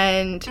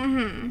 And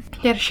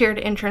they had a shared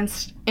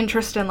interest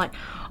in, like,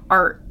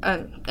 art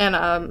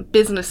and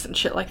business and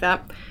shit like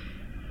that.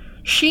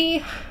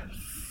 She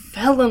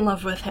fell in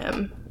love with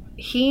him.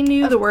 He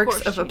knew the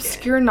works of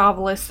obscure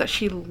novelists that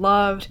she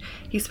loved.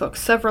 He spoke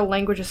several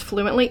languages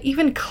fluently,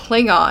 even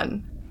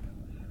Klingon.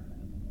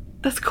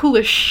 That's cool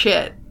as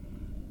shit.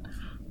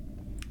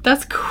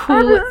 That's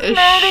cool as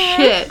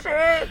shit.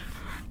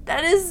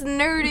 That is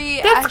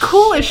nerdy. That's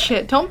cool as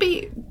shit. Don't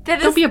be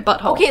a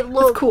butthole. Okay,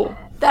 look. That's cool.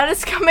 That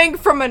is coming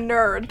from a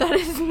nerd. That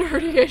is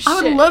nerdy as shit.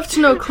 I would love to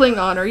know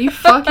Klingon. Are you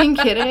fucking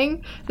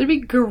kidding? That'd be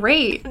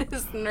great. That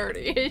is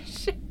nerdy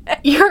as shit.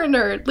 You're a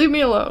nerd. Leave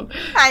me alone.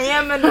 I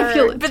am a nerd, I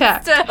feel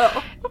attacked. but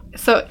still.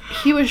 So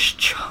he was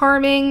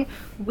charming,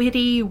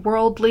 witty,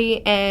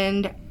 worldly,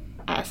 and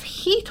as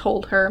he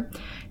told her,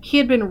 he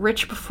had been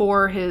rich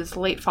before his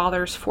late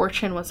father's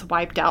fortune was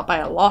wiped out by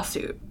a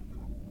lawsuit.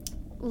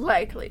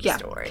 Likely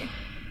story.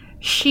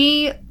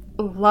 She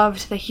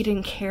loved that he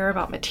didn't care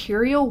about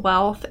material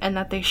wealth and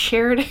that they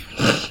shared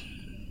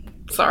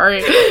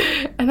sorry,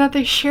 and that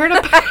they shared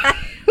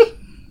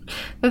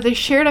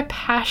a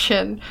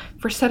passion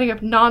for setting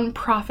up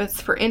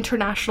non-profits for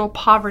international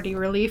poverty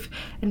relief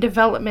and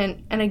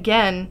development, and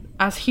again,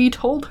 as he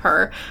told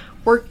her,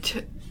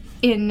 worked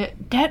in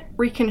debt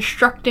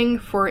reconstructing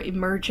for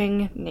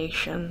emerging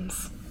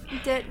nations.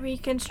 Debt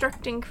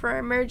reconstructing for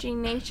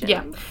emerging nations.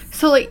 Yeah.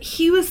 So, like,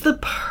 he was the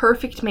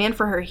perfect man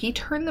for her. He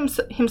turned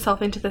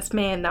himself into this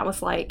man that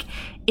was, like,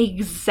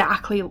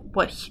 exactly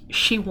what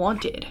she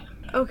wanted.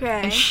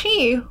 Okay. And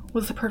she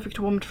was the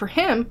perfect woman for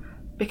him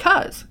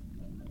because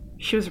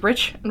she was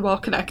rich and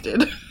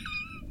well-connected.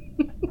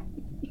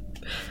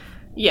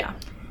 Yeah.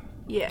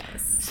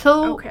 Yes.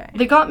 So,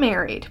 they got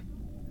married.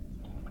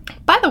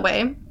 By the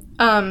way,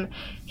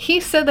 he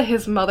said that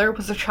his mother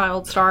was a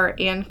child star,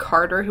 Anne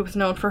Carter, who was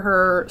known for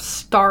her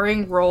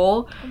starring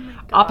role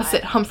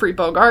opposite Humphrey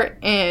Bogart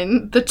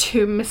in The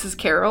Two Mrs.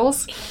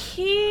 Carols.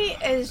 He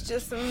is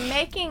just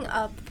making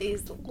up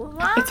these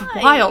lies. It's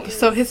wild.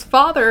 So his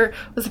father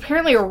was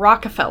apparently a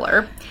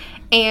Rockefeller,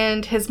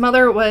 and his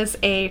mother was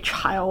a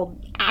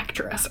child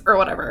actress or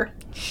whatever.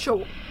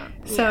 Sure.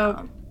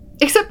 So,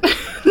 except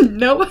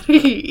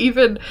nobody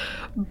even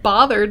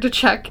bothered to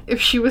check if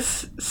she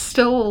was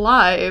still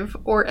alive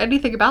or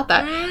anything about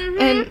that.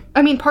 Mm-hmm. And,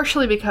 I mean,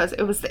 partially because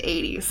it was the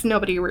 80s.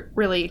 Nobody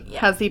really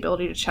has the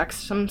ability to check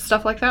some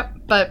stuff like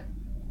that. But,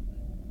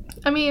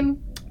 I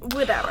mean...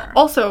 whatever.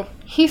 Also,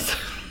 this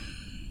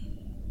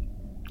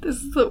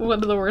is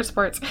one of the worst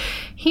parts.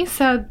 He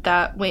said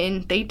that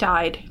when they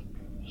died,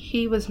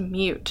 he was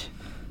mute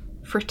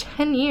for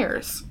 10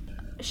 years.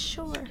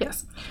 Sure.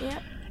 Yes.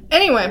 Yep.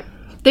 Anyway,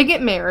 they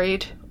get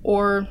married,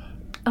 or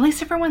at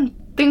least everyone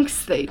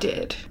thinks they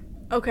did.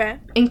 Okay.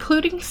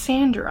 Including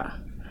Sandra.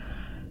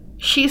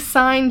 She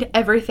signed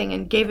everything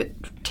and gave it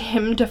to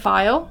him to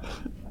file,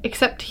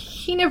 except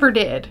he never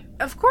did.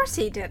 Of course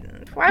he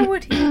didn't. Why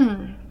would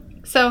he?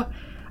 So,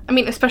 I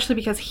mean, especially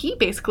because he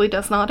basically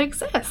does not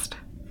exist.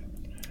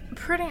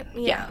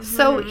 Yeah.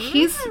 So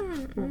he's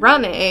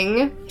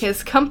running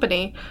his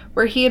company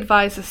where he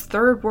advises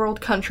third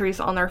world countries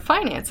on their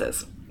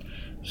finances.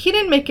 He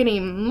didn't make any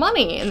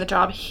money in the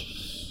job,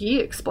 he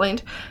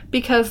explained,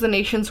 because the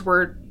nations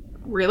were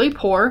really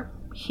poor,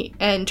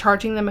 and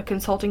charging them a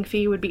consulting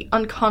fee would be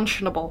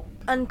unconscionable.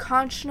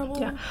 Unconscionable?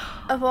 Yeah.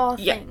 Of all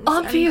things. Yeah,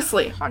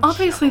 obviously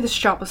this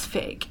job was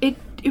fake.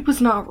 It was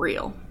not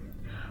real.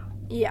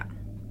 Yeah.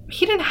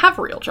 He didn't have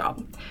a real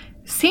job.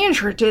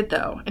 Sandra did,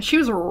 though, and she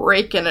was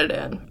raking it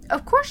in.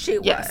 Of course she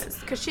was,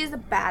 because she's a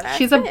badass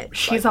bitch.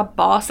 She's a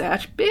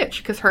boss-ass bitch,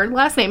 because her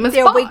last name is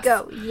Boss. There we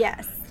go,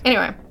 yes.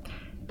 Anyway,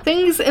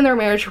 things in their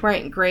marriage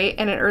weren't great,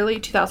 and in early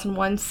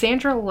 2001,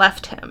 Sandra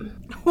left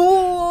him.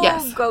 Ooh,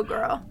 yes. Go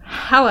girl.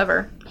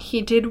 However,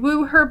 he did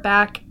woo her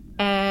back,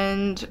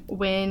 and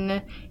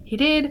when he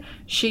did,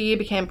 she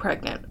became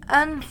pregnant.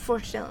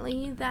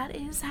 Unfortunately, that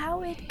is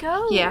how it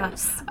goes. Yeah.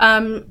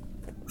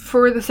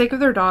 For the sake of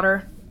their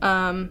daughter,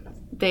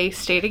 they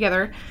stay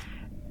together,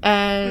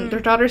 and their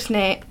daughter's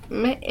name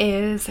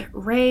is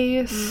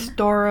Ray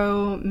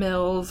Storrow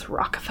Mills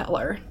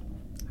Rockefeller.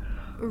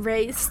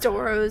 Ray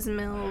Storrow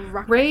Mills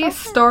Rockefeller? Ray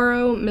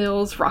Storrow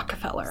Mills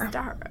Rockefeller.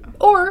 Starrow.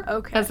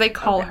 Or, as they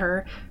call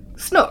her,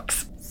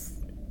 Snooks.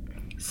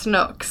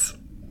 Snooks.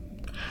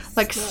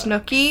 Like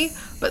Snooky,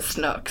 but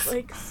Snooks.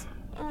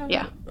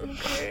 Yeah.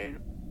 Okay.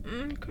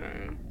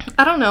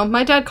 I don't know.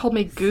 My dad called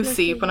me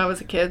Goosey when I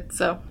was a kid,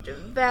 so.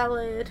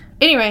 Valid.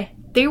 Anyway,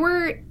 they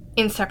were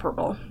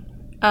inseparable.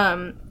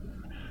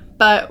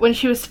 But when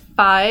she was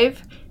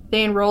 5,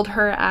 they enrolled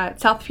her at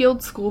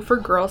Southfield School for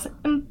Girls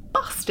in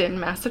Boston,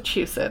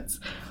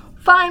 Massachusetts.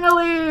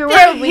 Finally,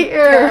 we're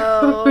here.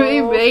 Go.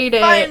 We made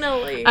it.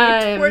 Finally,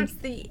 towards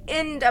the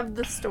end of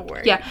the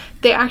story. Yeah,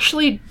 they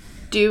actually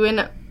do end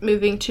up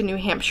moving to New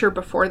Hampshire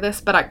before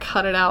this, but I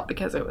cut it out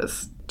because it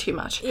was too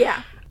much.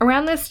 Yeah.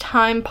 Around this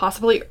time,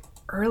 possibly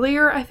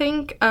earlier, I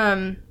think,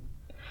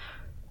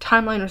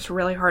 timeline was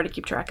really hard to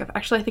keep track of.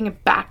 Actually, I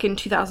think back in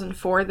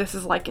 2004. This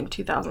is like in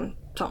 2000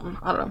 something.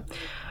 I don't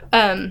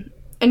know.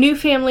 A new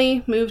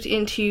family moved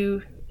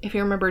into, if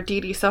you remember,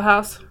 Dee Dee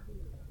Sohaus.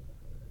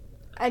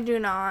 I do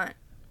not.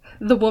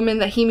 The woman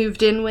that he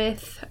moved in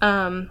with,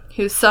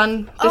 whose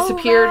son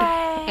disappeared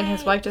and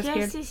his wife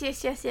disappeared.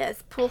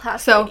 Yes. Pool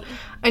house. So, lady.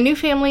 A new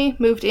family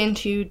moved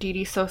into Dee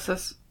Dee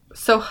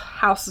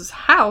Sohaus's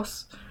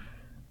house,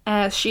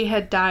 as she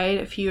had died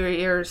a few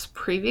years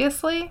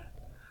previously.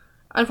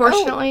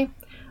 Unfortunately,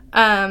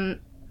 they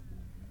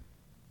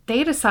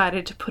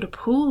decided to put a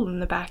pool in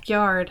the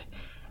backyard.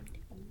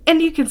 And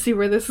you can see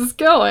where this is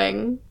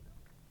going.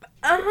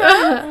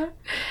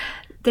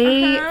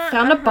 They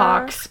found a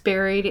box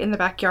buried in the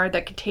backyard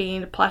that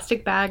contained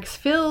plastic bags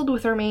filled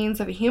with remains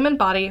of a human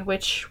body,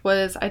 which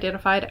was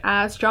identified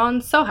as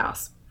John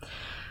Sohaus.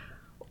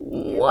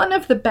 One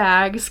of the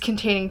bags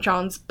containing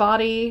John's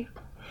body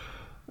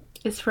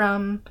is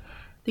from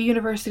the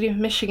University of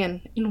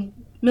Michigan in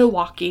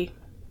Milwaukee.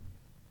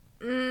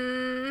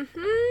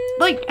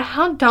 Like,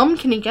 how dumb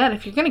can you get?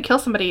 If you're gonna kill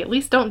somebody, at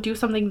least don't do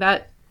something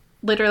that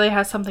literally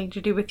has something to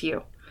do with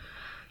you.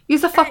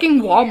 Use a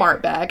fucking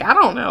Walmart bag. I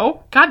don't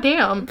know.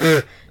 Goddamn.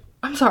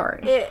 I'm sorry.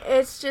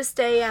 It's just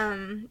a,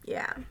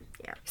 yeah.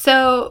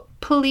 So,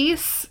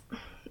 police,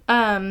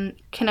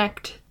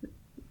 connect,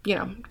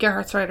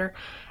 Gerhardt's writer,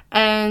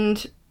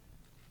 and,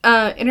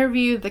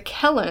 interview the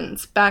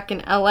Kellens back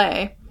in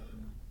LA.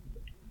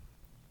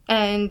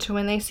 And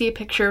when they see a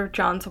picture of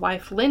John's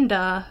wife,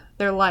 Linda,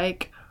 they're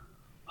like,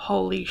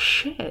 holy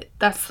shit,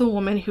 that's the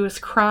woman who was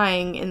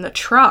crying in the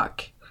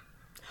truck.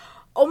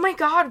 Oh my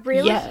god,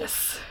 really?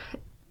 Yes.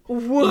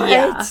 What?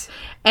 Yeah.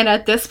 And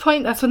at this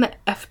point, that's when the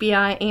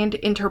FBI and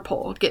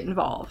Interpol get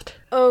involved.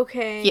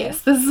 Okay.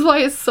 Yes, this is why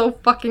it's so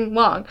fucking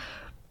long.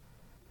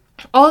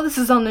 All of this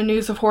is on the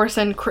news, of course,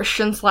 and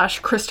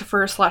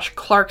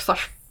Christian/Christopher/Clark/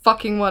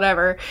 fucking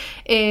whatever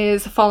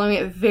is following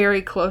it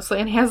very closely,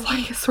 and he has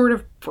like a sort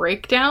of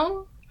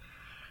breakdown.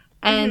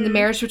 And the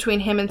marriage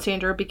between him and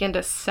Sandra begin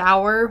to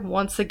sour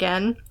once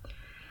again.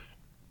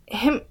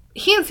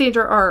 He and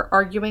Sandra are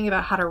arguing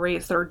about how to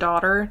raise their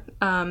daughter.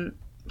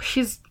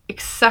 She's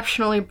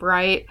exceptionally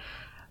bright,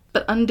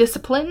 but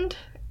undisciplined,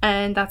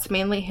 and that's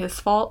mainly his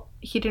fault.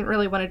 He didn't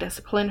really want to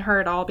discipline her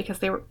at all because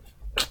they were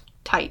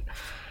tight.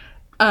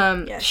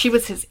 Yes. She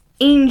was his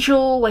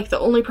angel, like the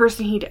only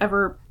person he'd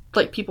ever,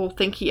 like, people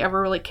think he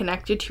ever really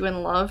connected to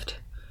and loved.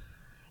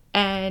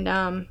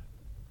 And,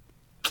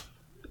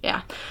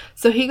 yeah.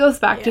 So he goes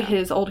back to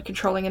his old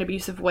controlling and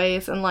abusive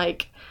ways, and,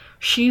 like,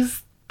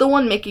 she's the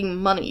one making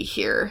money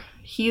here.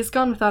 He's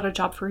gone without a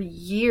job for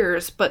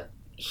years, but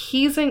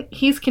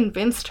he's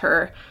convinced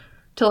her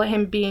to let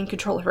him be in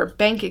control of her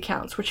bank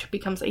accounts, which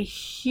becomes a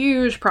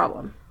huge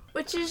problem.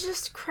 Which is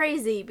just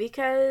crazy,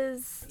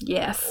 because...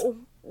 Yes.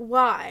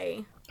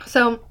 Why?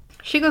 So,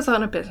 she goes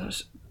on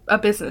a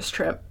business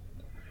trip,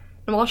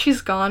 and while she's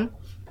gone,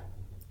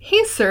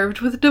 he's served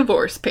with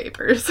divorce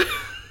papers.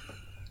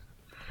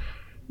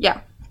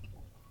 Yeah.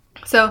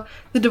 So,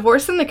 the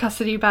divorce and the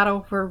custody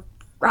battle were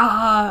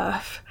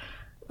rough.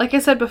 Like I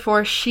said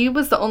before, she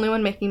was the only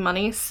one making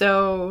money,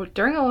 so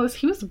during all this,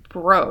 he was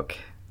broke.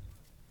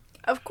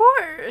 Of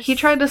course. He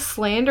tried to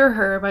slander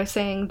her by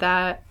saying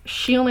that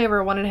she only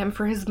ever wanted him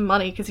for his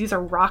money because he's a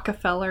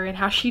Rockefeller, and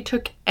how she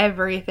took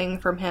everything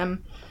from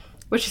him,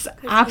 which is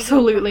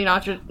absolutely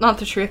not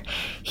the truth.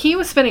 He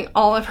was spending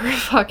all of her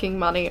fucking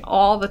money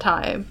all the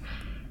time.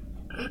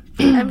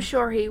 I'm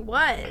sure he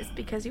was,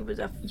 because he was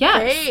a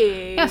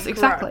fake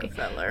exactly.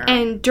 Rockefeller.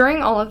 And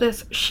during all of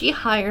this, she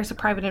hires a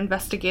private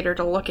investigator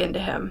to look into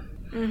him.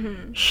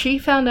 Mm-hmm. She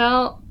found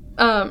out,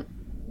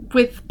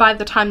 by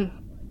the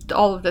time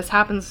all of this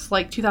happens,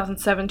 like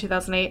 2007,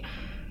 2008,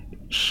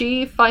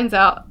 she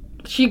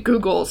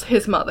Googles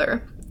his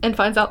mother and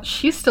finds out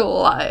she's still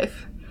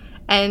alive.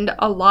 And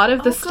a lot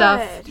of the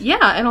stuff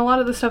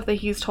that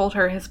he's told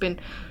her has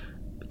been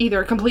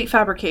either a complete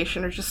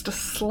fabrication or just a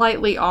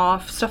slightly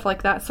off, stuff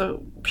like that.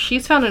 So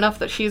she's found enough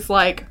that she's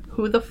like,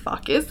 who the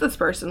fuck is this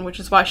person? Which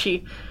is why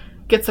she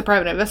gets a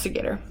private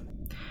investigator.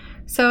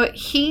 So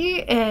he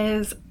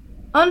is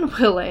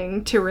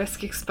unwilling to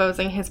risk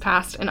exposing his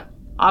past and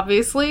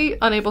obviously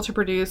unable to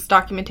produce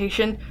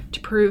documentation to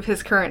prove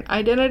his current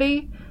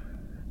identity.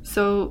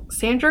 So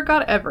Sandra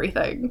got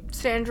everything.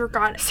 Sandra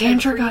got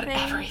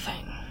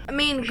everything. I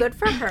mean, good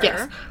for her.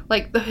 Yes.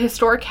 Like, the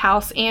historic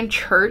house and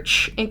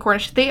church in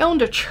Cornish. They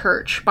owned a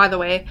church, by the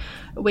way,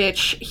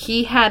 which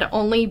he had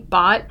only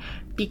bought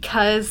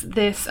because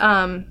this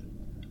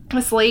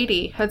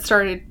lady had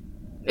started...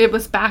 It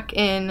was back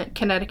in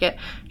Connecticut.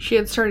 She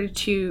had started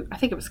to... I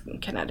think it was in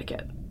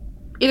Connecticut.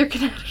 Either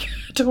Connecticut.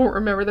 I don't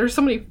remember. There's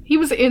so many... He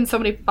was in so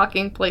many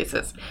fucking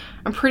places.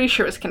 I'm pretty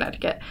sure it was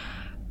Connecticut.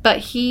 But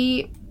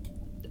he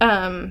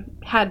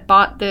had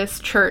bought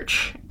this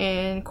church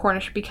in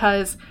Cornish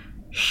because...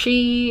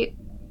 she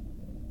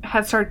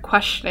had started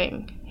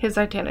questioning his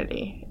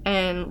identity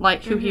and,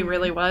 like, who he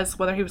really was,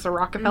 whether he was a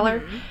Rockefeller.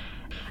 Mm-hmm.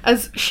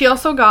 As she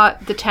also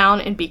got the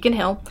town in Beacon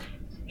Hill.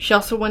 She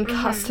also won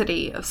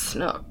custody of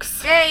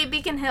Snooks. Yay,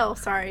 Beacon Hill.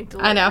 Sorry.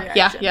 I know.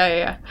 Reaction.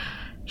 Yeah.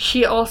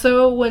 She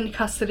also won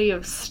custody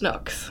of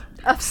Snooks.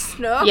 Of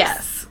Snooks?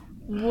 Yes.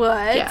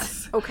 What?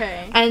 Yes.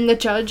 Okay. And the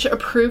judge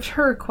approved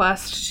her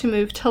request to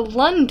move to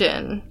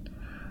London,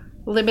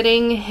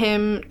 limiting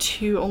him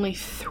to only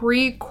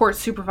 3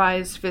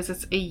 court-supervised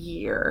visits a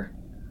year.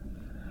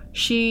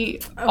 She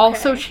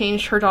also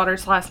changed her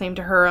daughter's last name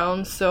to her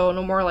own, so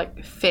no more,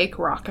 like, fake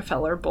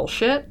Rockefeller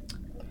bullshit.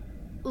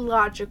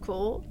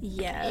 Logical,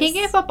 yes. He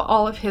gave up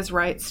all of his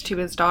rights to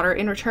his daughter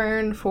in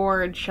return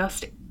for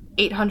just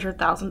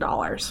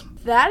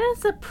 $800,000. That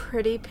is a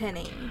pretty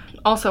penny.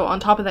 Also, on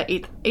top of that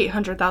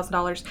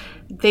 $800,000,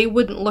 they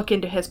wouldn't look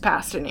into his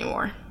past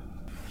anymore.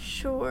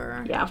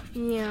 Sure. Yeah.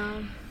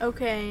 Yeah.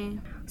 Okay.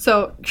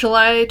 So,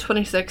 July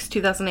 26,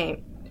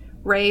 2008,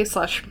 Ray /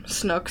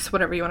 Snooks,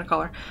 whatever you want to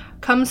call her,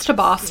 comes to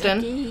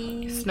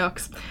Boston.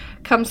 Snooks.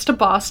 Comes to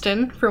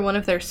Boston for one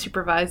of their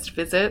supervised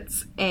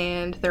visits,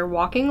 and they're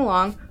walking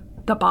along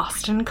the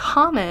Boston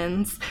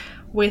Commons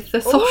with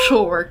the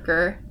social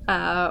worker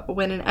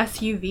when an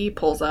SUV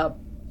pulls up.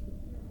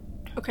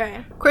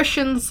 Okay.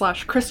 Christian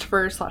 /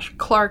 Christopher /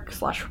 Clark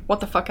 / what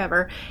the fuck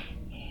ever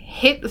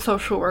hit the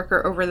social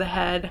worker over the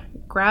head,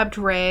 grabbed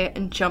Ray,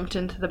 and jumped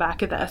into the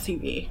back of the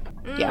SUV.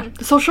 Yeah.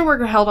 The social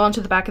worker held on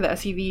to the back of the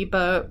SUV,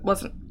 but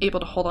wasn't able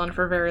to hold on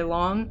for very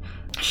long.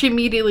 She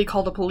immediately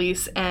called the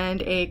police,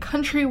 and a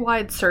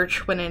countrywide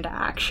search went into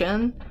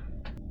action.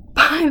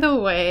 By the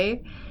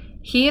way,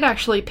 he had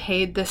actually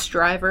paid this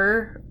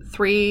driver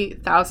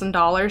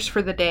 $3,000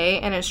 for the day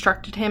and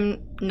instructed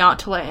him not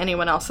to let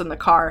anyone else in the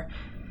car.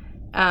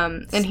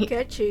 And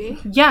Sketchy.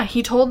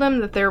 he told them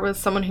that there was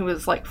someone who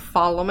was like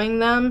following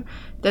them,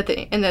 that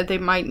they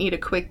might need a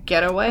quick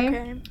getaway.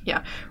 Okay.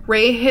 Yeah.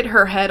 Ray hit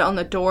her head on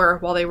the door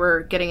while they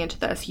were getting into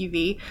the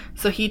SUV,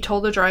 so he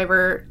told the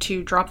driver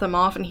to drop them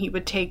off and he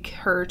would take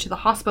her to the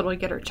hospital to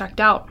get her checked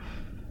out.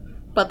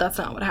 But that's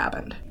not what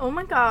happened. Oh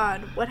my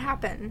god, what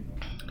happened?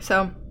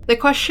 So, they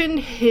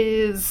questioned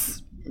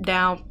his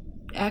now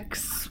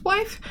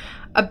ex-wife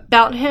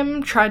about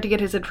him, tried to get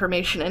his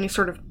information, any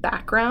sort of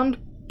background,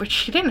 but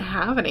she didn't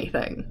have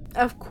anything.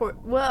 Of course.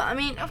 Well, I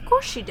mean, of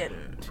course she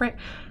didn't. Right.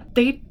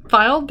 They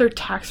filed their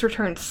tax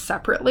returns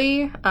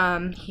separately.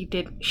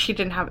 She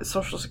didn't have his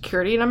social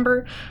security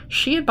number.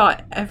 She had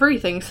bought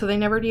everything, so they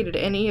never needed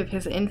any of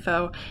his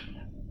info.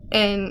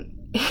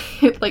 And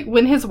like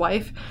when his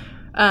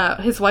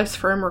wife's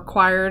firm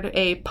required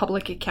a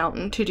public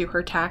accountant to do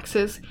her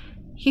taxes,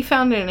 he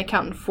found an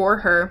accountant for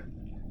her.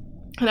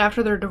 And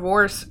after their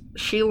divorce,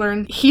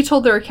 he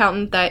told their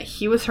accountant that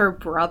he was her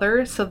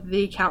brother, so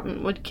the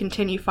accountant would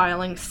continue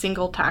filing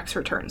single tax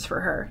returns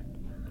for her.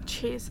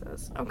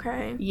 Jesus.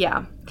 Okay.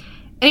 Yeah.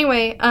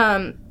 Anyway,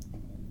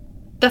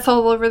 that's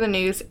all over the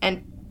news,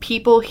 and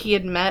people he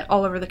had met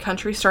all over the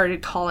country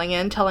started calling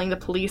in, telling the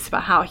police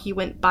about how he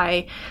went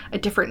by a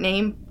different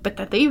name, but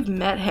that they've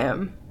met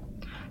him.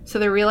 So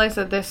they realized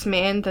that this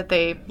man that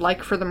they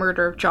like for the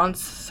murder of John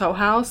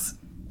Sohouse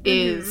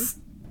is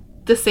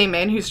the same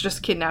man who's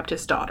just kidnapped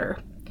his daughter.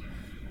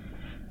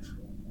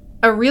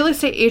 A real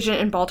estate agent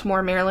in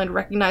Baltimore, Maryland,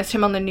 recognized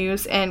him on the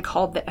news and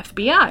called the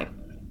FBI.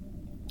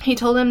 He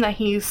told them that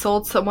he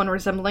sold someone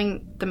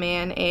resembling the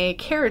man a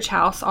carriage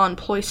house on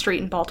Ploy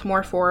Street in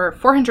Baltimore for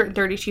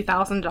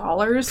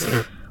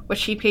 $432,000,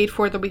 which he paid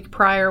for the week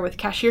prior with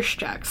cashier's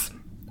checks.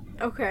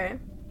 Okay.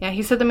 Yeah,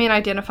 he said the man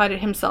identified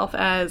himself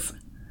as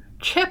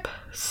Chip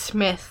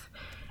Smith,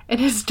 and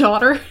his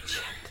daughter...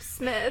 Chip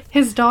Smith.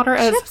 His daughter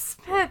as... Chip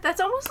Smith.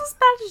 That's almost as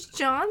bad as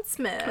John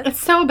Smith.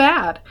 It's so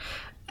bad.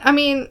 I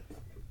mean...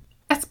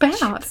 It's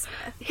bad.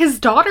 His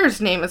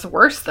daughter's name is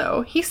worse,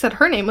 though. He said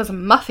her name was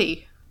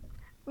Muffy.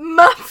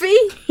 Muffy?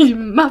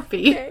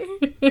 Muffy.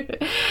 Okay.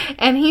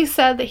 And he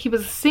said that he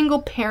was a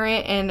single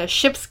parent and a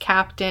ship's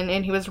captain,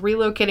 and he was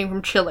relocating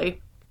from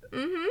Chile.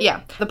 Mm-hmm.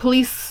 Yeah. The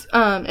police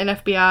and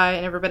FBI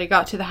and everybody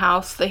got to the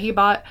house that he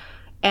bought,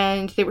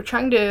 and they were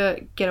trying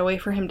to get away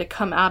for him to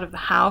come out of the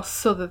house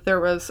so that there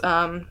was,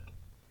 so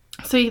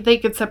they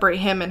could separate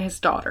him and his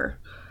daughter.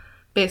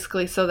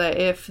 Basically, so that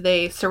if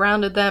they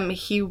surrounded them,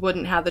 he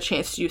wouldn't have the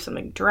chance to do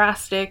something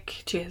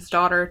drastic to his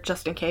daughter,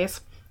 just in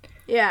case.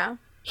 Yeah.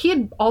 He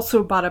had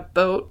also bought a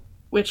boat,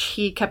 which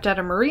he kept at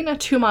a marina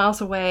 2 miles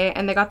away,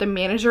 and they got the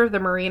manager of the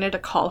marina to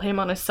call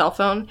him on his cell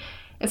phone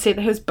and say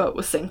that his boat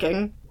was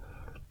sinking.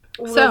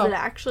 Was it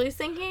actually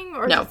sinking?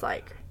 Or no. just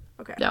like...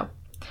 Okay. No.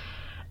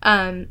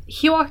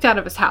 He walked out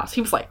of his house. He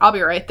was like, I'll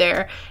be right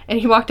there. And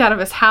he walked out of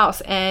his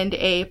house, and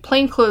a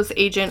plainclothes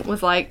agent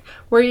was like,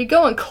 where are you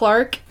going,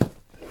 Clark?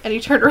 And he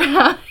turned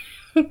around,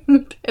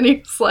 and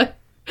he's like,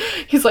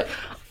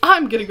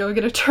 I'm gonna go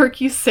get a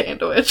turkey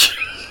sandwich.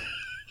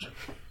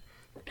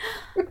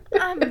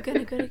 I'm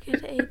gonna go get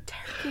a turkey sandwich.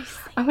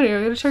 I'm gonna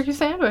go get a turkey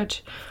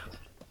sandwich.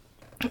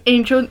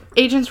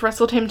 Agents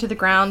wrestled him to the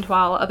ground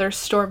while others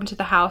stormed into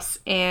the house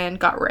and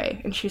got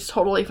Ray, and she's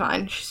totally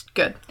fine. She's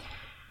good.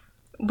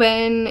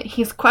 When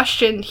he's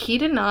questioned, he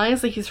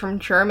denies that he's from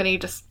Germany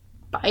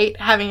despite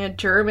having a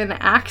German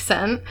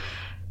accent.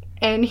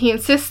 And he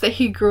insists that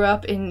he grew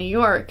up in New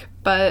York,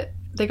 but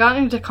they got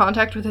into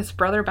contact with his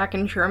brother back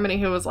in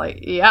Germany who was like,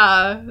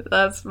 yeah,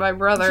 that's my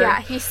brother.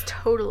 Yeah, he's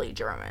totally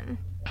German.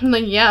 I'm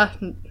like, yeah.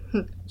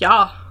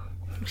 Yeah.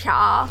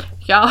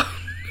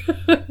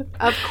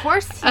 Of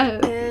course he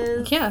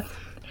is. Yeah.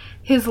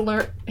 His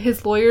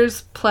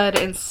lawyers pled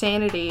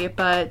insanity,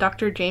 but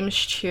Dr. James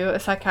Chu, a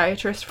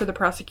psychiatrist for the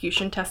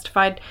prosecution,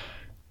 testified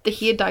that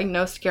he had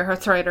diagnosed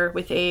Gerhardsreiter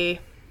with a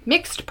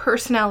mixed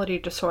personality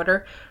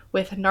disorder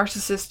with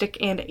narcissistic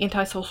and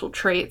antisocial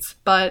traits,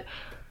 but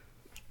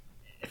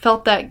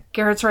felt that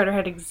Gerhardsreiter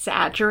had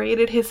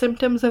exaggerated his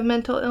symptoms of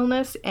mental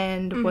illness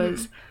and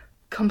was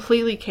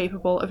completely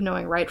capable of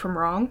knowing right from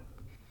wrong.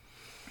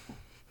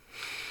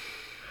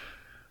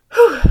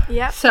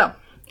 Yep. So,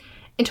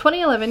 In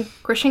 2011,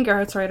 Christian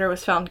Gerhardsreiter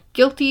was found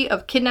guilty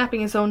of kidnapping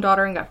his own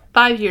daughter and got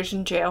 5 years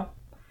in jail.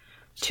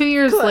 2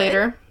 years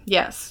later,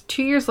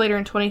 2 years later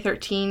in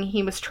 2013,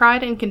 he was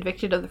tried and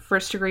convicted of the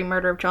first-degree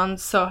murder of John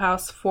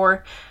Sohaus,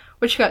 for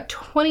which got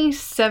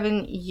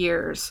 27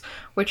 years,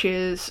 which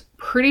is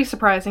pretty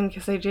surprising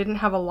because they didn't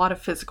have a lot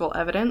of physical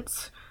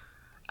evidence.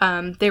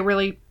 They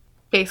really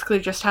basically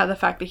just had the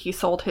fact that he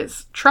sold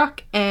his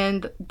truck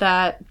and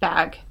that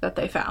bag that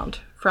they found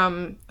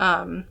from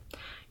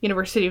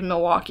University of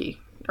Milwaukee,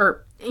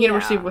 or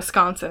University of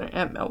Wisconsin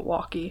at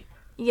Milwaukee.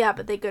 Yeah,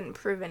 but they couldn't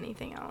prove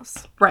anything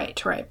else.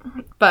 Right.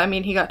 But, I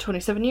mean, he got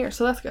 27 years,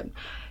 so that's good.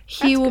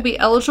 He will be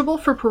eligible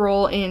for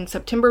parole in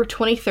September of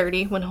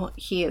 2030 when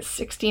he is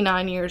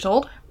 69 years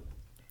old.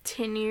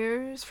 10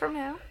 years from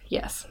now?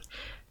 Yes.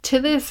 To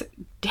this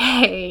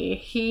day,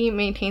 he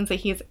maintains that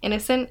he is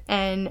innocent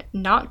and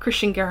not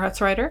Christian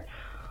Gerhardsreiter,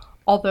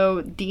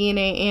 although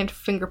DNA and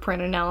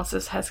fingerprint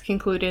analysis has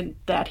concluded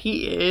that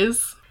he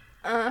is.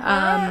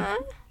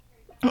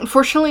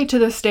 Unfortunately, to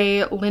this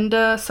day,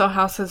 Linda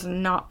Sohaus has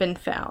not been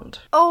found.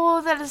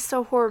 Oh, that is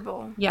so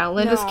horrible. Yeah,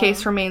 Linda's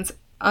case remains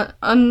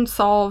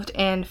unsolved,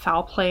 and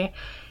foul play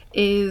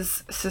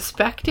is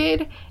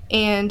suspected,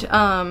 and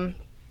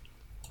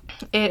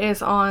it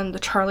is on the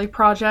Charlie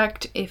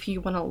Project if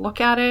you want to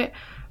look at it,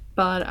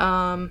 but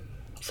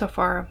so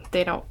far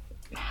they don't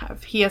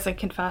have, he hasn't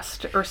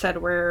confessed or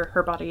said where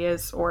her body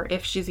is or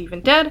if she's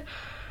even dead.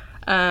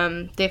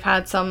 They've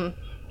had some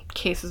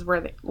cases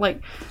where they,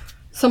 like,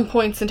 some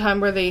points in time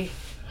where they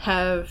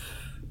have,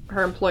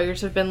 her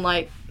employers have been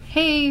like,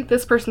 hey,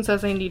 this person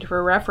says they need her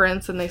for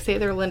reference, and they say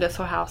they're Linda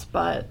Sohaus,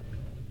 but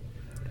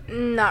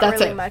not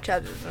really much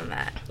other than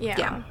that.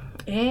 Yeah.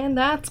 And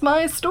that's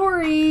my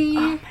story.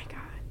 Oh my god.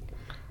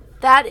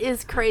 That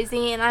is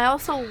crazy, and I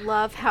also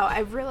love how I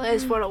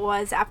realized what it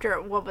was after,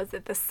 what was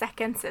it, the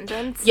second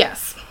sentence?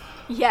 Yes.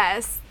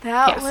 Yes,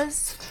 that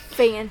was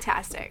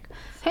fantastic.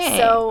 Thanks.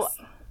 So,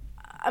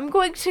 I'm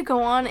going to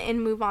go on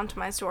and move on to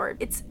my story.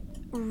 It's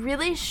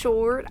really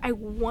short. I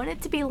want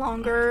it to be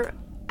longer.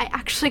 I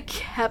actually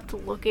kept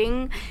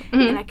looking,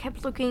 and I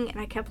kept looking, and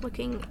I kept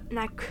looking, and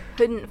I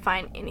couldn't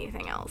find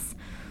anything else.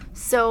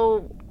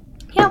 So,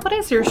 yeah, what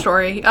is your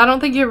story? I don't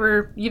think you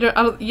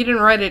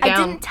didn't write it down. I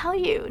didn't tell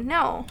you.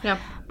 No. Yeah.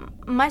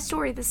 My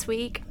story this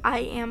week, I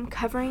am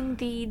covering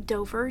the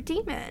Dover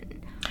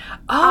Demon.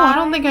 Oh, I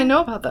don't think I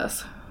know about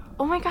this.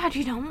 Oh my god,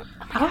 you don't?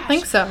 Oh I don't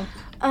think so.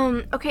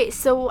 Okay,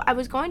 so I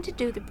was going to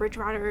do the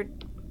Bridgewater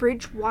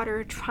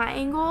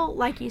Triangle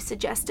like you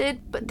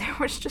suggested, but there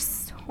was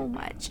just so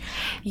much.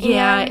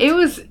 Yeah,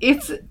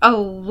 it's a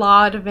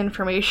lot of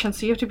information,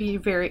 so you have to be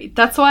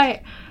that's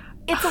why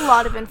it's a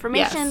lot of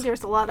information. Yes.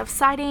 There's a lot of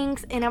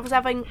sightings, and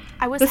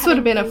this would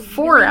have been a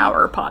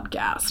 4-hour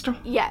podcast.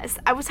 Yes,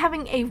 I was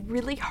having a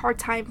really hard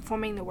time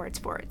forming the words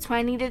for it, so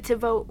I needed to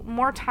devote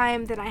more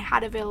time than I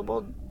had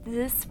available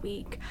this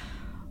week,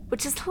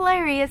 which is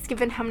hilarious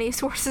given how many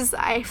sources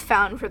I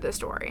found for the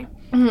story.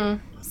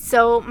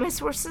 So my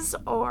sources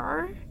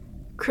are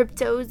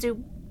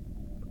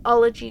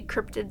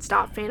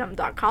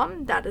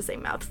cryptozoologycryptids.fandom.com. That is a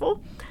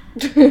mouthful.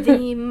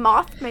 The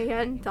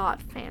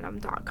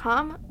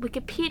Mothman.fandom.com.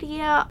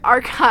 Wikipedia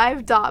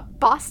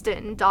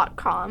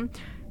archive.boston.com.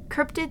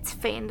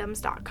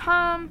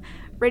 cryptidsfandoms.com.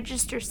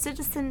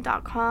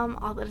 registercitizen.com.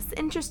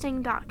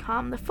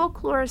 allthatisinteresting.com.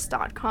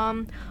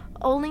 thefolklorist.com.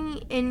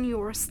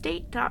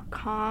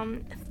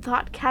 onlyinyourstate.com.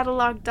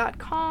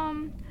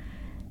 thoughtcatalog.com.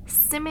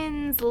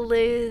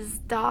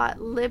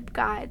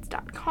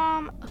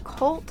 simmonsliz.libguides.com.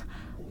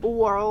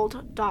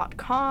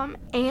 occultworld.com.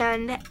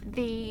 and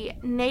the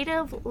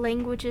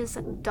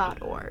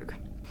nativelanguages.org.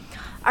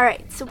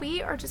 Alright, so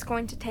we are just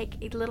going to take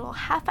a little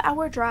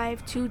half-hour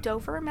drive to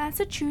Dover,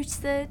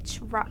 Massachusetts.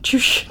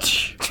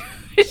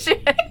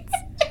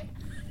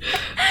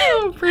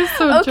 Oh, we're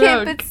so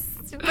okay,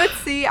 but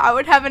see, I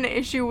would have an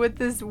issue with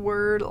this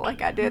word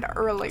like I did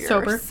earlier.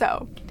 Sober.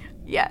 So,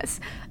 yes.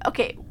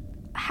 Okay,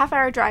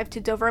 half-hour drive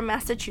to Dover,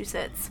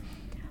 Massachusetts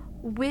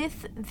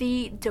with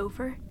the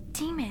Dover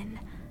Demon.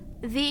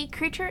 The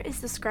creature is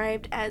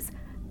described as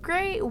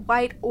gray,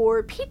 white,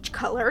 or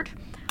peach-colored.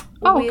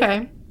 Oh,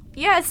 okay.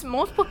 Yes,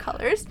 multiple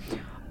colors,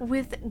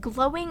 with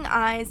glowing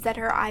eyes that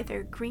are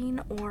either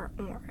green or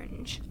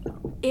orange.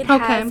 It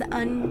has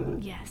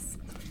yes.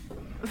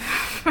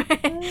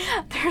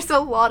 There's a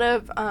lot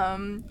of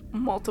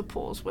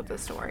multiples with the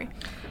story.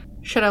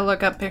 Should I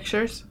look up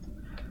pictures?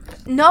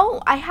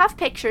 No, I have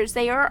pictures.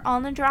 They are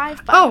on the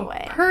drive, by the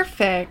way. Oh,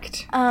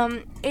 perfect.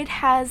 It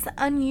has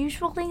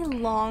unusually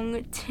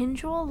long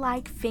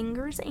tendril-like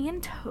fingers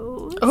and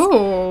toes.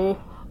 Oh.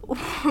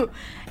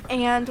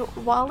 And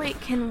while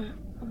it can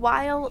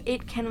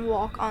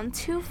walk on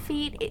 2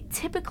 feet, it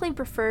typically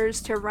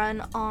prefers to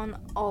run on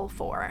all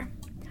 4.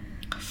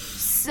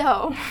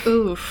 So,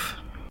 oof.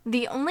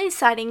 The only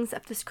sightings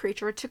of this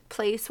creature took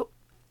place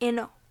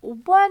in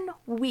 1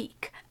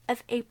 week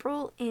of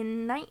April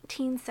in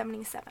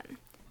 1977.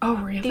 Oh,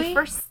 really?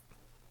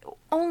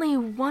 Only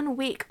 1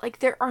 week. Like,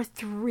 there are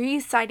 3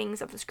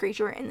 sightings of this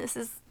creature, and this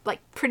is like,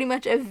 pretty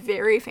much a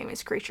very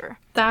famous creature.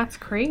 That's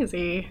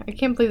crazy. I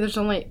can't believe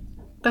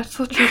that's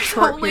such a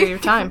short period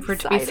of time for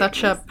it to be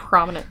such a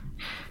prominent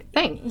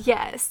thing.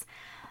 Yes.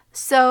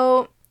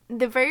 So,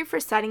 the very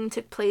first sighting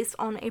took place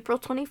on April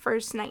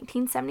 21st,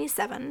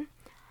 1977.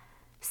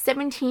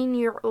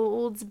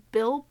 17-year-olds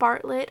Bill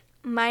Bartlett,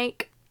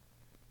 Mike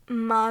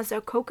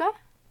Mazzocca,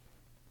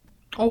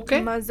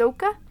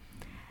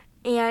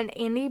 and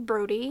Andy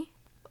Brody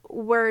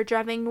were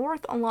driving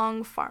north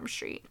along Farm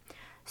Street.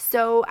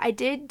 So I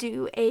did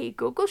do a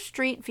Google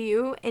Street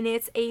View, and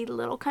it's a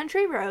little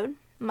country road,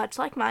 much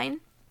like mine.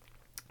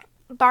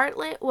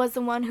 Bartlett was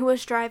the one who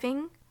was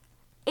driving,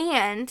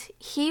 and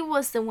he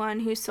was the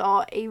one who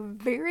saw a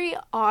very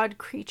odd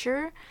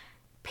creature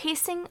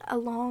pacing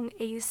along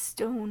a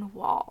stone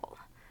wall.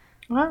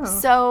 Wow.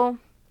 So,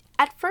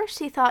 at first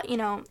he thought,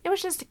 it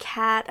was just a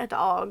cat, a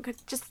dog,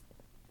 just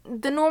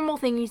the normal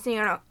thing you see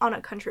on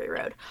a country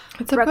road.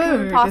 It's a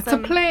bird. Possum. It's a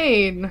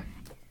plane.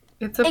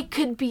 It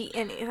could be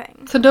anything.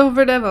 It's a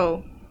Dover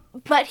Devil.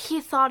 But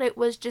he thought it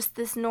was just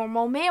this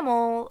normal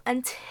mammal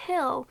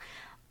until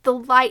the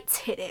lights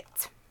hit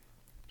it.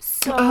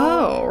 So,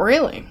 oh,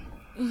 really?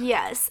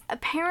 Yes.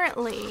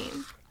 Apparently,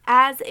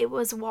 as it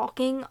was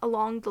walking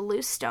along the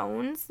loose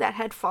stones that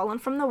had fallen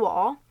from the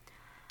wall,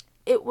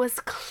 it was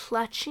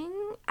clutching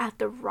at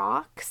the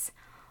rocks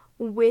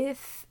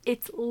with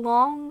its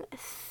long,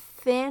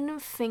 thin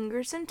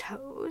fingers and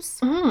toes.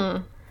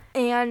 Mm.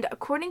 And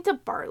according to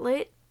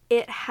Bartlett,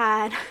 it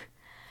had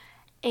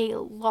a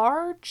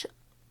large,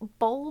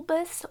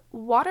 bulbous,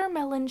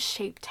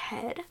 watermelon-shaped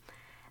head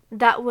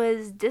that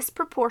was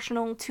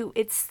disproportional to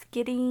its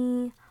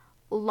skinny,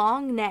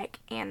 long neck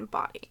and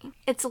body.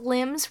 Its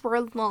limbs were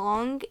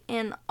long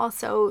and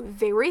also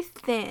very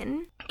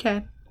thin.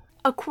 Okay.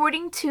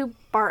 According to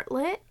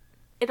Bartlett,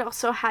 it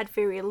also had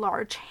very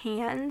large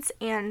hands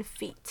and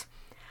feet.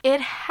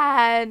 It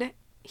had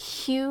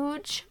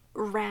huge,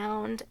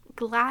 round,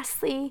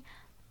 glassy,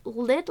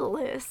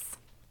 lidless,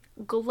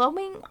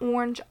 glowing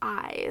orange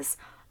eyes,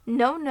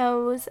 no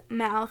nose,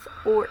 mouth,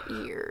 or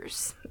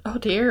ears. Oh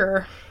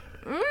dear.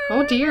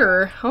 Oh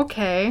dear.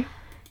 Okay.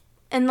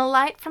 In the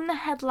light from the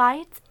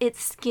headlights,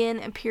 its skin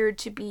appeared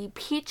to be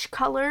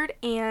peach-colored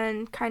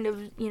and kind of,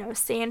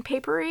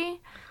 sandpapery.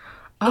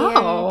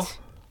 Oh. And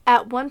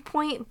at one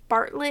point,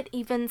 Bartlett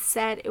even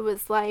said it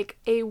was like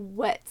a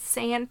wet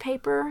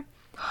sandpaper.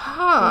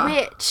 Huh.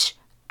 Which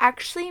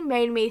actually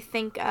made me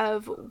think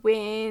of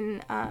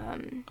when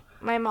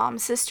my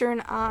mom's sister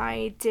and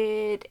I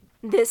did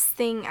this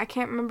thing, I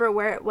can't remember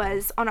where it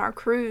was, on our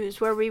cruise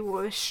where we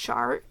were with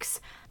sharks.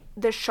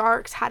 The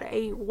sharks had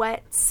a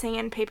wet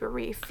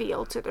sandpapery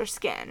feel to their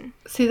skin.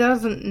 See, that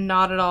was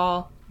not at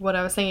all what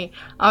I was thinking.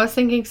 I was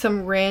thinking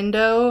some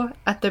rando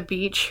at the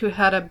beach who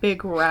had a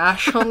big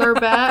rash on their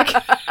back.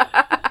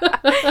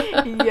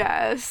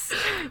 Yes.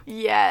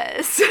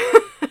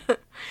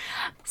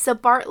 So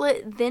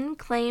Bartlett then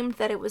claimed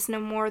that it was no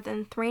more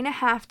than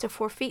 3.5 to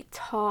 4 feet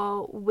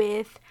tall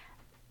with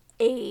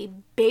a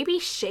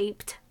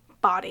baby-shaped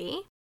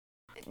body.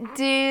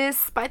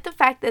 Despite the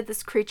fact that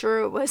this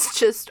creature was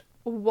just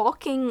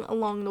walking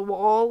along the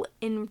wall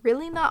and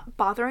really not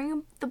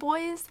bothering the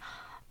boys,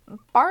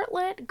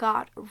 Bartlett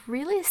got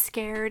really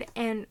scared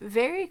and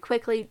very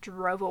quickly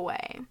drove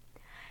away.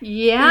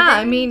 Yeah,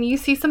 I mean, you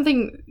see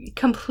something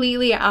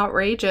completely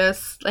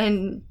outrageous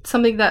and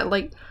something that,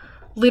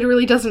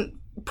 literally doesn't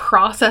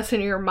process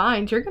in your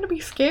mind, you're gonna be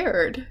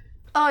scared.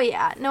 Oh,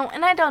 yeah. No,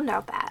 and I don't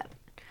know that.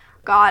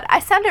 God, I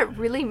sounded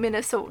really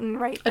Minnesotan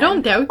right then. I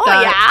don't doubt that.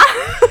 Oh,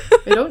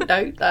 yeah. I don't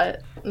doubt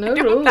that. No. I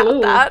don't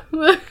doubt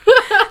that.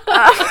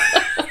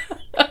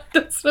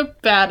 That's a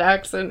bad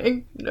accent.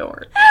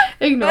 Ignore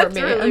That's me. That's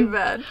really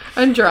bad.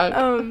 I'm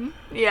drunk.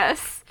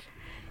 Yes.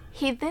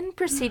 He then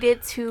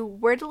proceeded to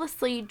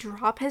wordlessly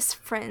drop his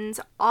friends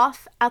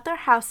off at their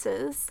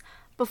houses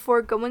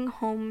before going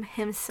home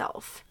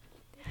himself.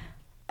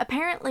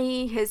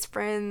 Apparently, his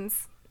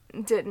friends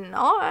did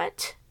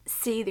not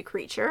see the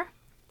creature,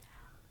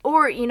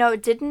 or,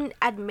 didn't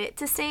admit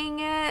to seeing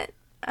it.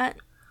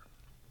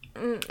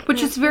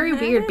 Which is very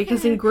weird,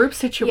 because in group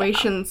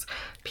situations,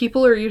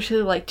 people are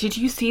usually like, did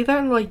you see that?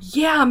 And I'm like,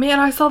 yeah, man,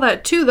 I saw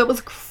that too. That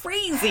was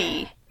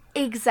crazy.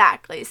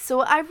 Exactly.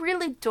 So I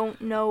really don't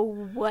know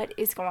what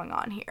is going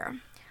on here.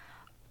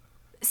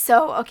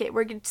 So, okay,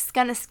 we're just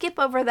going to skip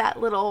over that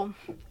little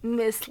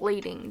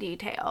misleading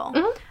detail.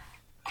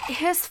 Mm-hmm.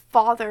 His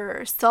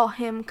father saw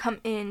him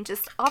come in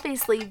just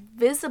obviously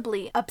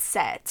visibly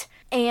upset.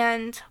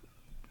 And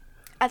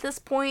at this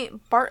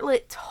point,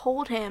 Bartlett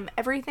told him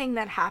everything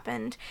that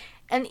happened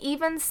and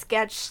even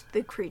sketched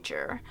the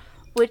creature.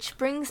 Which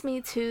brings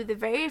me to the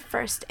very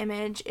first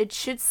image. It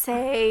should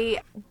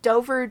say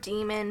Dover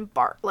Demon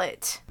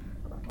Bartlett.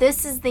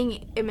 This is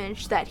the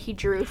image that he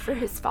drew for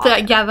his father.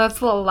 Yeah, that's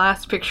the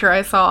last picture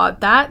I saw.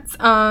 That's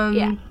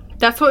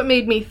what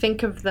made me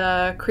think of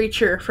the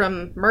creature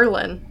from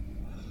Merlin.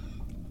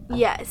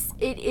 Yes,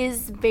 it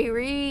is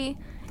very,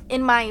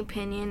 in my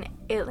opinion,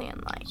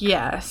 alien-like.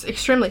 Yes,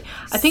 extremely.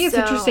 I think it's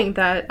interesting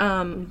that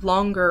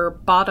longer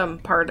bottom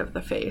part of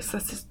the face.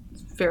 That's just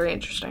very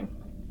interesting.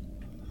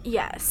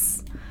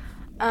 Yes.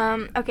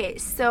 Okay,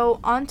 so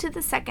on to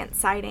the second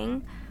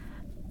sighting.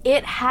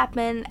 It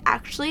happened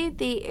actually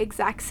the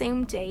exact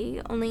same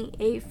day, only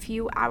a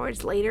few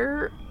hours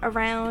later,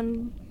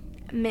 around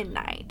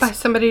midnight. By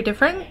somebody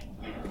different?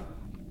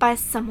 By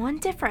someone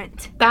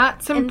different.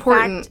 That's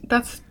important.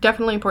 That's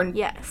definitely important.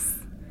 Yes.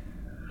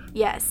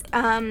 Yes.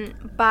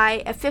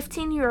 By a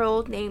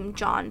 15-year-old named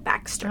John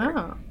Baxter.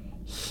 Oh.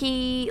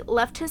 He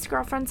left his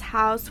girlfriend's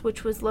house,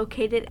 which was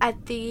located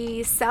at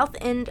the south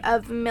end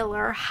of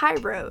Miller High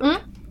Road.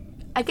 Mm?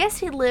 I guess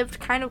he lived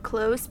kind of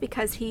close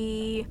because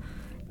he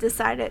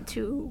decided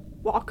to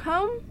walk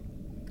home.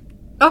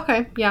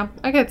 Okay, yeah,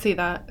 I could see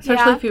that.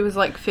 Especially if he was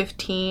like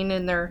 15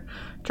 and their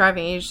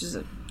driving age is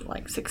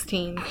like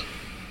 16.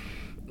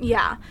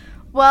 Yeah.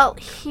 Well,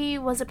 he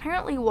was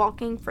apparently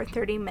walking for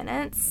 30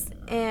 minutes.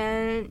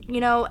 And,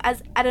 you know,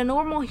 as at a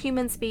normal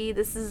human speed,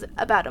 this is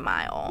about a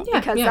mile.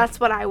 Because that's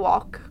what I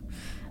walk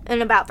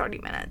in about 30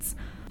 minutes.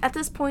 At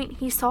this point,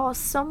 he saw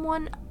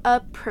someone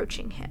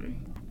approaching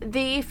him.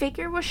 The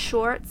figure was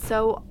short,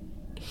 so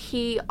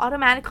he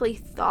automatically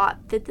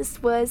thought that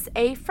this was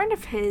a friend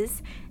of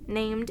his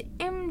named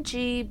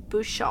M.G.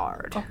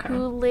 Bouchard,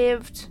 who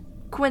lived,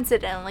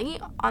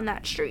 coincidentally, on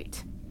that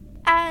street.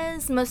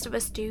 As most of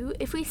us do,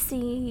 if we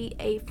see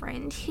a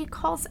friend, he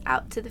calls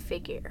out to the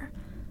figure.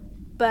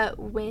 But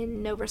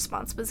when no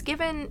response was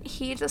given,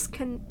 he just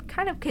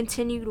kind of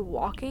continued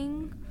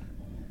walking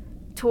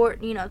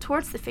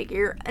towards the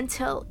figure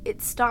until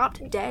it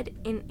stopped dead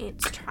in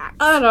its tracks.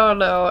 I don't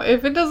know.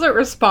 If it doesn't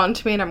respond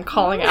to me and I'm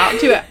calling out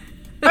to it,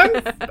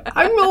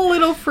 I'm a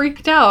little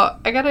freaked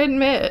out. I gotta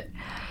admit.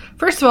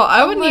 First of all,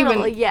 I wouldn't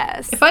even...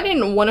 Yes. If I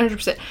didn't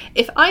 100%...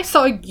 If I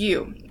saw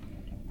you,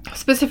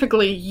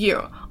 specifically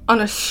you,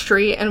 on a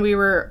street and we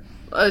were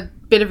a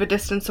bit of a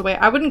distance away,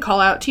 I wouldn't call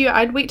out to you.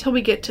 I'd wait till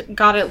we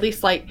got at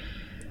least like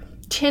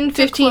 10,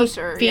 15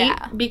 closer, feet.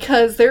 Yeah.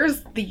 Because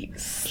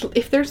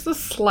if there's the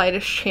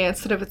slightest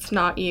chance that if it's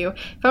not you,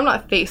 if I'm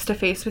not face to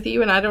face with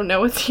you and I don't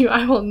know it's you,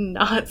 I will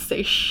not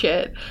say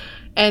shit.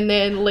 And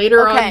then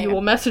later on, you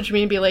will message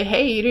me and be like,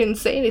 hey, you didn't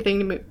say anything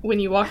to me when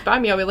you walked by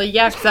me. I'll be like,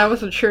 yeah, because I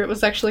wasn't sure it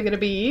was actually going to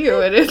be you.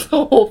 And it's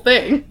the whole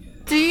thing.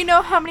 Do you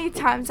know how many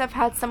times I've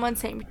had someone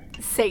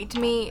say to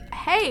me,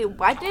 hey,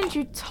 why didn't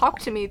you talk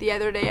to me the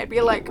other day? I'd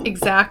be like,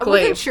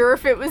 exactly. I wasn't sure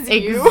if it was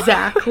you.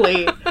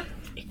 Exactly.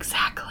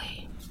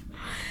 Exactly.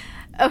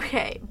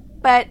 Okay,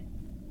 but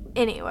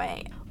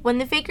anyway, when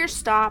the figure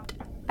stopped,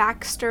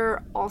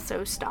 Baxter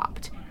also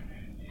stopped.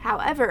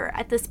 However,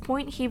 at this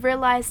point, he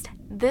realized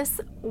this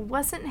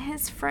wasn't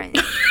his friend.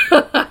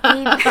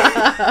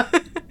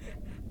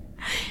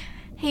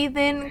 He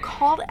then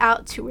called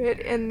out to it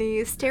in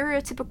the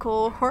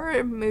stereotypical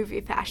horror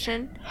movie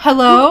fashion.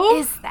 Hello? Who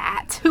is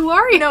that? Who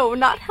are you? No,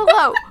 not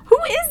hello. Who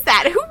is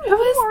that? Who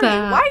is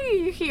that? you? Why are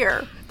you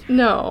here?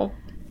 No.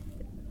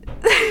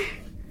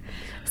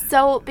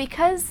 So,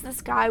 because the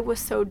sky was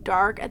so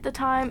dark at the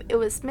time, it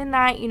was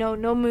midnight,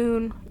 no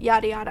moon,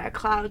 yada yada,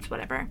 clouds,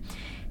 whatever.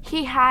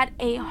 He had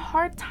a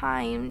hard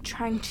time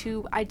trying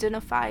to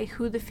identify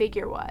who the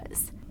figure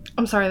was.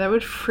 I'm sorry, that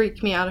would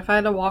freak me out if I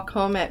had to walk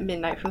home at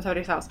midnight from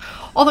somebody's house.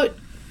 Although,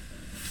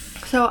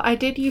 so I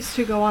did used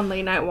to go on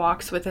late night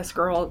walks with this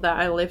girl that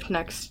I lived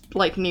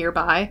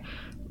nearby.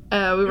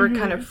 We were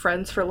kind of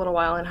friends for a little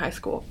while in high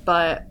school,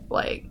 but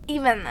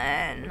even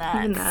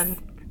then.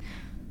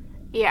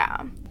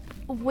 Yeah.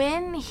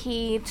 When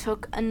he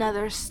took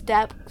another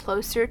step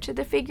closer to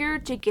the figure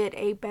to get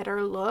a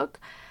better look,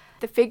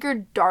 the figure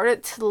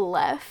darted to the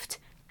left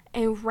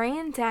and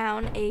ran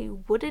down a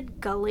wooded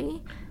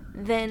gully,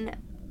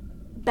 then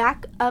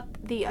back up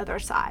the other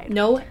side.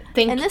 No,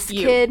 thank you. And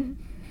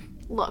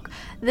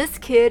this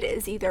kid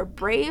is either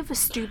brave,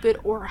 stupid,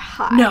 or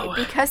high. No.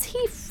 Because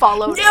he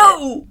followed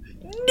No!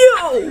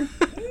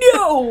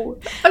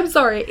 I'm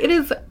sorry. It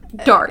is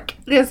dark.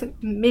 It is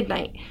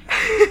midnight.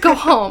 Go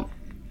home.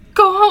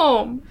 Go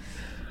home.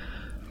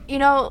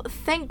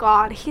 Thank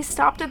God he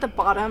stopped at the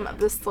bottom of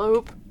the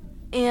slope,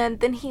 and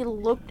then he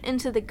looked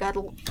into the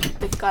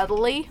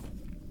gully,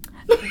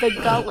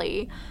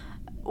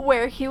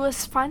 where he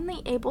was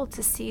finally able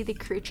to see the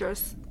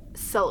creature's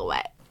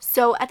silhouette.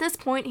 So at this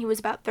point, he was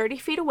about 30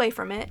 feet away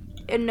from it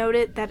and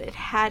noted that it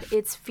had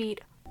its feet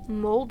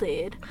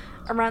molded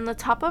around the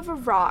top of a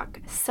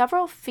rock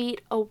several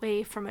feet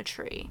away from a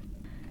tree.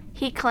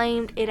 He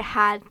claimed it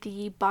had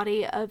the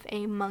body of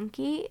a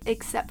monkey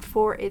except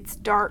for its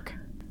dark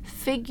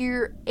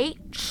figure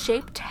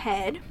 8-shaped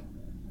head.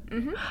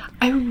 Mm-hmm.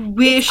 I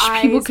wish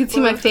people could see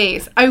my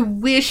face. I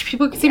wish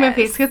people could see my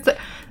face. That's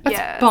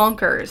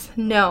bonkers.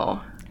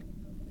 No.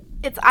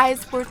 Its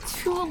eyes were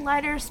 2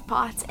 lighter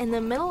spots in the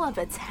middle of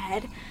its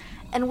head,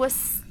 and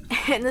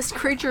this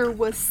creature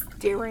was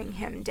staring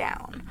him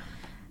down.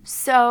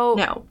 So,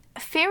 no.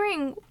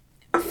 Fearing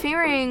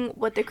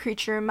what the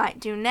creature might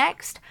do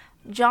next,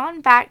 John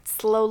backed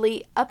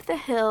slowly up the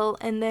hill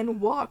and then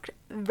walked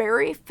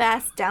very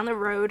fast down the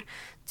road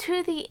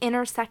to the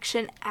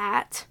intersection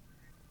at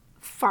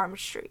Farm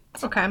Street.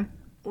 Okay.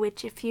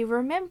 which, if you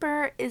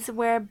remember, is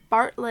where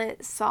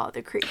Bartlett saw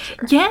the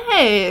creature.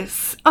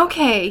 Yes!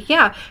 Okay,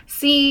 yeah.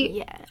 See,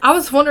 Yes. I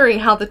was wondering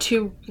how the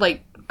two,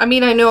 like, I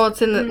mean, I know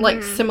it's in, the,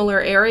 like, similar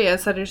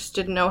areas. I just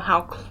didn't know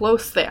how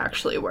close they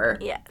actually were.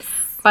 Yes.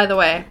 By the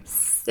way,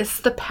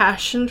 it's the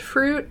passion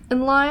fruit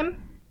and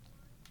lime.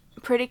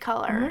 Pretty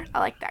color. I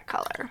like that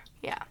color.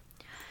 Yeah.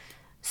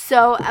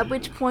 So, at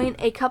which point,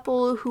 a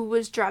couple who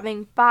was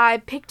driving by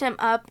picked him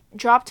up,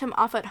 dropped him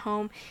off at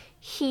home.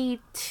 He,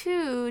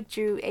 too,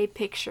 drew a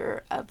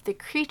picture of the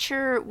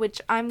creature,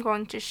 which I'm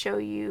going to show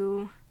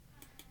you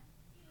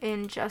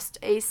in just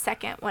a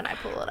second when I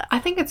pull it up. I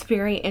think it's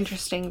very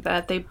interesting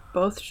that they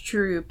both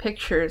drew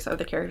pictures of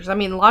the characters. I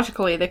mean,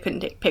 logically, they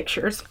couldn't take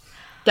pictures.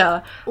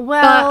 Duh.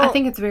 Well, but I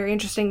think it's very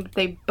interesting that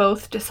they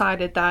both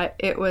decided that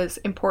it was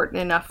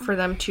important enough for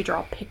them to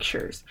draw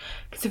pictures.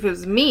 Because if it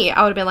was me,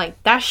 I would have been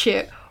like, that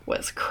shit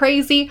was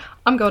crazy.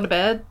 I'm going to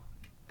bed.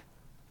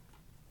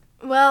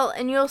 well,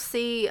 and you'll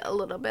see a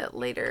little bit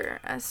later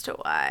as to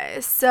why.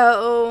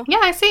 So, Yeah,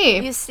 I see.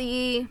 you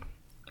see...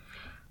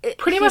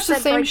 Pretty he much the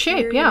said same right shape,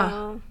 here, yeah. You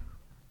know,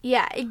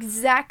 yeah,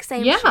 exact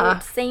same Yeah.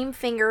 shape, same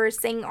fingers,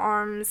 same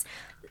arms,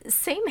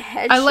 same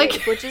head I like-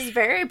 shape, which is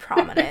very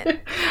prominent.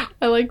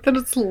 I like that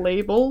it's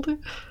labeled.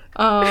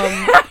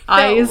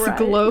 Eyes right?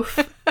 glow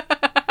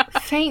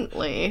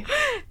faintly.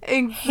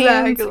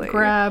 Hands Exactly.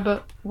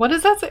 grab. What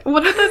does that say?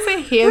 What did that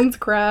say? Hands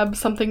grab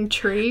something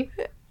tree.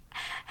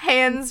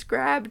 Hands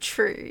grab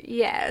tree.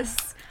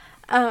 Yes.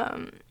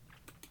 I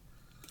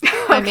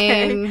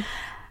Okay. mean,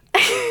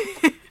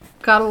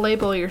 gotta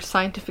label your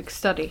scientific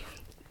study.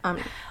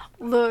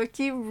 Look,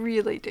 you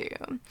really do.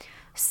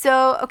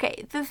 So,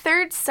 okay, the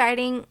third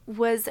sighting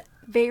was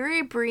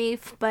very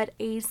brief, but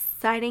a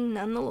sighting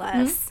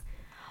nonetheless.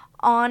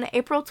 On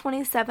April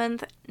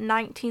 27th,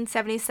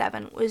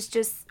 1977, was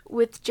just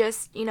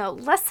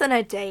less than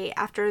a day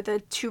after the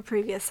two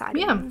previous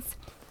sightings.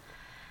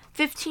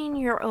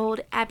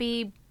 15-year-old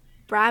Abby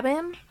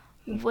Brabham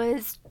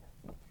was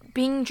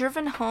being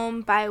driven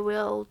home by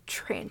Will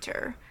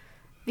Tranter.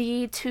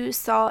 The two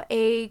saw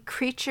a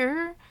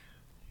creature,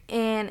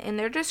 and in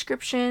their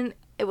description,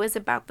 it was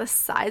about the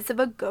size of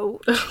a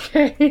goat,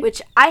 Okay.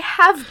 which I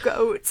have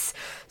goats,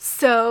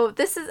 so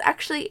this is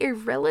actually a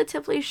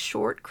relatively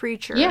short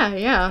creature.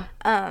 Yeah.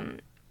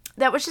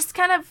 That was just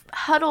kind of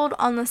huddled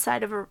on the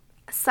side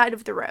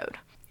of the road.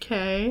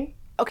 Okay.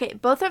 Okay,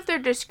 both of their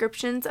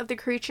descriptions of the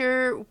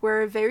creature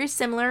were very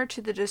similar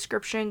to the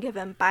description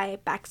given by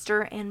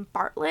Baxter and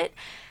Bartlett,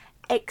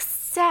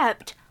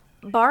 except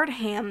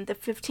Bardham, the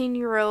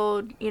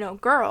 15-year-old,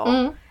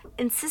 girl,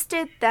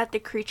 insisted that the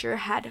creature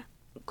had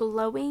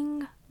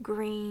glowing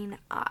green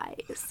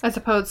eyes. As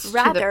opposed to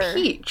the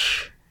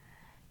peach.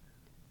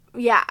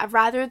 Yeah,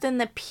 rather than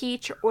the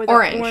peach or the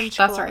orange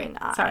That's glowing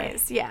right. eyes. Sorry.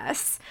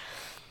 Yes.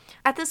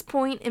 At this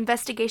point,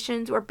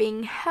 investigations were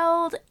being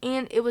held,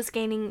 and it was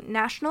gaining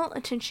national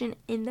attention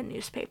in the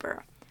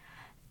newspaper.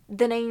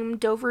 The name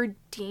Dover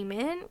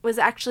Demon was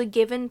actually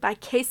given by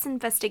case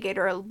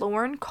investigator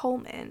Lauren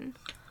Coleman.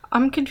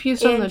 I'm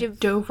confused on the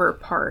Dover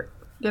part.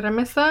 Did I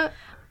miss that?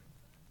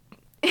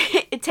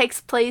 It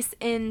takes place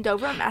in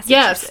Dover, Massachusetts.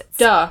 Yes.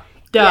 Duh.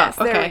 Yes,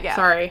 there okay. we go.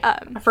 Sorry.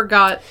 I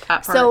forgot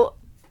that part.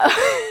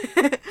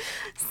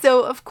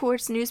 So, of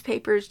course,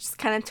 newspapers just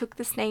kind of took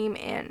this name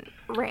and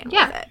ran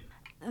with it.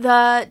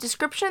 The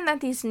description that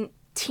these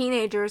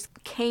teenagers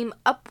came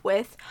up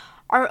with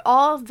are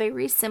all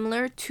very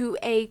similar to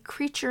a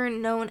creature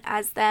known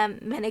as the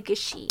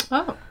Menegishi,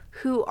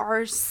 who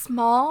are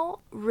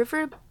small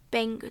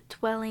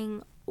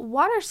riverbank-dwelling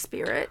water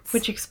spirits.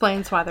 Which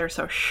explains why they're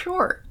so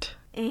short.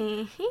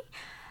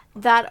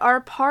 That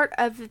are part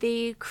of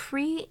the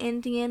Cree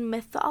Indian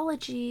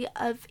mythology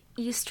of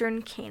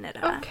eastern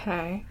Canada.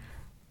 Okay.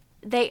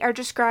 They are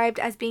described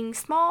as being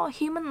small,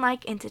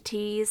 human-like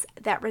entities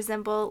that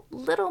resemble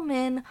little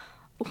men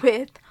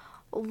with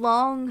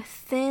long,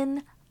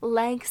 thin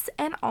legs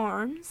and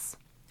arms.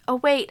 Oh,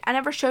 wait, I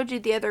never showed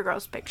you the other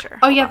girl's picture.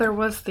 Oh, yeah, there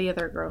was the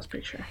other girl's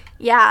picture.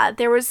 Yeah,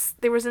 there was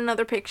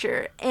another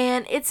picture,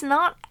 and it's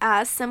not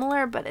as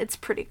similar, but it's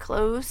pretty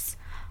close.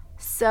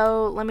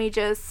 So, let me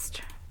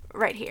just...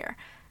 right here.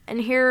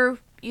 And here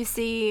you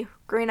see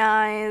green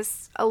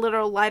eyes, a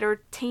little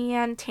lighter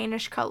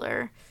tannish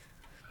color.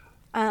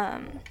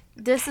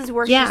 This is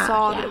where she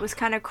saw that it was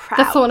kind of crouched.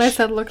 That's the one I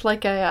said looked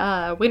like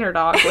a wiener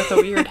dog with a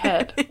weird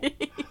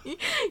head.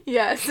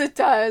 Yes, it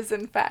does,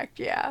 in fact,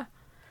 yeah.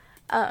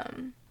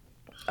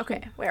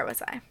 Okay, where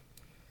was I?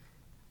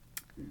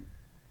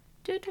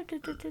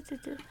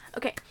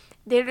 Okay,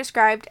 they're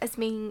described as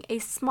being a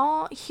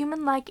small,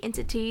 human-like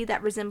entity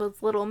that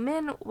resembles little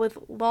men with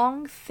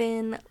long,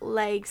 thin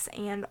legs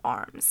and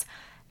arms.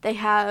 They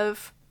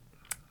have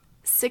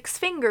 6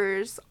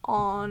 fingers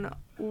on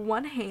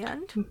one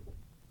hand.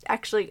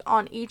 Actually,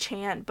 on each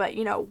hand, but,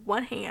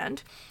 one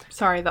hand.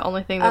 Sorry, the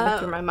only thing that went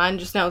through my mind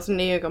just now is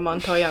Inigo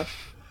Montoya.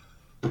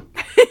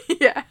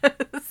 Yes.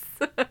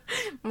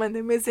 My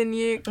name is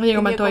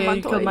Inigo Montoya.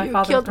 You killed my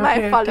father. Killed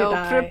my father.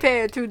 Die.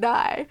 Prepare to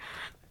die.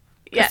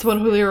 Yes. One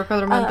Julio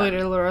Ricardo Montoya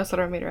de Lorenzo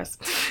Ramirez.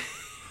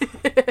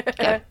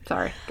 Yeah,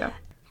 sorry, go.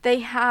 They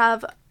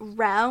have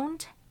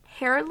round,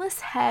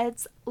 hairless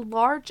heads,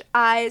 large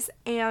eyes,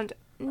 and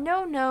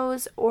no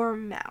nose or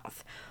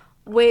mouth,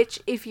 which,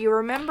 if you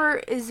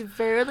remember, is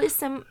very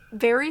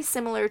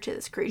similar to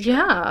this creature.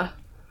 Yeah.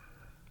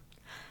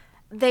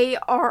 They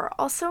are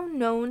also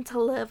known to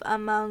live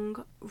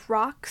among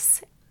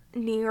rocks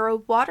near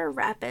water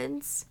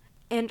rapids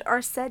and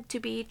are said to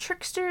be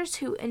tricksters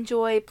who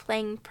enjoy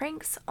playing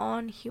pranks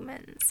on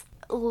humans.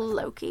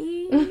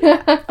 Loki.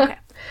 Okay.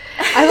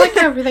 I like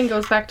how everything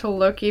goes back to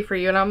Loki for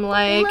you, and I'm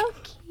like,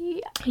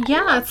 Loki.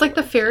 yeah, it's like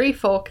the fairy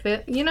folk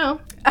that,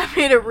 I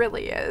mean, it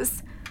really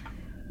is.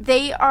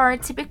 They are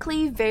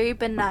typically very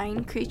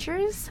benign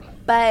creatures,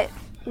 but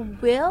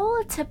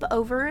will tip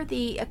over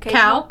the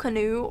occasional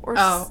canoe or...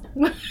 Oh.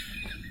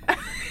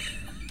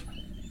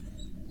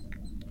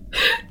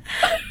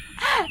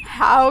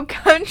 How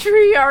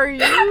country are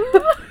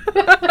you?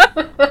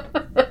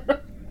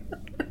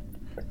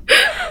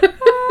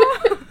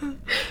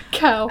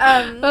 Cow.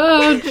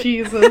 Oh,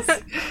 Jesus.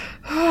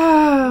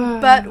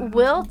 But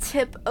will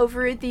tip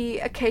over the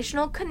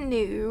occasional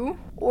canoe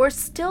or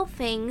steal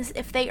things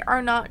if they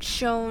are not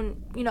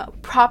shown,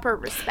 proper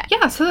respect.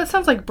 Yeah, so that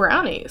sounds like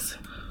brownies.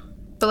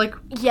 But, like,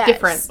 yes.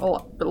 Different. A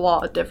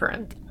lot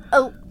different.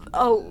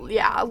 Oh,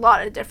 yeah, a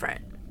lot of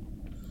different.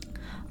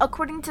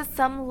 According to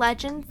some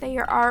legends, they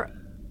are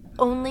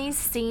only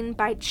seen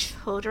by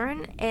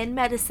children and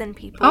medicine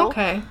people.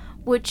 Okay.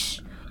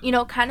 Which,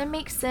 kind of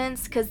makes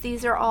sense because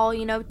these are all,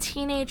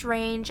 teenage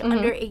range,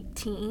 under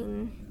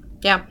 18.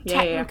 Yeah.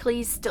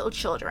 Technically still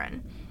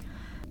children.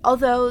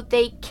 Although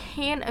they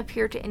can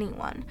appear to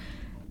anyone.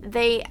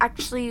 They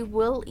actually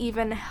will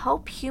even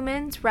help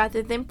humans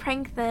rather than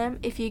prank them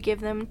if you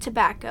give them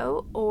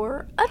tobacco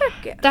or other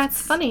gifts.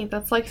 That's funny.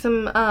 That's like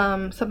some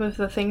of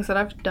the things that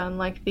I've done,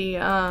 like the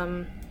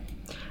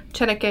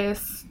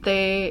Chenikis.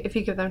 If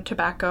you give them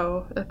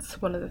tobacco, that's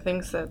one of the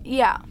things that...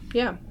 Yeah.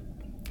 Yeah.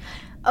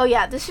 Oh,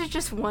 yeah, this is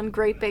just one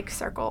great big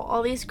circle.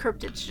 All these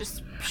cryptids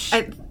just...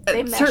 At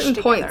mesh certain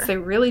together. points, they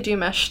really do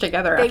mesh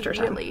together after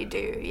time. They really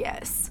do,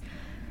 yes.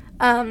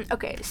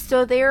 Okay,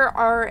 so there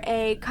are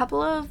a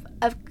couple of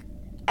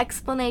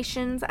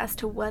explanations as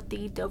to what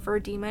the Dover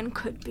demon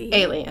could be.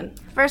 Alien.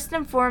 First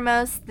and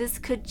foremost, this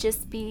could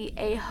just be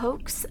a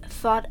hoax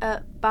thought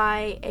up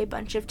by a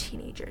bunch of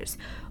teenagers,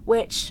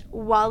 which,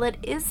 while it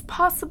is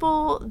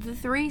possible, the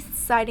 3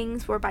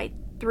 sightings were by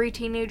 3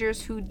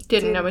 teenagers who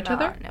didn't know each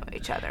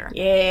other.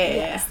 Yeah.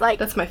 Yes, like,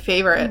 that's my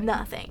favorite.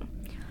 Nothing.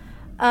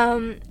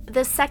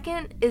 The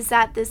second is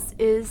that this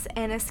is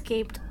an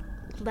escaped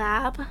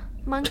lab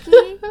monkey.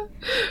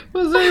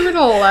 Was there even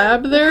a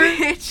lab there?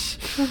 Which,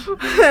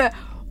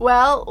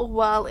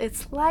 well,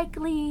 it's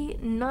likely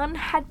none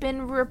had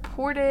been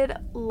reported,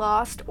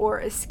 lost,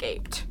 or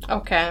escaped.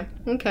 Okay.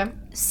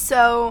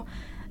 So,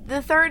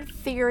 the third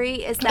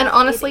theory is that... And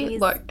honestly,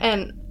 look,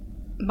 and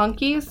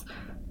monkeys,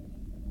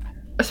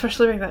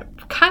 especially like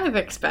that, kind of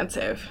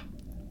expensive.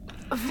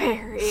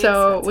 Very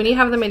So, expensive. when you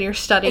have them in your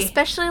study...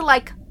 Especially,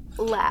 like,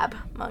 lab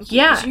monkeys.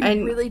 Yeah, you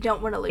and really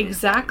don't want to lose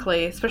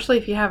exactly, especially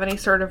if you have any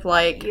sort of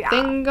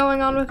thing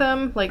going on with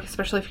them, like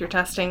especially if you're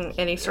testing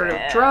any sort of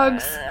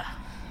drugs.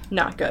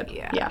 Not good.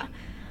 Yeah.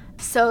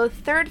 So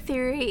third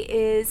theory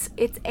is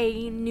it's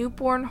a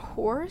newborn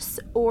horse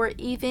or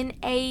even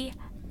a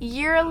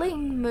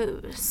yearling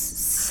moose.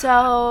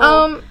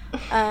 So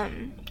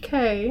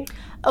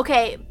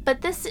okay,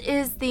 but this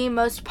is the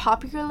most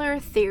popular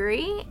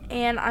theory,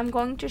 and I'm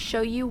going to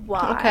show you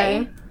why.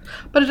 Okay,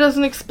 but it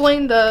doesn't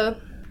explain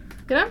the...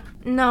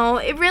 No,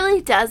 it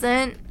really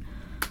doesn't.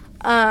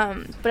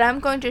 But I'm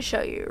going to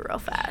show you real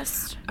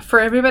fast.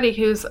 For everybody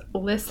who's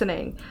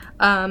listening,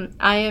 I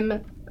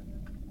am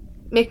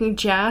making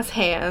jazz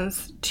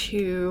hands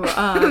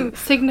to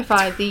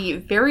signify the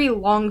very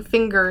long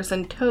fingers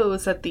and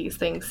toes that these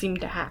things seem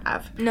to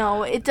have.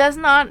 No, it does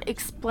not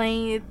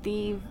explain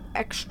the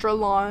extra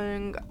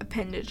long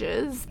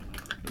appendages.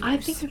 I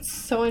think it's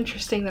so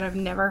interesting that I've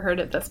never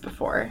heard of this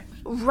before.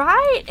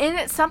 Right, and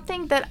it's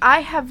something that I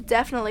have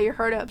definitely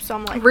heard of, so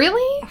I'm like...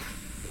 Really?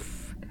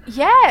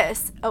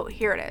 Yes! Oh,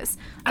 here it is.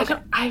 Okay.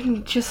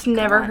 I've just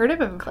never heard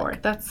of it before.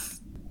 That's...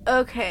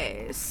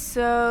 Okay,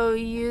 so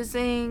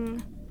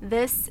using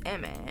this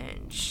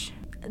image...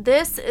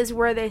 This is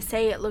where they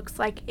say it looks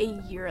like a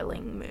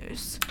yearling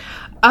moose.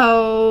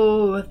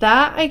 Oh,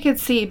 that I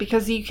could see,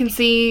 because you can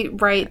see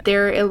right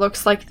there, it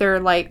looks like they're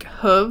like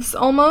hooves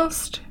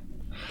almost.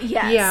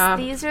 Yes, yeah.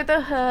 These are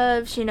the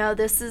hooves,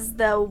 this is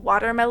the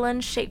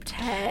watermelon-shaped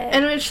head.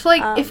 And it's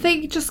like, if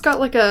they just got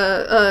like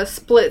a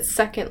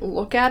split-second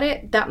look at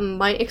it, that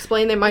might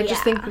explain. They might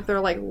just think that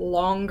they're like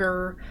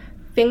longer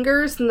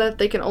fingers and that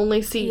they can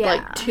only see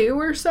like 2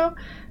 or so.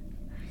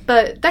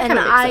 But that kind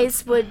of makes sense. And the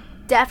eyes would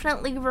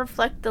definitely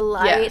reflect the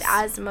light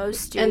as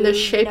most do. And the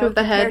shape of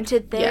the head. To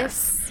this.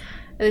 Yes.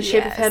 And the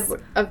shape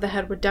of the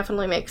head would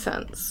definitely make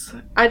sense.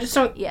 I just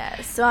don't... Yeah,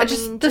 so I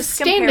mean, the just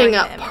standing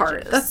up the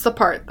part, that's the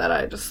part that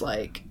I just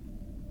like...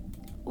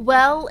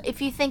 Well,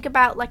 if you think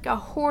about like a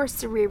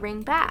horse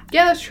rearing back.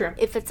 Yeah, that's true.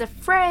 If it's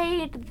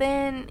afraid,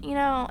 then,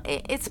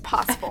 it's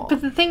possible.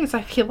 But the thing is,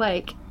 I feel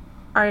like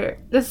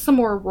this is a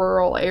more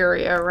rural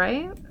area,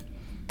 right?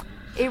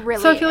 It really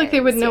is. So I feel like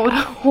they would know what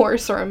a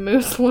horse or a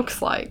moose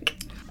looks like.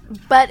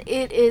 But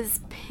it is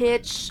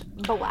pitch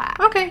black.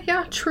 Okay,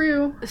 yeah,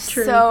 true.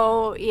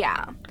 So,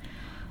 yeah.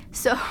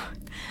 So,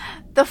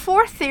 the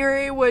fourth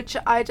theory, which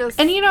I just...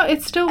 And,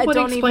 it still would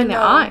explain the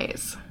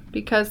eyes.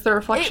 Because the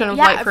reflection of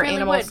light for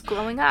animals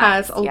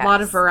has a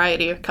lot of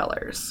variety of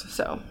colors,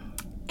 so...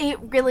 It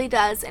really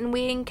does, and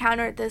we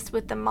encountered this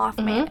with the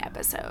Mothman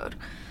episode.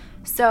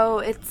 So,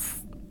 it's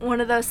one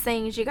of those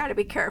things you gotta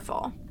be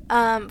careful.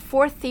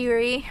 Fourth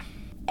theory,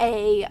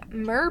 a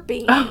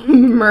merbeing. A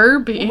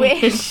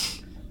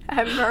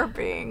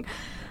merbeing.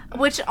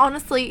 Which,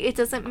 honestly, it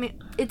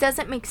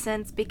doesn't make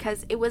sense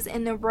because it was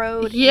in the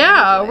road.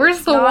 Yeah,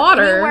 where's the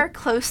water? Anywhere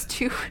close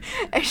to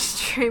a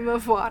stream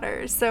of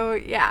water. So,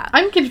 yeah.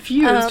 I'm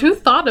confused. Who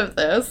thought of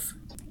this?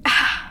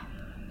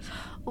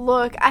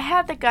 Look, I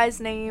had the guy's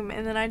name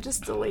and then I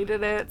just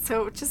deleted it,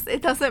 so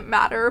it doesn't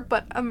matter,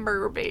 but a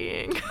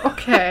merbeing.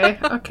 Okay.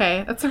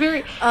 That's a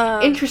very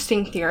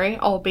interesting theory,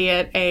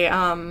 albeit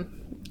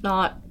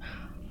not...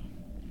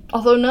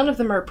 Although none of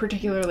them are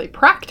particularly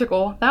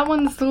practical, that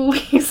one's the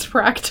least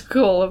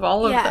practical of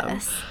all of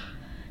them.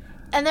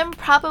 And then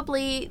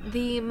probably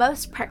the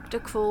most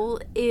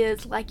practical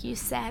is, like you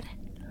said,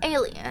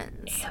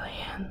 aliens.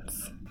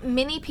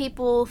 Many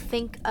people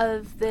think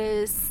of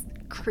this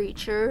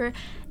creature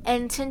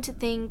and tend to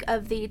think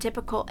of the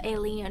typical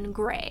alien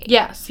gray.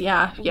 Yes,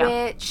 yeah.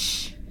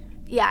 Which,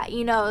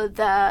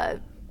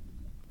 the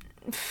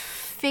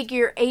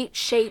figure 8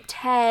 shaped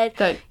head,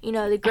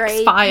 the gray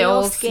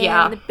X-Files,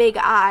 skin, the big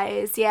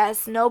eyes,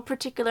 yes, no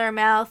particular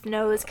mouth,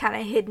 nose kind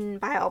of hidden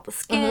by all the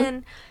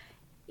skin,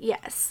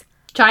 yes.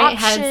 Giant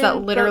heads that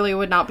literally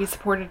would not be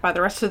supported by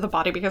the rest of the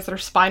body because their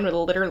spine would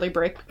literally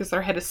break because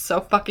their head is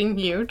so fucking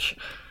huge.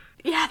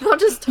 Yeah, they'll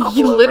just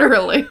topple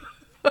literally.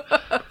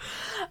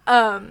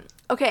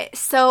 Okay,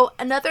 so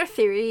another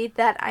theory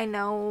that I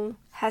know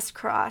has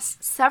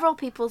crossed several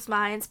people's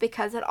minds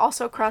because it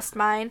also crossed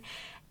mine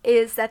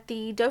is that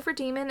the Dover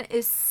Demon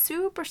is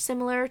super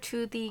similar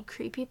to the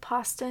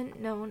creepypasta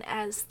known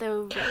as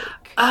the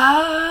Rake.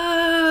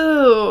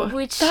 Oh!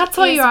 Which that's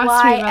why you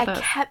asked me about that. I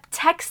kept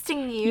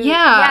texting you.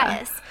 Yeah.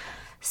 Yes.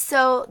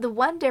 So, the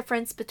one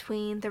difference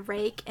between the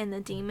Rake and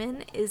the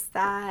Demon is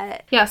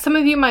that... Yeah, some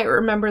of you might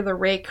remember the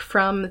Rake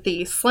from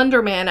the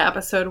Slender Man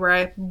episode where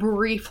I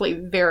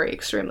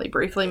extremely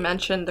briefly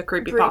mentioned the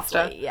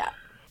creepypasta. Briefly, yeah.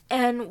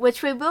 And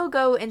which we will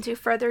go into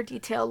further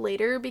detail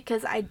later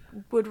because I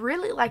would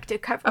really like to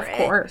cover it. Of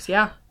course,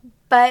 yeah.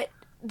 But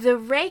the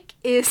Rake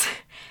is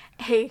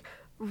a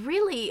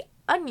really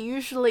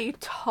unusually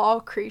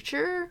tall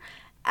creature,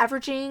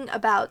 averaging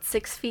about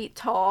 6 feet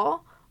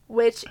tall,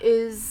 which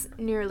is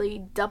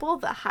nearly double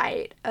the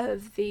height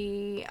of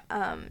the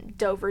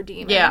Dover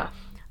Demon. Yeah.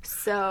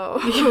 So...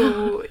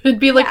 It'd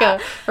be like a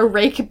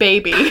Rake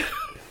baby.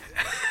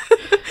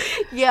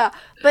 Yeah,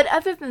 but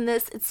other than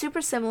this, it's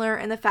super similar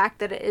in the fact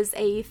that it is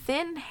a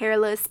thin,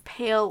 hairless,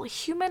 pale,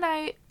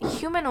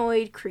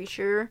 humanoid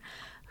creature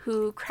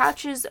who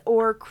crouches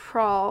or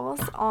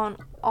crawls on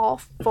all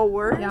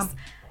fours. Yeah.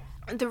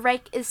 The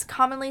Rake is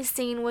commonly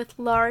seen with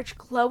large,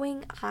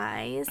 glowing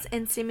eyes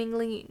and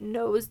seemingly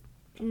no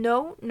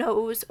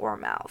nose or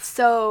mouth.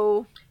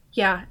 So...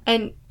 Yeah,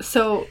 and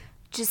so...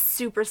 Just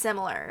super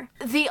similar.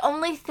 The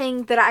only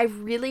thing that I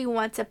really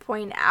want to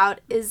point out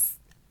is...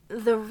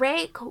 The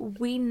Rake,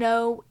 we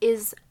know,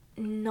 is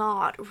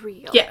not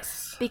real.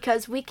 Yes.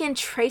 Because we can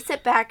trace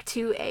it back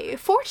to a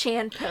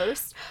 4chan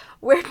post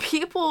where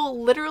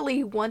people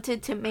literally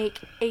wanted to make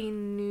a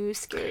new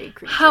scary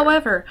creature.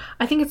 However,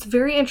 I think it's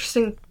very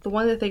interesting the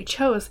one that they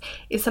chose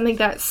is something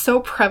that's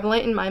so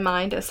prevalent in my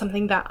mind as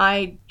something that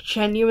I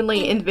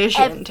genuinely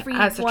envisioned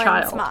as a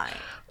child. Mind.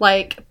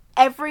 Like...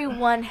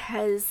 Everyone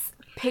has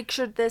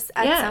pictured this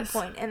at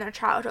some point in their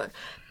childhood.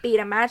 Be it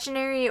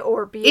imaginary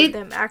or be it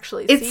them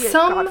actually see it,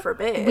 God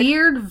forbid. It's some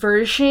weird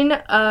version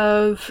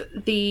of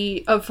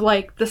the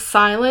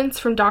Silence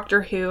from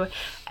Doctor Who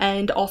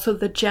and also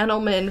the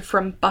Gentleman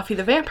from Buffy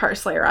the Vampire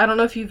Slayer. I don't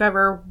know if you've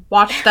ever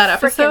watched that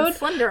episode.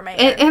 Slenderman.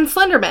 And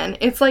Slenderman.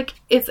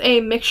 It's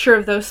a mixture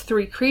of those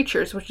three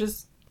creatures, which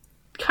is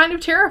kind of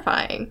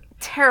terrifying.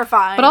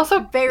 But also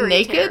very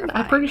naked? Terrifying.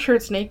 I'm pretty sure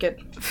it's naked.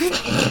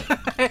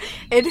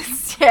 It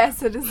is,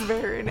 yes, it is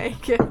very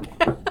naked.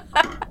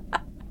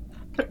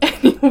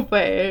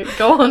 Anyway,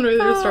 go on with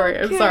your story.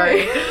 I'm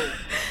sorry.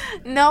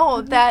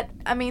 No, that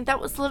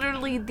was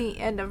literally the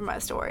end of my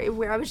story,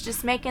 where I was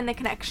just making the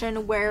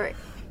connection where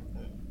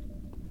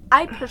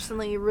I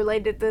personally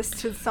related this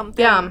to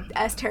something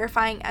as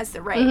terrifying as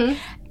the Rake.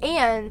 Mm-hmm.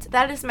 And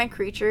that is my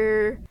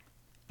creature.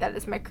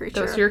 That's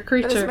your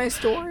creature. That is my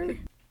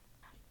story.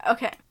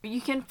 Okay,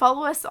 you can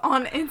follow us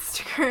on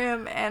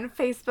Instagram and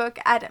Facebook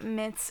at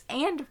Myths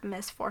and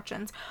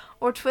Misfortunes,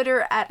 or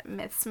Twitter at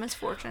Myths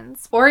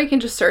Misfortunes. Or you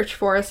can just search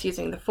for us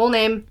using the full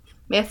name,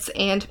 Myths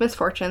and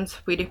Misfortunes.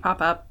 We do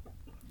pop up.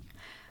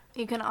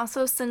 You can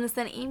also send us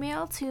an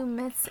email to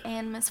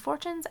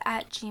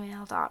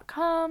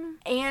mythsandmisfortunes@gmail.com.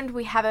 And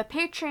we have a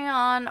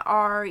Patreon.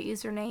 Our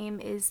username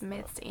is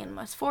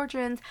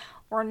mythsandmisfortunes.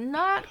 We're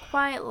not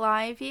quite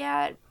live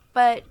yet,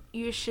 but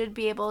you should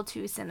be able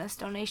to send us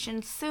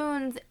donations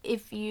soon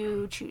if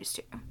you choose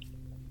to.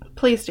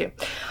 Please do.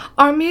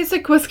 Our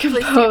music was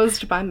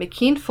composed by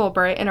McKean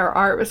Fulbright, and our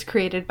art was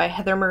created by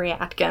Heather Marie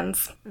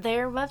Atkins.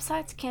 Their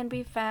websites can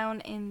be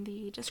found in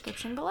the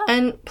description below.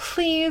 And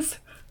please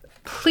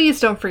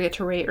don't forget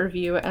to rate,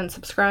 review, and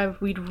subscribe.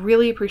 We'd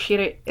really appreciate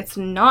it. It's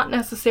not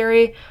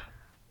necessary,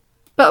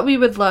 but we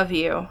would love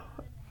you.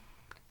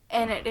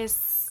 And it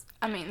is,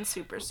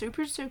 super,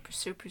 super, super,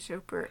 super,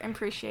 super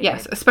appreciated.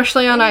 Yes,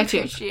 especially on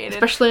iTunes.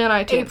 Especially on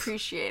iTunes.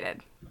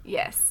 Appreciated.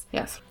 Yes.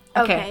 Yes.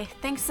 Okay.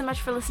 Thanks so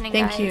much for listening,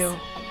 Thank guys. you.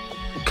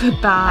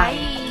 Goodbye.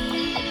 Bye.